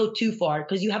you can't go too far,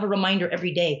 because you have a reminder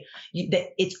every day that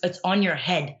it's on your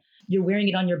head. You're wearing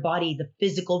it on your body, the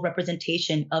physical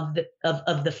representation of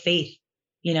the faith,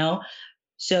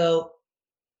 So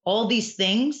all these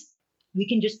things, we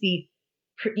can just be,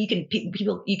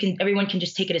 everyone can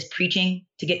just take it as preaching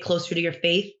to get closer to your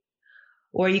faith,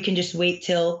 or you can just wait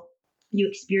till you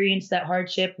experience that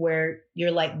hardship where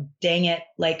you're like, dang it,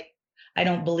 like I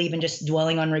don't believe in just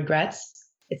dwelling on regrets.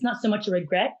 It's not so much a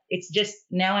regret. It's just,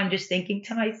 now I'm just thinking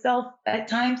to myself at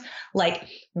times, like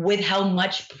with how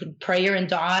much prayer and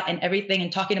dua and everything,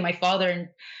 and talking to my father and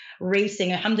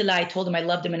racing. Alhamdulillah, I told him I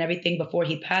loved him and everything before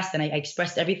he passed. And I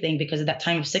expressed everything because of that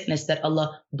time of sickness, that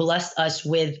Allah blessed us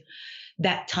with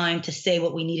that time to say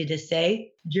what we needed to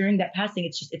say during that passing.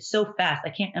 It's so fast. I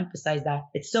can't emphasize that.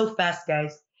 It's so fast,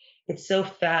 guys. It's so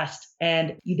fast.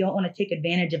 And you don't want to take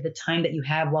advantage of the time that you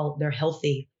have while they're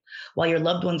healthy, while your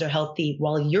loved ones are healthy,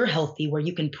 while you're healthy, where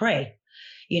you can pray,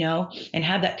 and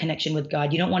have that connection with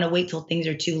God. You don't want to wait till things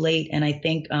are too late. And I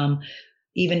think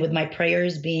even with my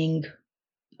prayers being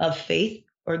of faith,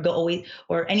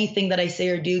 or anything that I say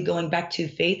or do going back to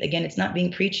faith, again, it's not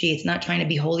being preachy. It's not trying to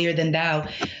be holier than thou,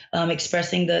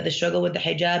 expressing the struggle with the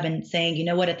hijab and saying, you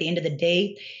know what, at the end of the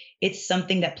day, it's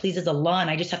something that pleases Allah and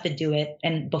I just have to do it.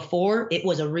 And before it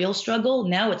was a real struggle.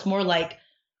 Now it's more like,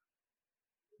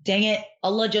 dang it,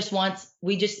 Allah just wants,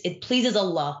 it pleases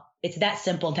Allah. It's that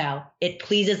simple now. It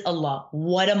pleases Allah.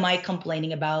 What am I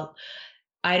complaining about?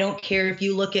 I don't care if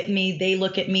you look at me, they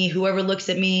look at me, whoever looks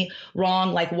at me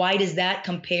wrong. Like, why does that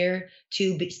compare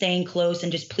to staying close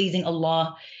and just pleasing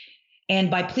Allah? And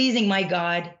by pleasing my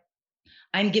God,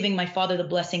 I'm giving my father the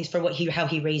blessings for how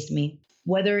he raised me.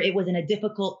 Whether it was in a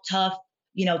difficult, tough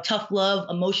love,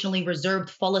 emotionally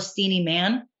reserved Palestinian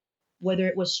man, whether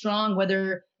it was strong,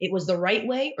 whether it was the right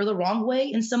way or the wrong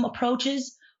way in some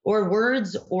approaches or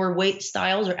words or weight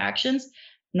styles or actions,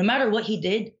 no matter what he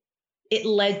did, it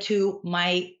led to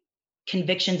my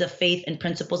convictions of faith and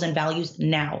principles and values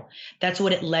now. That's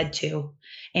what it led to.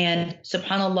 And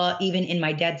subhanAllah, even in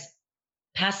my dad's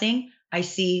passing, I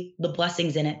see the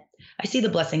blessings in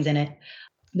it.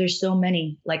 There's so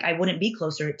many. Like, I wouldn't be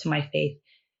closer to my faith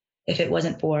if it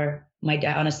wasn't for my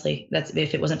dad. Honestly,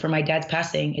 if it wasn't for my dad's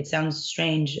passing. It sounds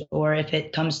strange. Or if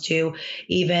it comes to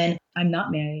even I'm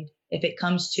not married. If it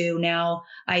comes to now,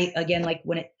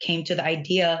 when it came to the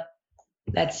idea,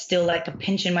 that's still like a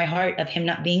pinch in my heart of him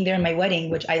not being there in my wedding,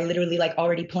 which I literally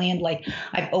already planned, like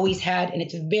I've always had. And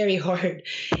it's very hard.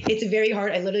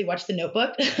 I literally watched The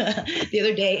Notebook the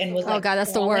other day and was oh God,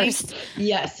 that's bawling. The worst.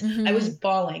 Yes. Mm-hmm. I was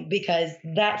bawling because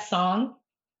that song,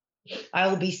 I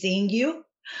Will Be Seeing You,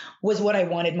 was what I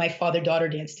wanted my father-daughter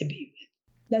dance to be.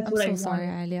 That's I'm what so I wanted.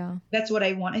 Sorry, Alia. That's what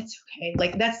I want. It's okay.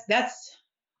 Like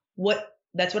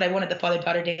that's what I wanted the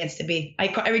father-daughter dance to be.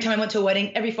 Every time I went to a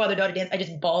wedding, every father-daughter dance, I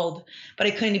just bawled, but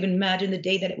I couldn't even imagine the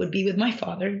day that it would be with my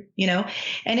father, and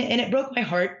it broke my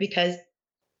heart because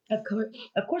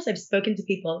of course I've spoken to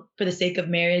people for the sake of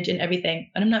marriage and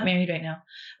everything, and I'm not married right now,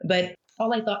 but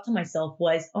all I thought to myself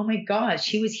was, oh my gosh,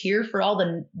 he was here for all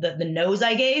the no's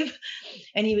I gave,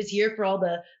 and he was here for all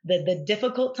the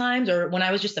difficult times, or when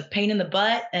I was just a pain in the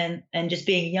butt and just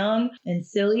being young and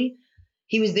silly.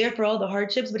 He was there for all the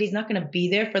hardships, but he's not going to be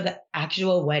there for the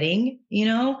actual wedding,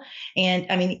 And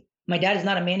I mean, my dad is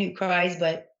not a man who cries,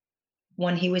 but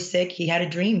when he was sick, he had a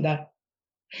dream that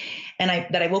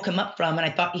I woke him up from, and I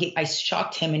thought I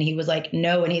shocked him, and he was like,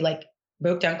 no, and he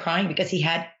broke down crying because he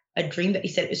had a dream that he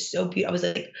said it was so beautiful. I was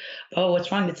like, oh,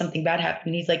 what's wrong? Did something bad happen?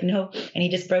 And he's like, no, and he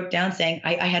just broke down saying,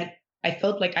 I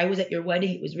felt like I was at your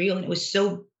wedding. It was real, and it was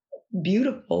so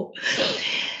beautiful.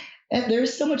 And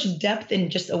there's so much depth in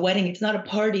just a wedding. It's not a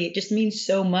party. It just means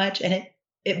so much. And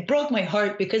it broke my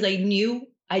heart because I knew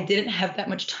I didn't have that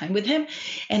much time with him.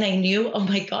 And I knew, oh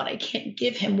my God, I can't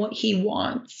give him what he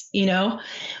wants,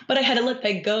 but I had to let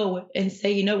that go and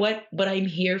say, you know what, but I'm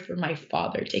here for my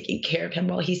father, taking care of him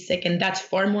while he's sick. And that's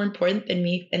far more important than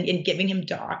me and in giving him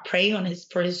dua, praying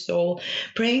for his soul,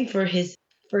 praying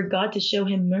for God to show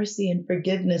him mercy and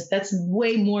forgiveness. That's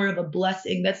way more of a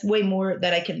blessing. That's way more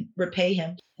that I can repay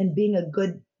him. And being a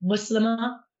good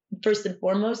Muslimah, first and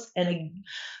foremost, and a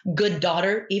good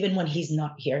daughter, even when he's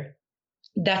not here.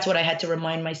 That's what I had to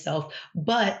remind myself.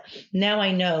 But now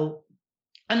I know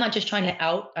I'm not just trying to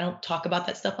out. I don't talk about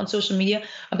that stuff on social media.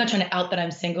 I'm not trying to out that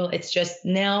I'm single. It's just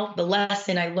now the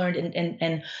lesson I learned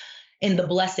and in the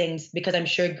blessings, because I'm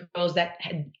sure girls that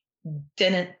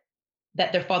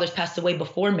that their fathers passed away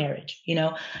before marriage,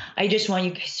 I just want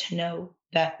you guys to know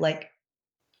that like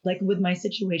with my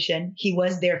situation, he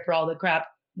was there for all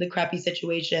the crappy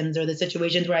situations, or the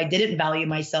situations where I didn't value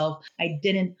myself.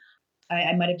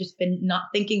 I might have just been not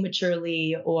thinking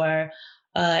maturely, or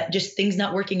just things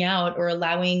not working out, or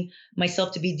allowing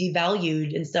myself to be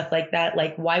devalued and stuff like that.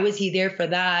 Like, why was he there for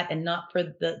that and not for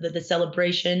the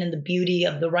celebration and the beauty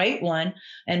of the right one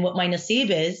and what my nasib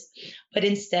is? But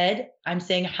instead, I'm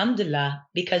saying alhamdulillah,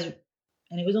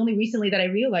 and it was only recently that I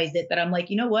realized it, that I'm like,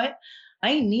 you know what?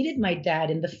 I needed my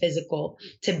dad in the physical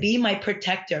to be my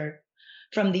protector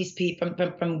from these people,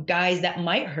 from guys that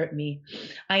might hurt me.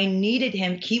 I needed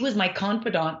him. He was my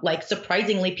confidant. Like,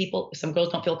 surprisingly, some girls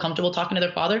don't feel comfortable talking to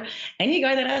their father. Any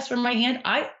guy that asks for my hand,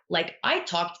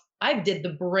 I did the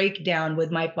breakdown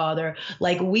with my father.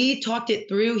 Like, we talked it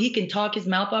through. He can talk his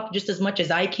mouth off just as much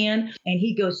as I can. And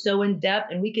he goes so in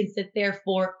depth, and we can sit there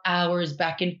for hours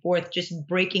back and forth, just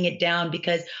breaking it down.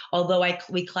 Because although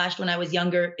we clashed when I was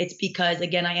younger, it's because,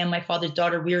 again, I am my father's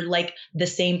daughter. We're like the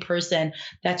same person.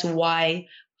 That's why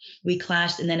we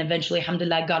clashed. And then eventually,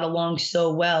 alhamdulillah, got along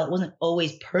so well. It wasn't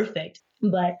always perfect,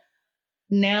 but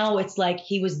now it's like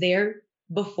he was there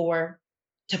before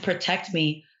to protect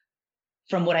me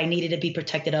from what I needed to be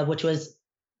protected of, which was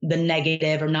the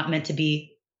negative or not meant to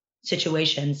be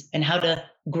situations, and how to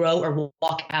grow or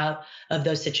walk out of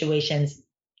those situations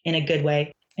in a good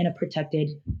way, in a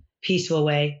protected, peaceful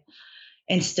way,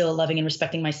 and still loving and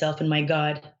respecting myself and my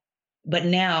God. But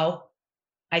now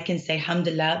I can say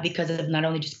alhamdulillah, because of not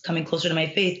only just coming closer to my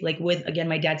faith, like with, again,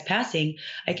 my dad's passing,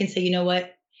 I can say, you know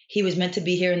what? He was meant to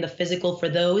be here in the physical for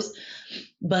those,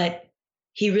 but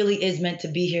he really is meant to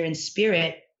be here in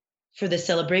spirit for the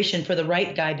celebration, for the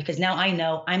right guy, because now I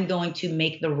know I'm going to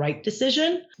make the right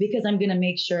decision, because I'm going to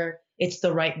make sure it's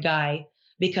the right guy,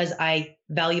 because I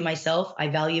value myself. I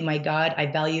value my God. I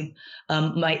value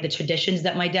the traditions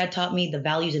that my dad taught me, the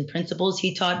values and principles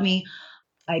he taught me.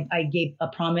 I gave a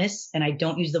promise, and I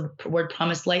don't use the word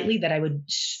promise lightly, that I would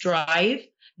strive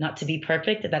not to be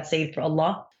perfect, that's saved for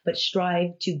Allah, but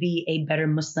strive to be a better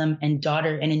Muslim and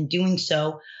daughter. And in doing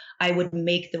so, I would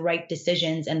make the right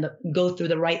decisions and go through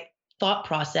the right thought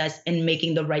process in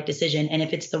making the right decision. And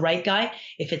if it's the right guy,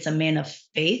 if it's a man of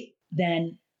faith,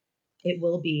 then it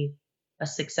will be a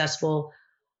successful,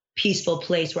 peaceful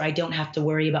place where I don't have to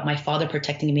worry about my father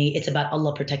protecting me. It's about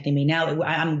Allah protecting me. Now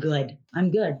I'm good.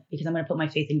 I'm good because I'm going to put my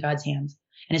faith in God's hands.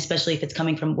 And especially if it's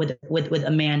coming from with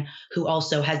a man who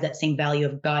also has that same value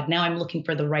of God. Now I'm looking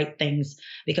for the right things,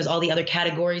 because all the other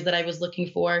categories that I was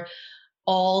looking for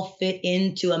all fit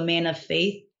into a man of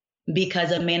faith,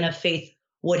 because a man of faith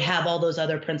would have all those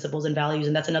other principles and values.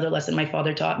 And that's another lesson my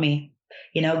father taught me,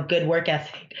 good work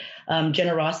ethic,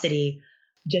 generosity,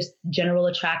 just general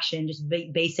attraction, just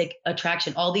basic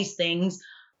attraction, all these things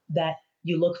that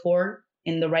you look for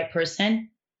in the right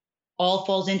person all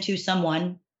falls into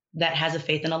someone that has a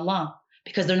faith in Allah,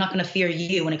 because they're not going to fear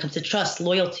you when it comes to trust,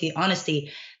 loyalty,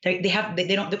 honesty. They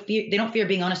don't fear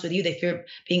being honest with you. They fear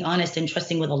being honest and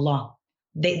trusting with Allah.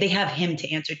 They have him to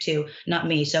answer to, not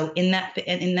me. So in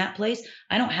that place,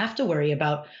 I don't have to worry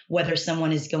about whether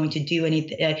someone is going to do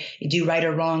anything, do right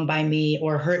or wrong by me,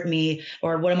 or hurt me,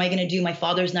 or what am I going to do? My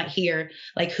father's not here.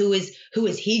 Like, who is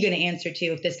he going to answer to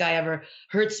if this guy ever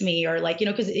hurts me? Or like,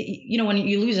 because when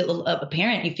you lose a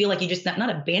parent, you feel like you just not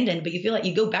abandoned, but you feel like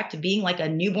you go back to being like a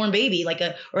newborn baby,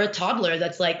 or a toddler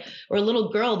that's like, or a little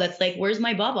girl that's like, where's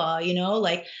my baba?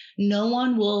 Like, no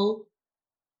one will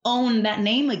own that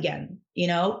name again.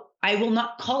 I will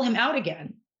not call him out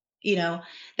again.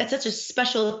 That's such a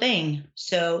special thing.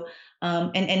 So,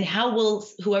 and how will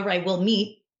whoever I will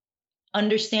meet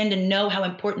understand and know how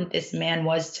important this man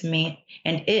was to me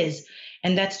and is.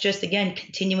 And that's just, again,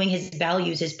 continuing his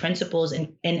values, his principles,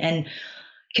 and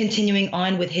continuing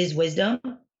on with his wisdom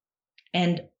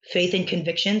and faith and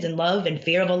convictions and love and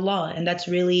fear of Allah. And that's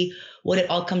really what it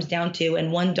all comes down to.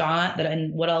 And one dua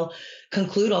and what I'll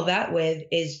conclude all that with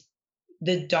is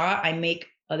the dua I make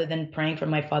other than praying for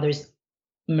my father's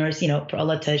mercy, for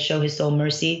Allah to show his soul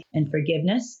mercy and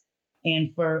forgiveness,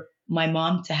 and for my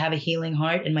mom to have a healing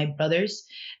heart, and my brothers,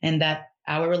 and that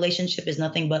our relationship is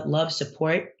nothing but love,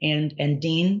 support, and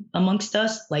deen amongst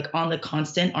us, like on the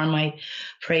constant, are my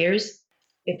prayers.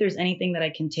 If there's anything that I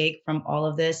can take from all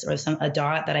of this, or a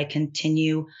dot that I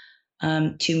continue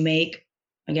to make,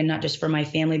 again, not just for my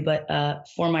family, but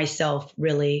for myself,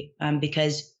 really,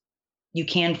 because you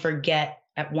can forget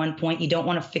at one point. You don't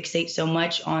want to fixate so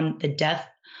much on the death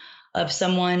of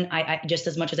someone. I just,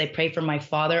 as much as I pray for my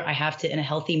father, I have to, in a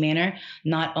healthy manner,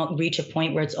 not reach a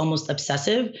point where it's almost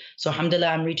obsessive. So alhamdulillah,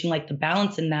 I'm reaching like the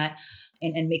balance in that,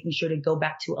 and making sure to go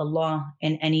back to Allah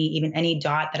in any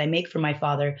dot that I make for my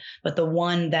father. But the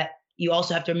one that you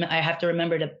also have to, I have to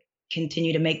remember to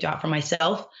continue to make dot for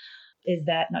myself, is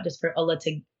that not just for Allah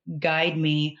to guide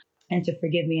me and to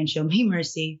forgive me and show me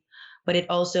mercy, but it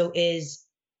also is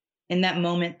in that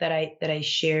moment that I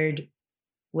shared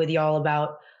with y'all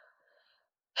about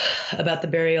the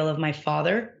burial of my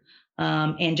father,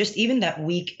 and just even that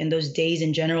week and those days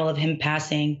in general of him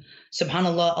passing.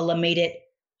 SubhanAllah, Allah made it.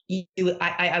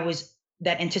 I was,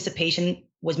 that anticipation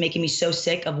was making me so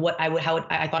sick of I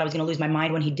thought I was going to lose my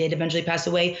mind when he did eventually pass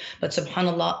away. But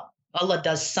SubhanAllah, Allah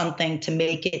does something to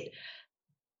make it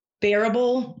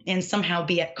bearable, and somehow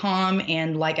be at calm,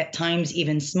 and like at times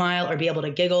even smile, or be able to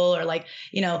giggle, or like,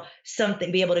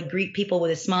 something, be able to greet people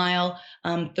with a smile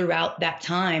throughout that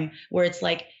time, where it's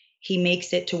like he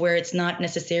makes it to where it's not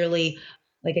necessarily,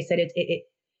 like I said,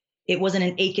 it wasn't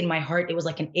an ache in my heart. It was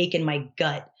like an ache in my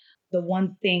gut. The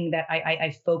one thing that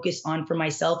I focus on for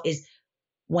myself is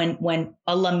when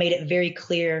Allah made it very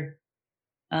clear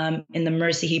in the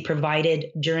mercy he provided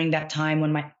during that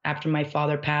time after my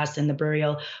father passed and the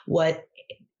burial, what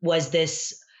was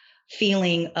this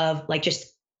feeling of like just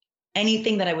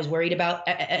anything that I was worried about,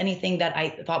 anything that I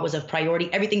thought was of priority,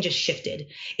 everything just shifted.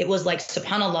 It was like,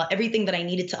 SubhanAllah, everything that I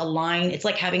needed to align. It's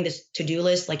like having this to-do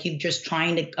list, like you're just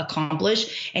trying to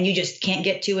accomplish and you just can't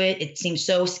get to it. It seems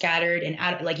so scattered and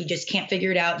like you just can't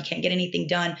figure it out. You can't get anything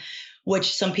done,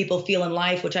 which some people feel in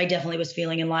life, which I definitely was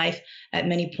feeling in life at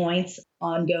many points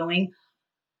ongoing.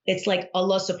 It's like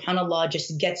Allah SubhanAllah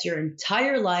just gets your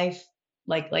entire life,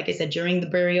 like I said, during the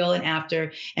burial and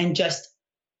after, and just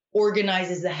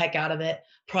organizes the heck out of it,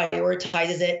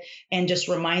 prioritizes it, and just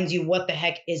reminds you what the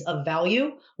heck is of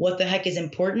value, what the heck is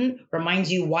important,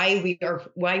 reminds you why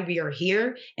we are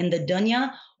here in the dunya,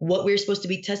 what we're supposed to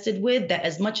be tested with, that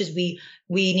as much as we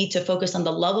need to focus on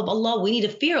the love of Allah, we need to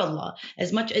fear Allah.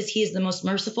 As much as he is the most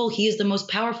merciful, he is the most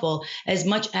powerful. As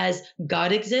much as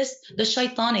God exists, the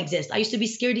shaitan exists. I used to be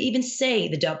scared to even say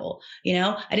the devil,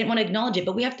 I didn't want to acknowledge it,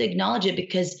 but we have to acknowledge it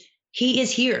because he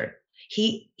is here.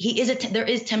 There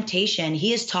is temptation.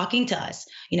 He is talking to us,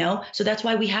 so that's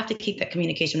why we have to keep that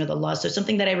communication with Allah. So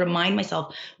something that I remind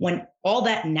myself when all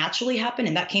that naturally happened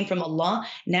and that came from Allah,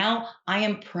 now I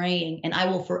am praying, and I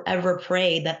will forever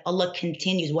pray that Allah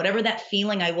continues whatever that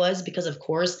feeling I was, because of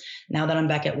course, now that I'm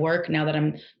back at work, now that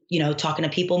I'm, talking to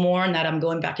people more, and that I'm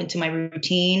going back into my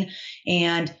routine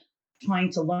and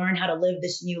trying to learn how to live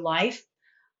this new life,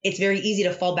 it's very easy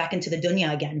to fall back into the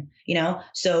dunya again,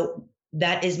 so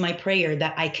that is my prayer,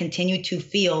 that I continue to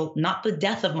feel not the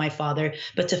death of my father,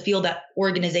 but to feel that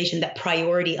organization, that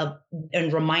priority of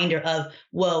and reminder of,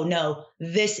 whoa, no,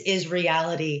 this is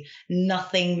reality.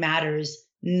 Nothing matters.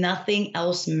 Nothing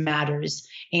else matters.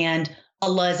 And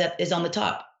Allah is on the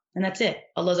top. And that's it.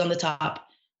 Allah's on the top.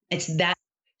 It's that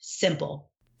simple.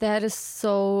 That is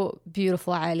so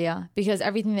beautiful, Alia, because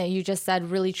everything that you just said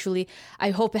really, truly,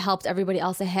 I hope it helped everybody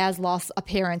else that has lost a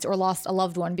parent or lost a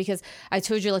loved one, because I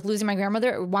told you, like, losing my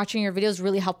grandmother, watching your videos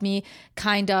really helped me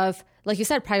kind of, like you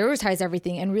said, prioritize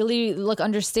everything and really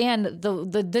understand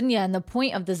the dunya and the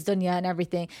point of this dunya and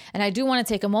everything. And I do want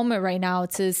to take a moment right now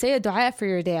to say a dua for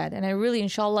your dad. And I really,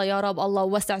 inshallah, ya Rab, Allah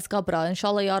wasi'as qabra.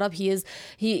 Inshallah, ya Rab,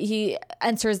 he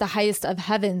enters the highest of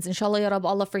heavens. Inshallah, ya Rab,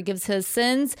 Allah forgives his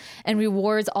sins and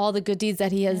rewards all the good deeds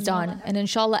that he has done. And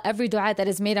inshallah, every dua that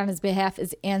is made on his behalf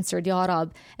is answered, ya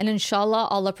Rab. And inshallah,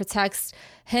 Allah protects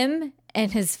him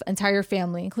and his entire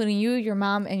family, including you, your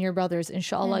mom, and your brothers.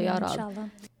 Inshallah, ya Rab.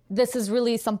 Inshallah. This is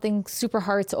really something super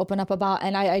hard to open up about.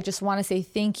 And I just want to say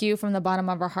thank you from the bottom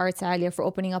of our hearts, Alia, for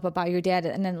opening up about your dad.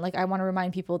 And then, I want to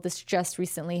remind people, this just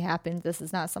recently happened. This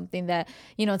is not something that,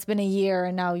 it's been a year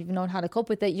and now you've known how to cope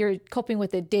with it. You're coping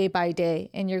with it day by day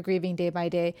and you're grieving day by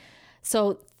day.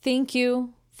 So thank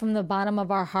you from the bottom of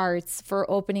our hearts for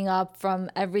opening up from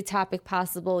every topic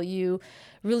possible. You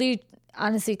really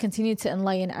honestly continue to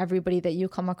enlighten everybody that you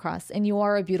come across, and you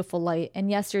are a beautiful light.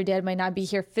 And yes, your dad might not be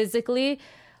here physically,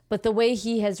 but the way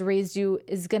he has raised you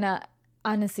is going to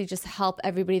honestly just help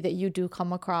everybody that you do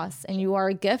come across. And you are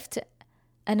a gift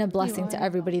and a blessing to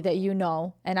everybody that you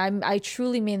know. And I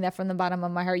truly mean that from the bottom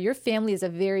of my heart. Your family is a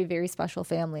very, very special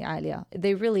family, Alia.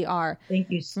 They really are.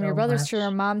 Thank you so much. From your brothers to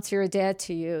your mom to your dad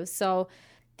to you. So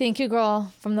thank you,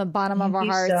 girl, from the bottom of our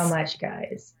hearts. Thank you so much,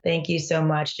 guys. Thank you so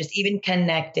much. Just even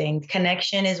connecting.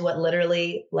 Connection is what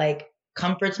literally like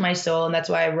comforts my soul. And that's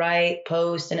why I write,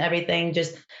 post, and everything.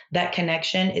 Just that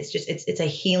connection. It's a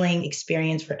healing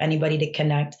experience for anybody to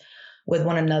connect with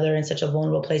one another in such a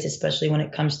vulnerable place, especially when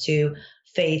it comes to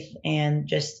faith and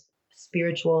just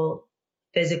spiritual,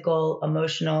 physical,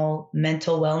 emotional,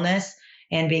 mental wellness,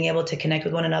 and being able to connect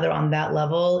with one another on that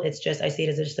level. It's just, I see it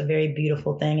as just a very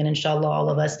beautiful thing. And inshallah, all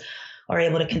of us are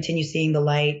able to continue seeing the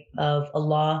light of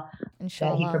Allah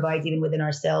that He provides even within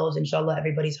ourselves. Inshallah,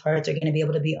 everybody's hearts are going to be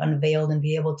able to be unveiled and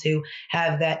be able to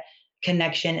have that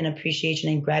connection and appreciation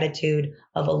and gratitude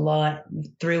of Allah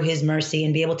through His mercy,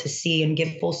 and be able to see and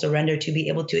give full surrender to be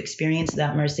able to experience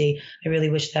that mercy. I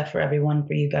really wish that for everyone,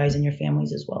 for you guys and your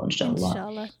families as well, inshallah.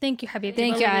 Inshallah. Thank you, Habibi.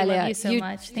 Thank you, Alia. Love you so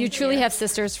much. You truly have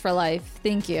sisters for life.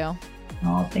 Thank you.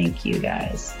 Oh, thank you,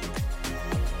 guys.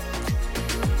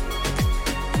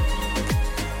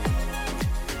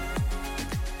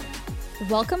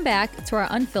 Welcome back to our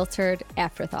unfiltered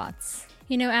afterthoughts.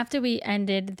 You know, after we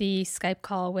ended the Skype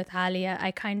call with Alia,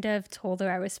 I kind of told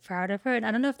her I was proud of her. And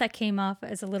I don't know if that came off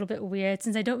as a little bit weird,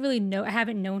 since I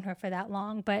haven't known her for that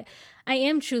long, but I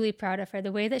am truly proud of her.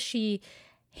 The way that she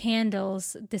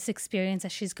handles this experience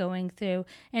that she's going through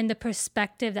and the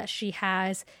perspective that she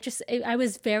has, I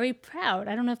was very proud.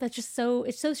 I don't know if that's just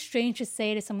it's so strange to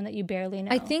say to someone that you barely know.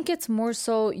 I think it's more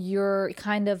so you're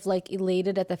kind of like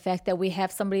elated at the fact that we have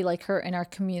somebody like her in our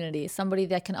community, somebody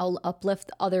that can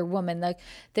uplift other women. Like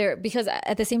because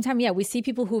at the same time, yeah, we see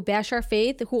people who bash our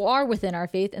faith, who are within our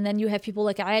faith, and then you have people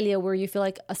like Alia where you feel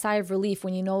like a sigh of relief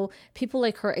when you know people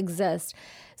like her exist.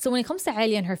 So when it comes to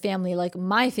Alia and her family, like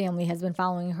my family has been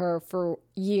following her for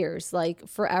years, like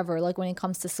forever. Like when it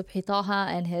comes to Subhi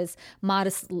Taha and his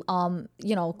modest,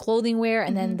 clothing wear,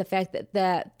 and then the fact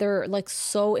that they're like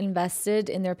so invested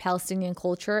in their Palestinian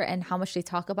culture and how much they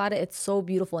talk about it, it's so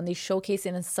beautiful, and they showcase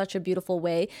it in such a beautiful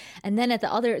way. And then at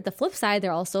the flip side,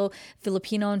 they're also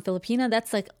Filipino and Filipina.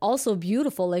 That's like also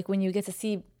beautiful. Like when you get to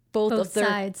see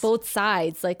both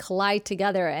sides like collide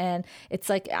together, and it's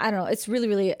like, I don't know, it's really,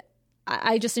 really.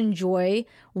 I just enjoy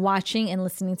watching and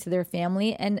listening to their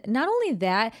family. And not only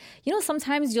that,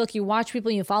 sometimes you watch people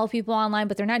and you follow people online,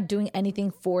 but they're not doing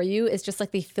anything for you. It's just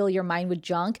like they fill your mind with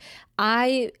junk.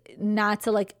 Not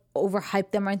to like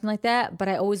overhype them or anything like that, but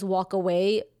I always walk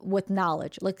away with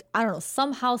knowledge. Like, I don't know,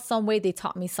 somehow, some way they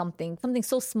taught me something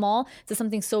so small to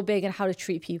something so big, and how to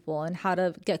treat people and how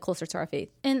to get closer to our faith.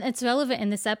 And it's relevant in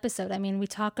this episode. I mean, we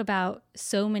talk about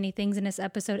so many things in this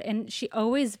episode, and she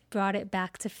always brought it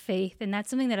back to faith. And that's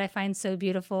something that I find so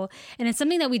beautiful. And it's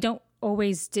something that we don't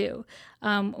always do.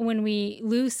 When we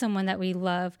lose someone that we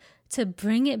love, to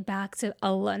bring it back to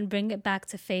Allah and bring it back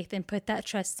to faith and put that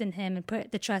trust in Him and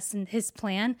put the trust in His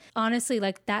plan. Honestly,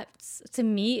 like that to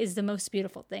me is the most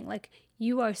beautiful thing. Like,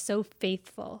 you are so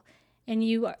faithful and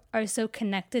you are so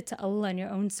connected to Allah in your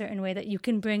own certain way that you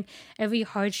can bring every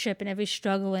hardship and every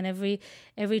struggle and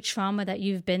every trauma that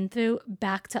you've been through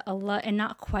back to Allah and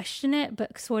not question it,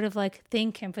 but sort of like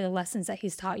thank Him for the lessons that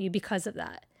He's taught you because of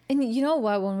that. And you know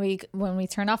what, when we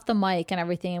turned off the mic and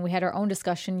everything and we had our own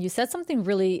discussion, you said something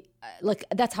really, like,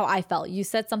 that's how I felt. You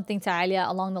said something to Alia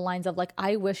along the lines of like,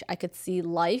 I wish I could see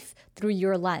life through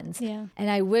your lens. Yeah. And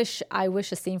I wish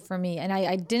the same for me. And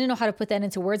I didn't know how to put that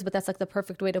into words, but that's like the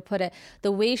perfect way to put it.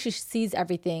 The way she sees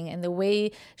everything and the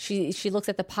way she looks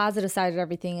at the positive side of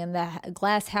everything and the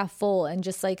glass half full, and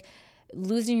just like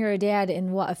losing your dad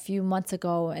a few months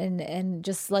ago, and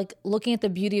just like looking at the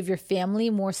beauty of your family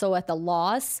more so at the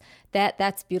loss,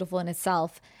 that's beautiful in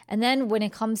itself. And then when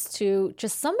it comes to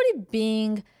just somebody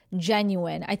being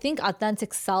genuine, I think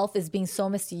authentic self is being so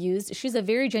misused. She's a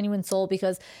very genuine soul,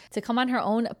 because to come on her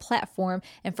own platform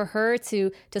and for her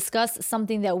to discuss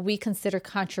something that we consider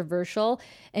controversial,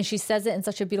 and she says it in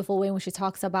such a beautiful way when she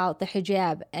talks about the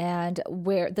hijab and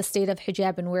where the state of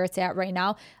hijab and where it's at right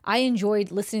now. I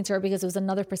enjoyed listening to her because it was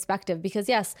another perspective. Because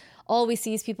yes, all we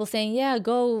see is people saying, yeah,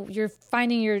 go, you're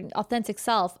finding your authentic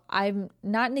self. I'm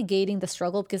not negating the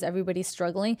struggle, because everybody's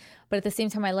struggling, but at the same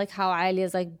time, I like how Alia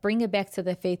is like, bring it back to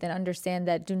the faith and understand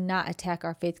that do not attack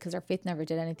our faith, because our faith never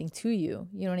did anything to you.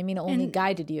 You know what I mean? It only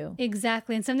guided you.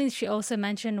 Exactly. And something she also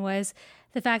mentioned was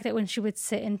the fact that when she would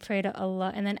sit and pray to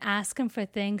Allah and then ask Him for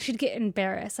things, she'd get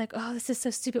embarrassed. Like, oh, this is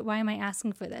so stupid. Why am I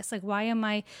asking for this? Like, why am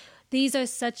I these are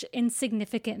such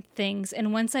insignificant things.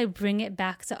 And once I bring it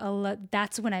back to Allah,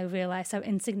 that's when I realize how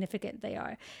insignificant they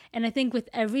are. And I think with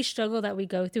every struggle that we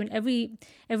go through and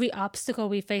every obstacle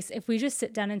we face, if we just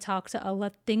sit down and talk to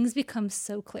Allah, things become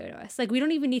so clear to us. Like, we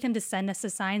don't even need him to send us a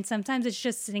sign. Sometimes it's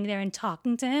just sitting there and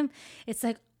talking to him. It's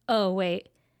like, oh, wait,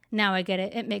 now I get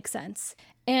it. It makes sense.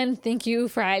 And thank you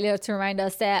for Alia to remind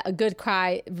us that a good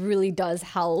cry really does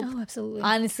help. Oh, absolutely.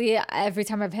 Honestly, every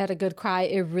time I've had a good cry,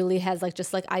 it really has I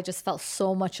just felt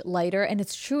so much lighter. And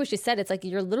it's true what she said. It's like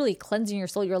you're literally cleansing your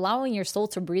soul. You're allowing your soul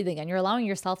to breathe again. You're allowing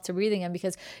yourself to breathe again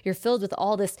because you're filled with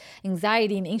all this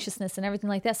anxiety and anxiousness and everything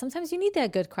like that. Sometimes you need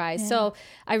that good cry. Yeah. So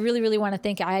I really, really want to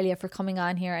thank Alia for coming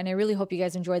on here. And I really hope you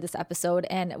guys enjoyed this episode.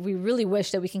 And we really wish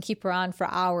that we can keep her on for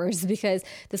hours because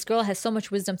this girl has so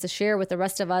much wisdom to share with the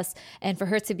rest of us. And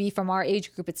for her to be from our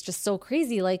age group, it's just so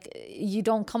crazy. Like, you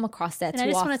don't come across that too often. And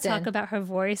I just want to talk about her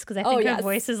voice because I think her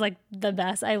voice is like the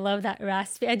best. I love that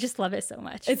raspy. I just love it so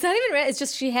much. It's not even, it's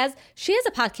just she has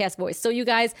a podcast voice. So you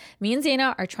guys, me and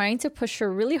Zaina are trying to push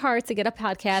her really hard to get a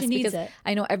podcast because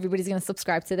I know everybody's going to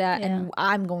subscribe to that and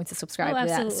I'm going to subscribe to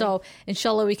that. So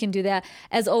inshallah, we can do that.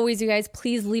 As always, you guys,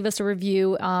 please leave us a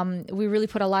review. We really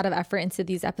put a lot of effort into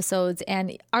these episodes,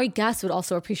 and our guests would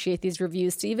also appreciate these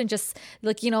reviews to even just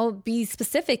be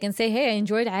specific and say, hey, I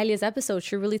enjoyed Alia's episode.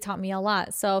 She really taught me a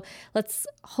lot. So let's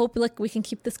hope we can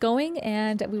keep this going.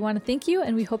 And we want to thank you,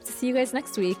 and we hope to see you guys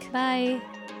next week. Bye.